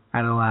 4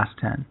 out of the last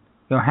 10.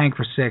 Go Hank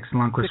for 6 and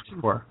Lundqvist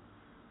for 4.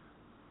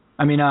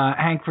 I mean,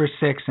 Hank for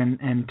 6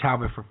 and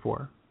Talbot for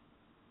 4.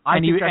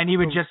 He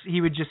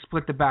would just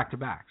split the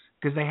back-to-backs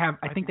because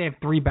I think they have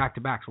 3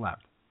 back-to-backs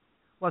left.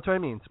 Well, that's what I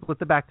mean. Split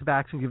the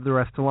back-to-backs and give the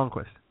rest to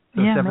Lundqvist.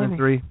 So yeah, 7 maybe. and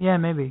 3. Yeah,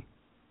 maybe.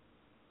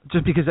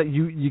 Just because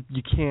you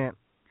can't.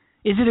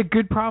 Is it a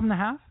good problem to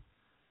have?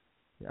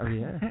 Oh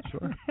yeah,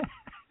 sure.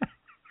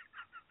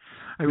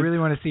 I really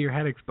want to see your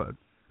head explode.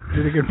 Is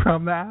it a good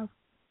problem to have?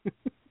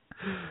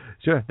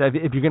 Sure.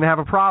 If you're going to have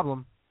a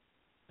problem.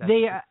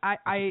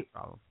 I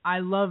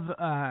love,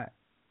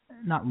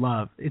 not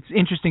love. It's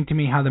interesting to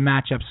me how the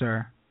matchups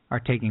are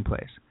taking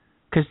place.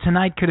 Because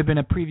tonight could have been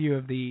a preview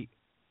of the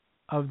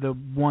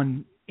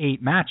 1-8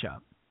 matchup,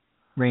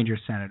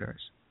 Rangers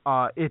Senators.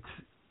 It's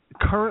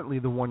currently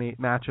the 1-8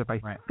 matchup,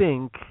 I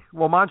think.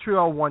 Well,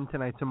 Montreal won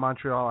tonight, so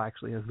Montreal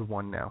actually has the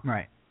 1 now.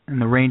 Right. And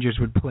the Rangers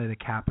would play the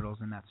Capitals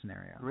in that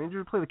scenario. The Rangers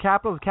would play the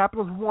Capitals. The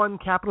Capitals won.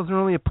 Capitals are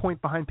only a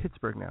point behind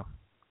Pittsburgh now.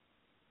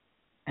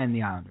 And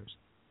the Islanders.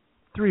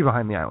 3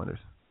 behind the Islanders.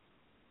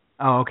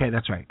 Oh, okay,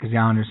 that's right, because the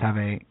Islanders have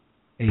a...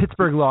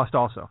 Pittsburgh lost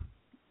also.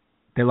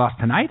 They lost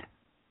tonight?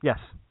 Yes.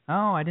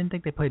 Oh, I didn't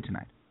think they played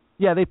tonight.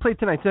 Yeah, they played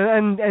tonight. So,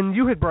 and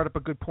you had brought up a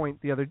good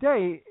point the other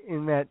day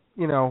in that,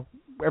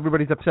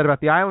 everybody's upset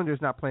about the Islanders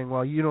not playing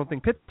well. You don't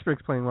think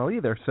Pittsburgh's playing well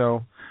either,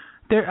 so...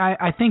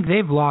 I think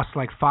they've lost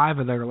like 5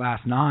 of their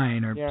last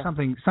 9 or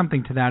something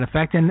to that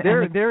effect. And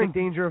they're in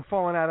danger of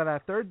falling out of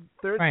that third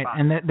right, spot.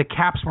 and the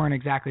Caps weren't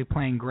exactly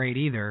playing great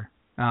either.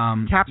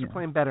 Caps are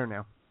playing better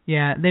now.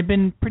 Yeah, they've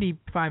been pretty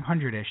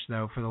 500-ish,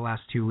 though, for the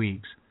last 2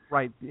 weeks.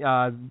 Right.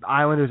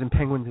 Islanders and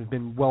Penguins have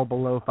been well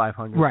below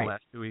 500 the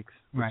last 2 weeks.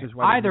 Right.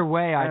 Either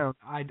way,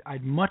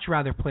 I'd much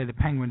rather play the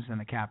Penguins than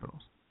the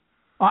Capitals.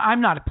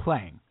 I'm not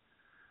playing.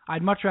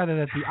 I'd much rather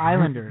that the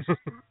Islanders...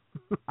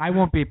 I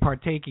won't be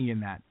partaking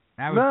in that.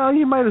 No,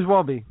 you might as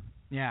well be.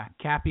 Yeah,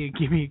 Cappy,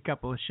 give me a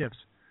couple of shifts.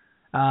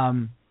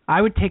 I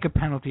would take a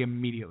penalty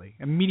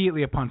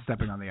immediately upon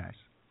stepping on the ice.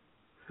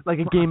 Like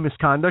a game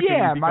misconduct?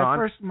 Yeah,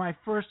 my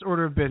first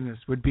order of business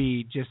would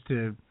be just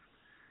to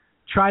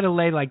try to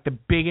lay like the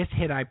biggest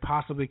hit I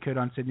possibly could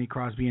on Sidney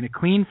Crosby in a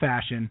clean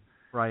fashion.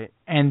 Right.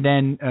 And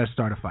then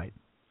start a fight.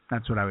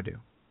 That's what I would do.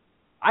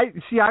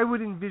 I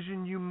would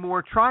envision you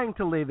more trying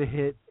to lay the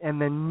hit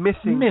and then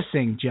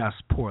missing just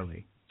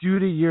poorly due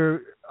to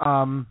your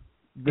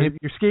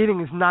your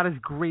skating is not as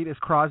great as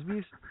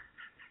Crosby's,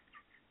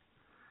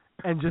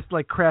 and just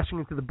like crashing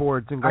into the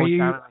boards and going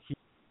down.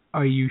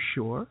 Are you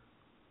sure?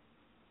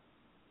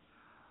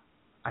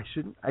 I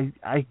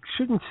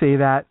shouldn't say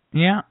that.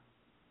 Yeah.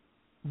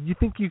 You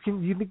think you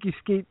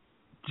skate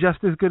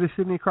just as good as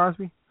Sidney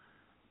Crosby?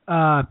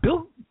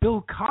 Bill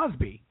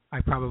Cosby,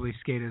 I probably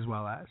skate as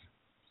well as.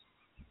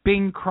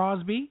 Bing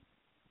Crosby,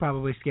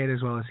 probably skate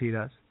as well as he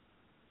does.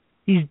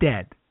 He's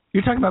dead.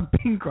 You're talking about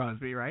Bing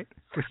Crosby, right?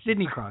 Or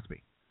Sidney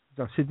Crosby?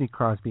 No, Sidney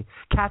Crosby.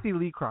 Kathy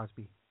Lee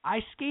Crosby. I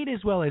skate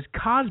as well as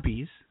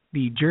Cosby's,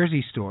 the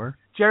Jersey store.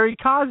 Jerry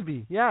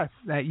Cosby, yes.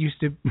 That used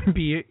to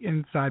be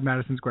inside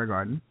Madison Square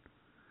Garden.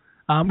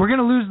 We're going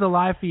to lose the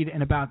live feed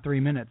in about 3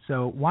 minutes,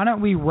 so why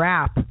don't we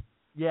wrap?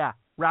 Yeah,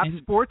 wrap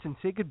sports and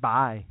say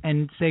goodbye.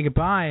 And say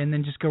goodbye and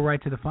then just go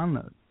right to the fun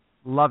load.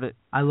 Love it.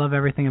 I love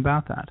everything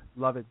about that.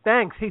 Love it.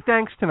 Thanks. Hey,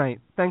 thanks tonight.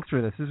 Thanks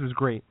for this. This was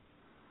great.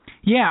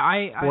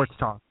 Yeah, Sports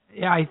talk.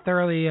 Yeah, I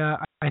thoroughly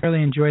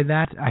enjoyed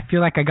that. I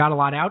feel like I got a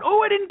lot out.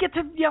 Oh, I didn't get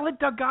to yell at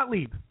Doug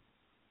Gottlieb.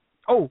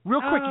 Oh,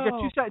 real quick.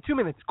 You got 2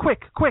 minutes.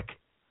 Quick.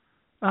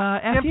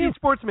 F you.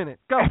 Sports Minute.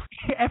 Go.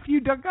 F you,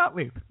 Doug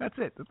Gottlieb. That's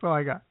it. That's all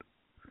I got.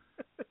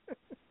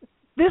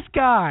 This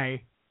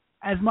guy,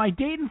 as my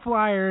Dayton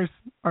Flyers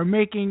are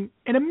making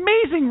an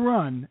amazing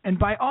run, and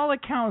by all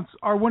accounts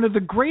are one of the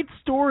great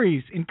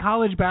stories in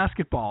college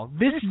basketball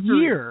this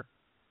year.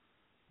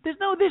 This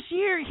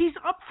year, he's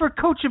up for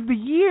Coach of the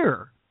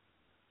Year,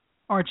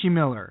 Archie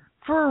Miller,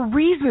 for a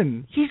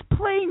reason. He's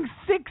playing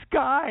 6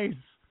 guys.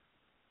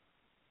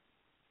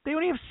 They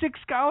only have 6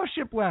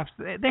 scholarship left.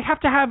 They have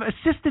to have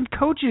assistant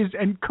coaches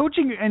and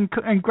coaching and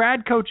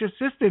grad coach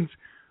assistants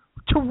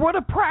to run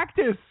a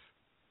practice.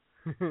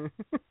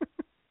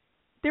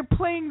 They're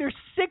playing their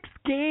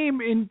 6th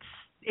game in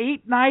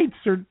 8 nights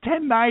or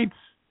 10 nights.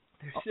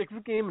 Their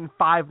 6th game in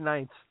 5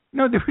 nights.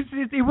 No, it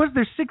was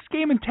their 6th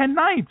game in 10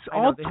 nights.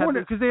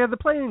 Because they had the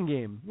playing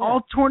game. Yeah.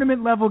 All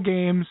tournament level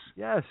games.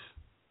 Yes.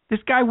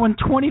 This guy won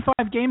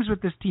 25 games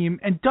with this team,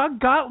 and Doug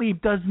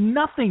Gottlieb does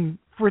nothing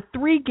for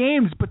 3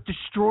 games but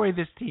destroy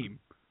this team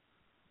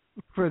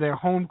for their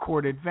home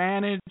court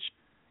advantage.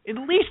 At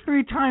least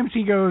 3 times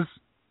he goes,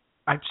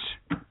 I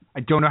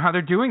don't know how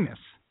they're doing this.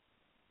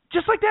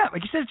 Just like that.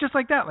 Like he says, just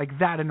like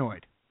that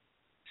annoyed.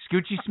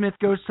 Scoochie Smith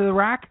goes to the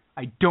rack.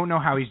 I don't know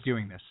how he's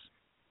doing this.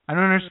 I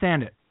don't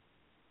understand it.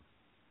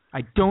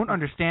 I don't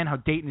understand how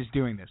Dayton is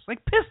doing this.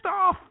 Like, pissed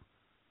off.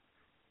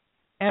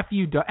 F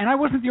you, Doug. And I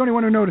wasn't the only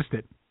one who noticed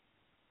it.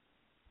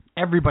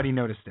 Everybody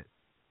noticed it.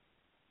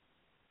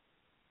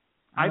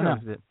 I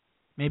noticed it.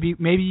 Maybe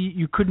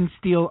you couldn't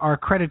steal our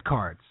credit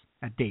cards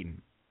at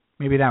Dayton.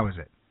 Maybe that was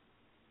it.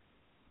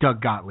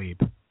 Doug Gottlieb.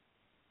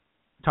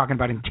 Talking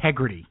about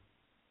integrity.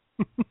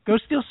 Go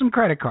steal some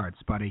credit cards,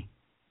 buddy.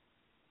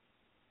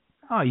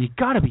 Oh, you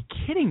got to be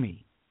kidding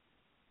me.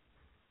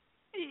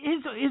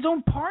 His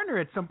own partner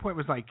at some point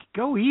was like,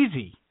 go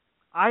easy.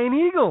 Iron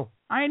Eagle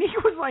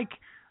was like,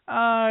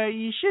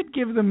 you should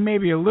give them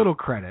maybe a little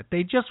credit.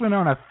 They just went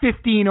on a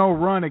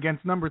 15-0 run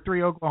against number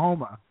 3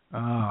 Oklahoma.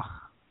 Ugh.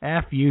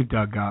 F you,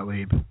 Doug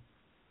Gottlieb.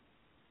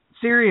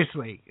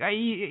 Seriously.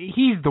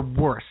 He's the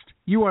worst.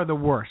 You are the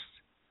worst.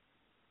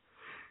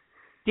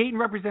 Dayton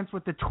represents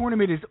what the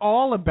tournament is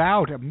all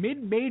about. A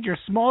mid-major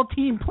small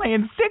team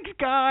playing 6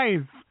 guys.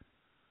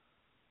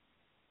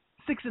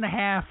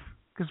 6.5,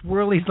 because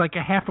Worley's like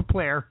a half a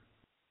player.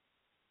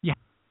 Yeah.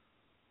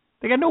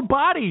 They got no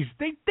bodies.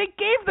 They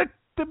gave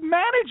the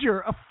manager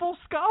a full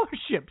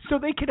scholarship so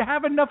they could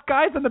have enough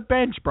guys on the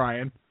bench,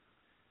 Brian.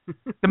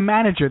 The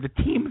manager,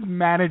 the team's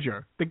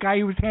manager, the guy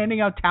who was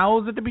handing out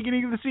towels at the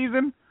beginning of the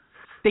season,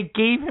 they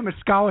gave him a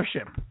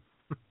scholarship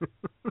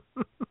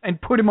and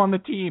put him on the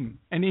team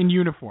and in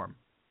uniform.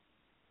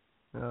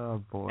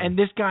 Oh, boy. And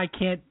this guy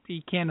can't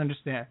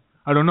understand.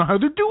 I don't know how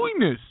they're doing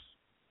this.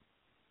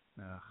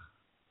 Ugh.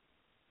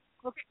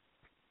 Okay.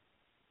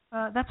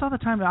 That's all the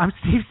time. I'm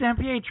Steve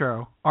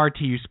Sampietro,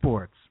 RTU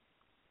Sports.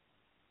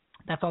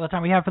 That's all the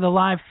time we have for the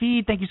live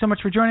feed. Thank you so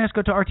much for joining us.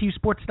 Go to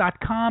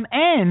rtusports.com,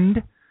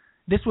 and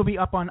this will be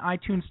up on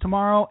iTunes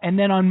tomorrow, and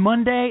then on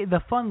Monday,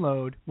 the Fun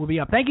Load will be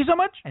up. Thank you so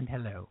much, and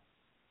hello.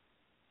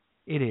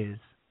 It is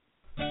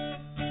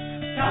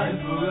time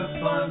for a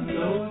fun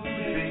load,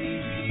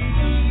 baby.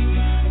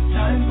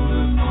 Time for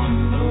a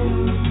fun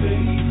load,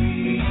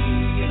 baby.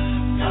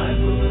 Time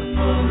for a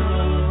fun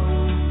load.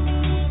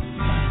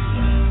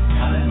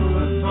 Time for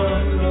a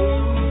fun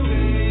load,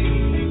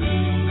 baby.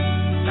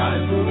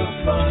 Time for a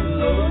fun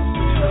load.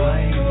 Time for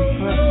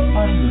a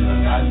fun load.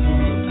 Time for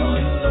a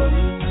fun load,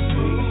 baby.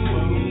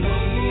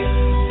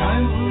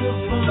 Time for a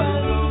fun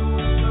load.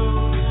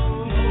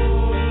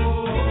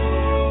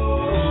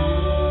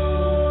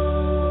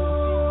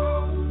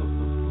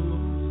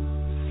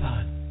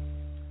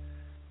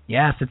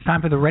 Yes, it's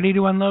time for the Ready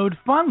to Unload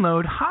Fun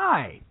Load.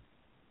 Hi.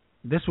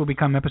 This will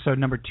become episode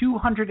number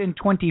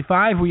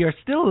 225. We are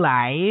still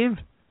live.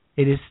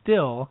 It is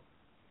still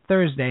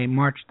Thursday,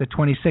 March the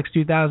 26th,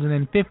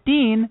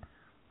 2015.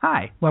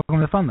 Hi, welcome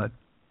to the Fun Load.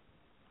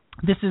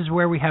 This is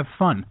where we have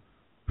fun.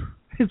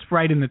 It's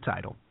right in the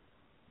title.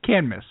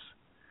 Can't miss.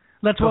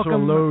 Let's welcome...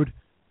 Also a load.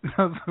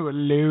 Also a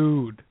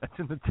load. That's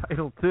in the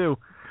title, too.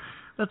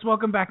 Let's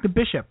welcome back the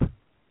Bishop.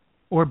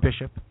 Or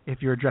Bishop,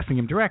 if you're addressing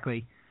him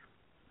directly.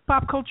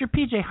 Pop Culture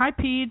PJ. Hi,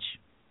 Peach.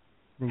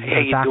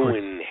 Hey, how you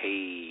doing?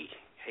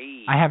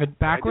 Hey. I have it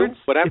backwards.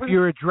 If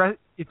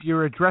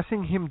you're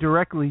addressing him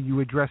directly, you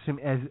address him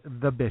as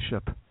the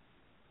Bishop.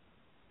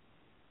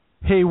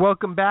 Hey,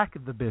 welcome back,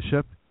 the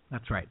Bishop.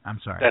 That's right. I'm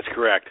sorry. That's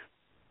correct.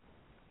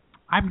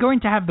 I'm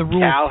going to have the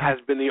rules. Cal has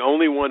been the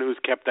only one who's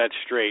kept that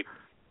straight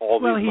all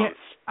these months.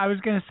 I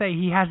was going to say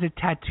he has it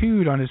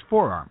tattooed on his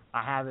forearm.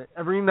 I have it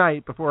every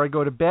night before I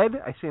go to bed.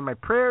 I say my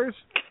prayers.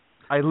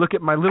 I look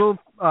at my little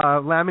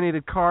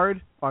laminated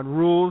card on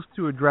rules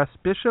to address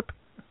Bishop.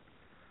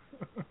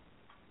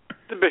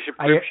 The Bishop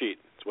Crib Sheet.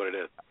 That's what it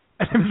is.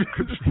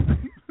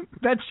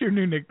 That's your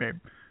new nickname.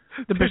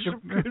 The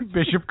Bishop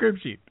Crib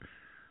Sheet.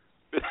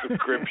 Bishop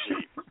Crib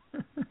Sheet.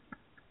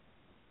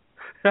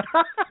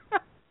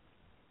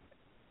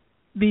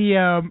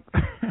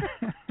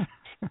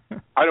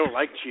 I don't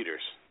like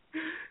cheaters.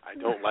 I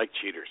don't like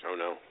cheaters. Oh,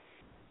 no.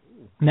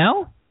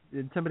 No?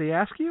 Did somebody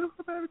ask you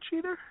about a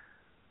cheater?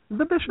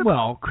 The Bishop?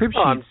 Well, crib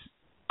sheets.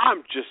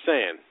 I'm just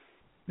saying.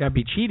 That'd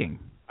be cheating.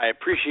 I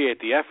appreciate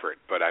the effort,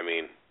 but I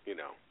mean,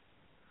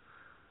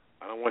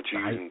 I don't want you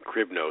using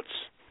crib notes.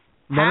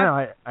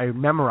 No, I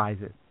memorize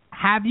it.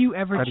 Have you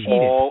ever cheated?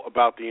 All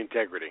about the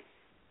integrity.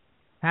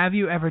 Have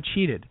you ever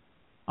cheated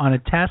on a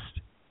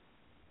test,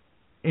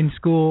 in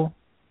school?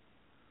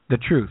 The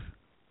truth.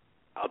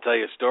 I'll tell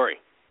you a story.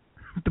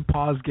 The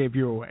pause gave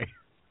you away.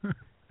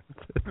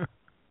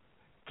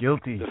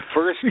 Guilty. The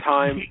first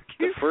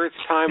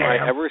time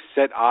I ever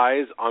set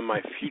eyes on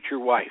my future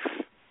wife.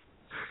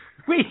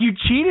 Wait, you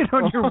cheated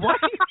on your wife?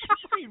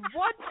 Wait,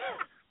 what?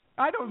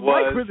 I don't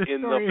like where the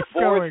story is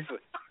going.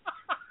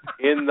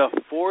 In the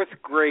fourth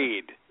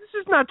grade.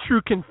 This is not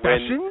true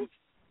confession.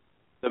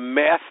 The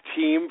math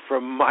team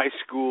from my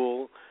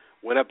school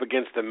went up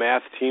against the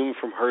math team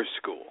from her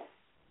school.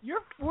 Your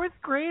fourth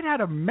grade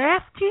had a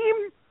math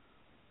team?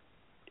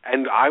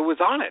 And I was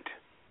on it.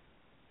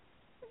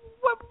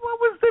 What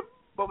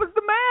was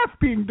the math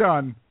being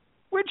done?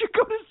 Where'd you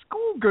go to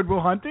school,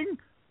 Goodwill Hunting?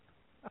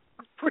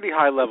 Pretty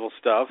high level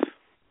stuff.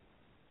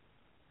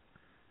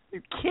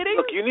 You kidding?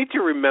 Look, you need to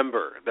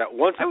remember that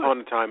once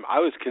upon a time I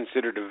was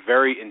considered a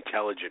very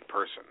intelligent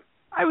person.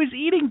 I was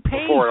eating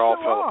pain before it all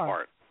fell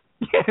apart.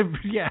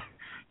 Yeah.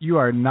 You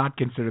are not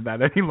considered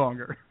that any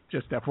longer.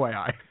 Just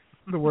FYI.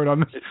 The word on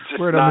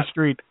the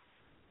street.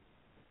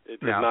 It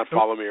does not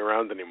follow me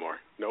around anymore.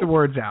 Nope. The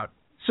word's out.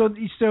 So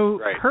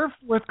right. Her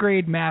fourth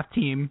grade math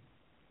team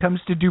comes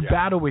to do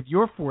battle with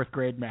your fourth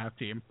grade math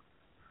team.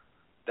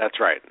 That's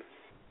right.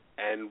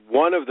 And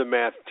one of the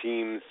math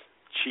teams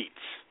cheats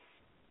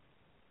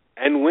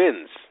and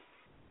wins.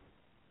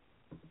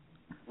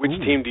 Which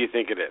team do you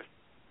think it is?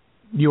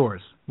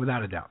 Yours,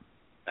 without a doubt.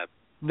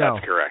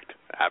 That's correct.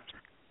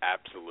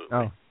 Absolutely.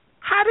 Oh.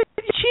 How did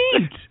you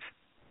cheat?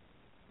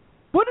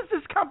 What does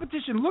this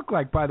competition look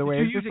like, by the way?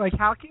 Did you use a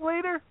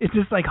calculator? Is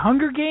this like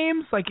Hunger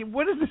Games? Like,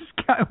 what does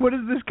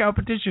this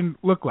competition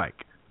look like?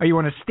 Are you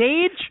on a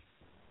stage?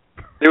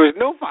 There was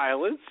no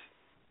violence.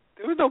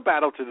 There was no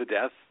battle to the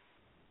death.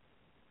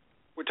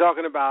 We're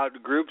talking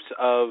about groups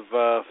of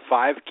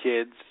 5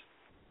 kids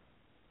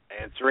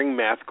answering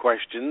math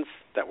questions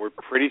that were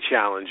pretty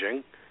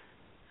challenging.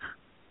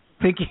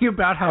 Thinking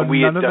about how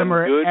none of them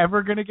are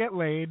ever going to get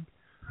laid.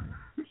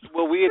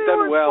 Well, we had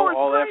done well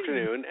all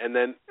afternoon, and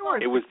then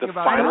it was the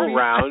final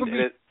round.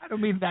 I don't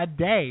mean that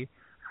day.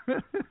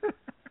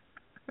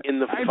 In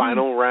the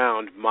final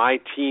round, my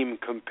team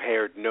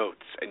compared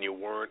notes, and you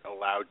weren't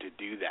allowed to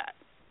do that.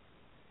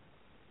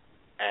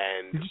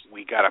 And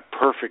we got a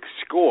perfect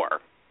score.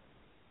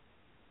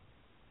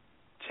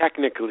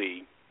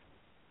 Technically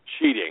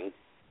cheating.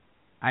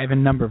 I have a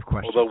number of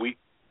questions. Although we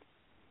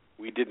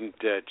didn't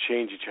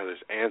change each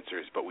other's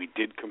answers, but we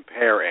did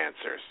compare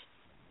answers.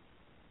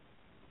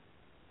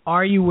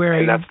 Are you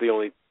wearing... And that's the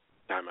only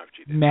time I've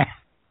cheated.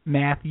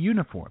 Math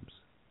uniforms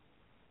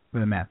for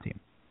the math team?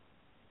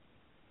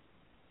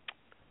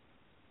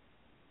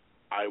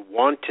 I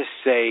want to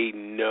say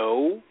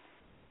no,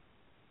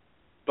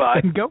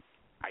 but then go.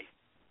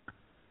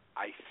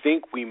 I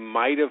think we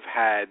might have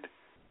had,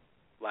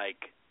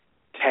 like,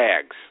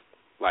 tags,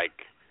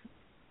 like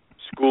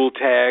school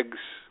tags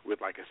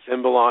with, like, a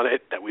symbol on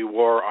it that we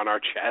wore on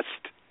our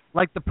chest.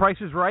 Like the Price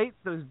is Right?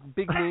 Those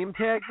big name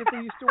tags that they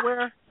used to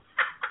wear?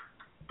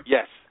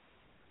 Yes.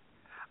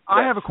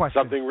 I have a question.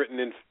 Something written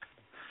in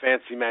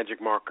fancy magic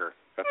marker.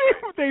 That's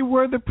right. They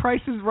were the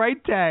Price is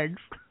Right tags.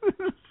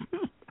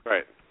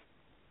 Right.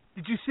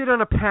 Did you sit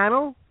on a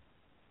panel?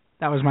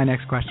 That was my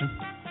next question.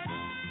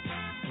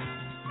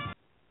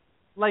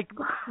 Like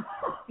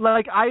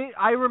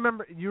I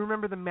remember. You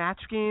remember the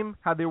match game?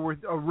 How there were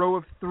a row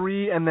of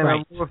 3 and then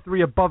a row of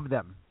 3 above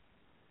them.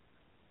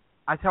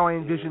 That's how I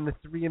envision the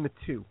 3 and the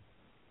 2.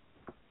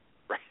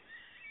 Right.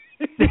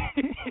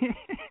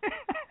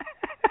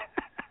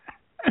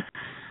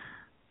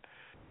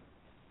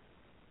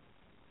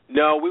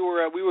 No, we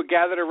were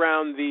gathered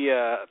around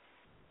the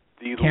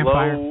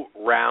Campfire. low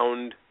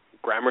round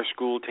grammar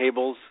school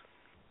tables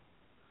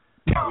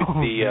with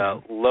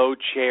the low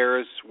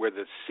chairs where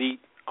the seat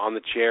on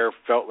the chair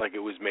felt like it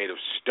was made of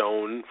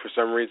stone for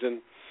some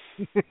reason.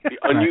 The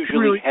unusually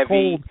really heavy,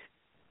 cold.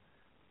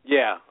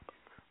 Yeah,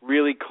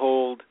 really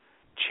cold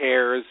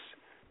chairs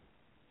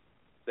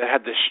that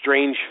had the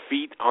strange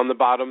feet on the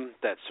bottom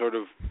that sort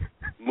of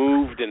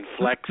moved and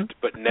flexed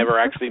but never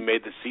actually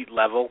made the seat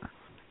level.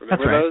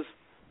 Remember That's right. those?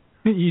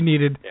 You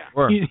needed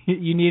Yeah.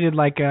 you needed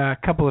like a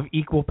couple of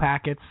equal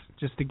packets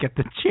just to get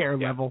the chair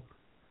level.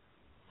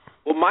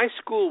 Well, my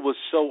school was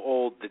so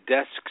old, the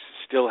desks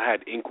still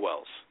had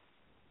inkwells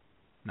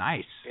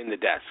Nice. in the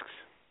desks.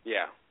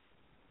 Yeah.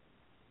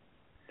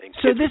 And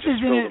So kids this would just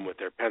is fill in them with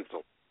their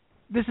pencil.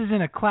 This is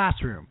in a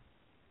classroom.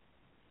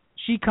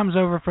 She comes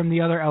over from the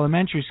other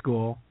elementary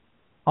school,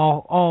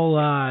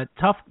 all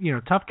tough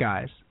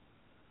guys.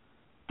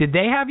 Did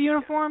they have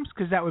uniforms?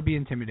 Because that would be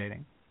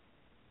intimidating.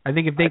 I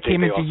think if they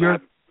came into your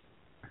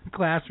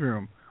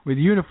classroom with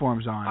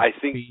uniforms on, I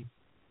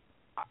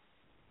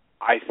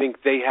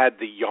think they had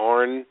the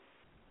yarn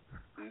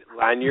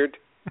lanyard.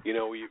 You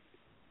know, you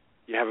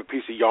have a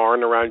piece of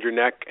yarn around your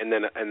neck, and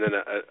then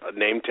a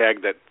name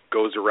tag that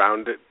goes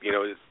around it. You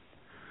know,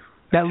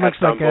 that looks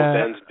like both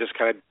ends, just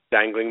kind of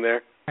dangling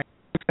there.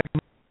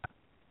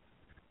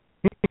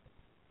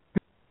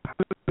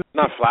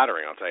 Not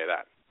flattering, I'll tell you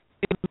that.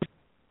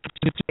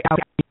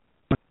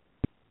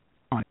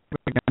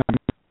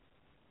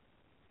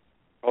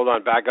 Hold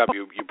on, back up.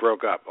 You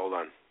broke up. Hold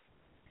on.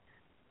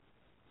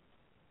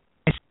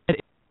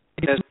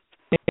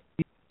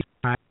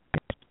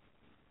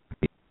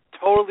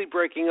 Totally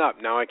breaking up.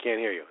 Now I can't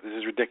hear you. This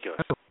is ridiculous.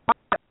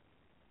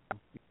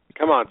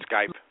 Come on,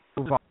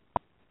 Skype.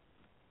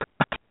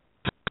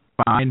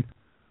 Fine.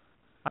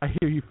 I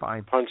hear you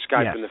fine. Punch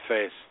Skype in the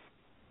face.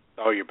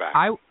 Oh, you're back.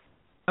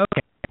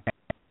 Okay.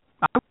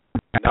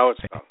 No,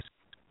 it's not.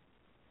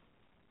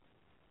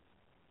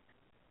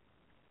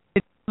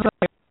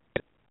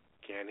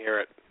 Can't hear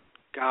it.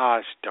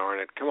 Gosh darn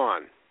it. Come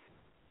on.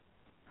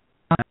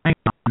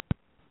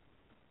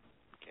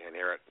 Can't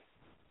hear it.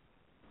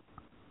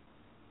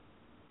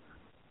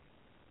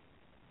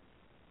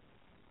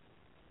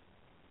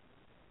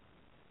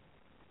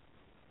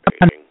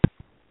 Waiting.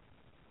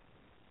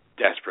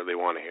 Desperately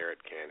want to hear it.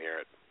 Can't hear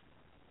it.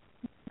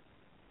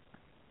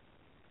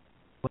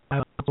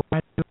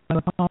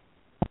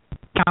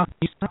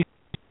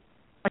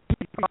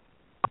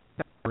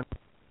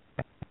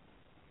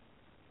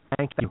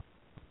 Thank you.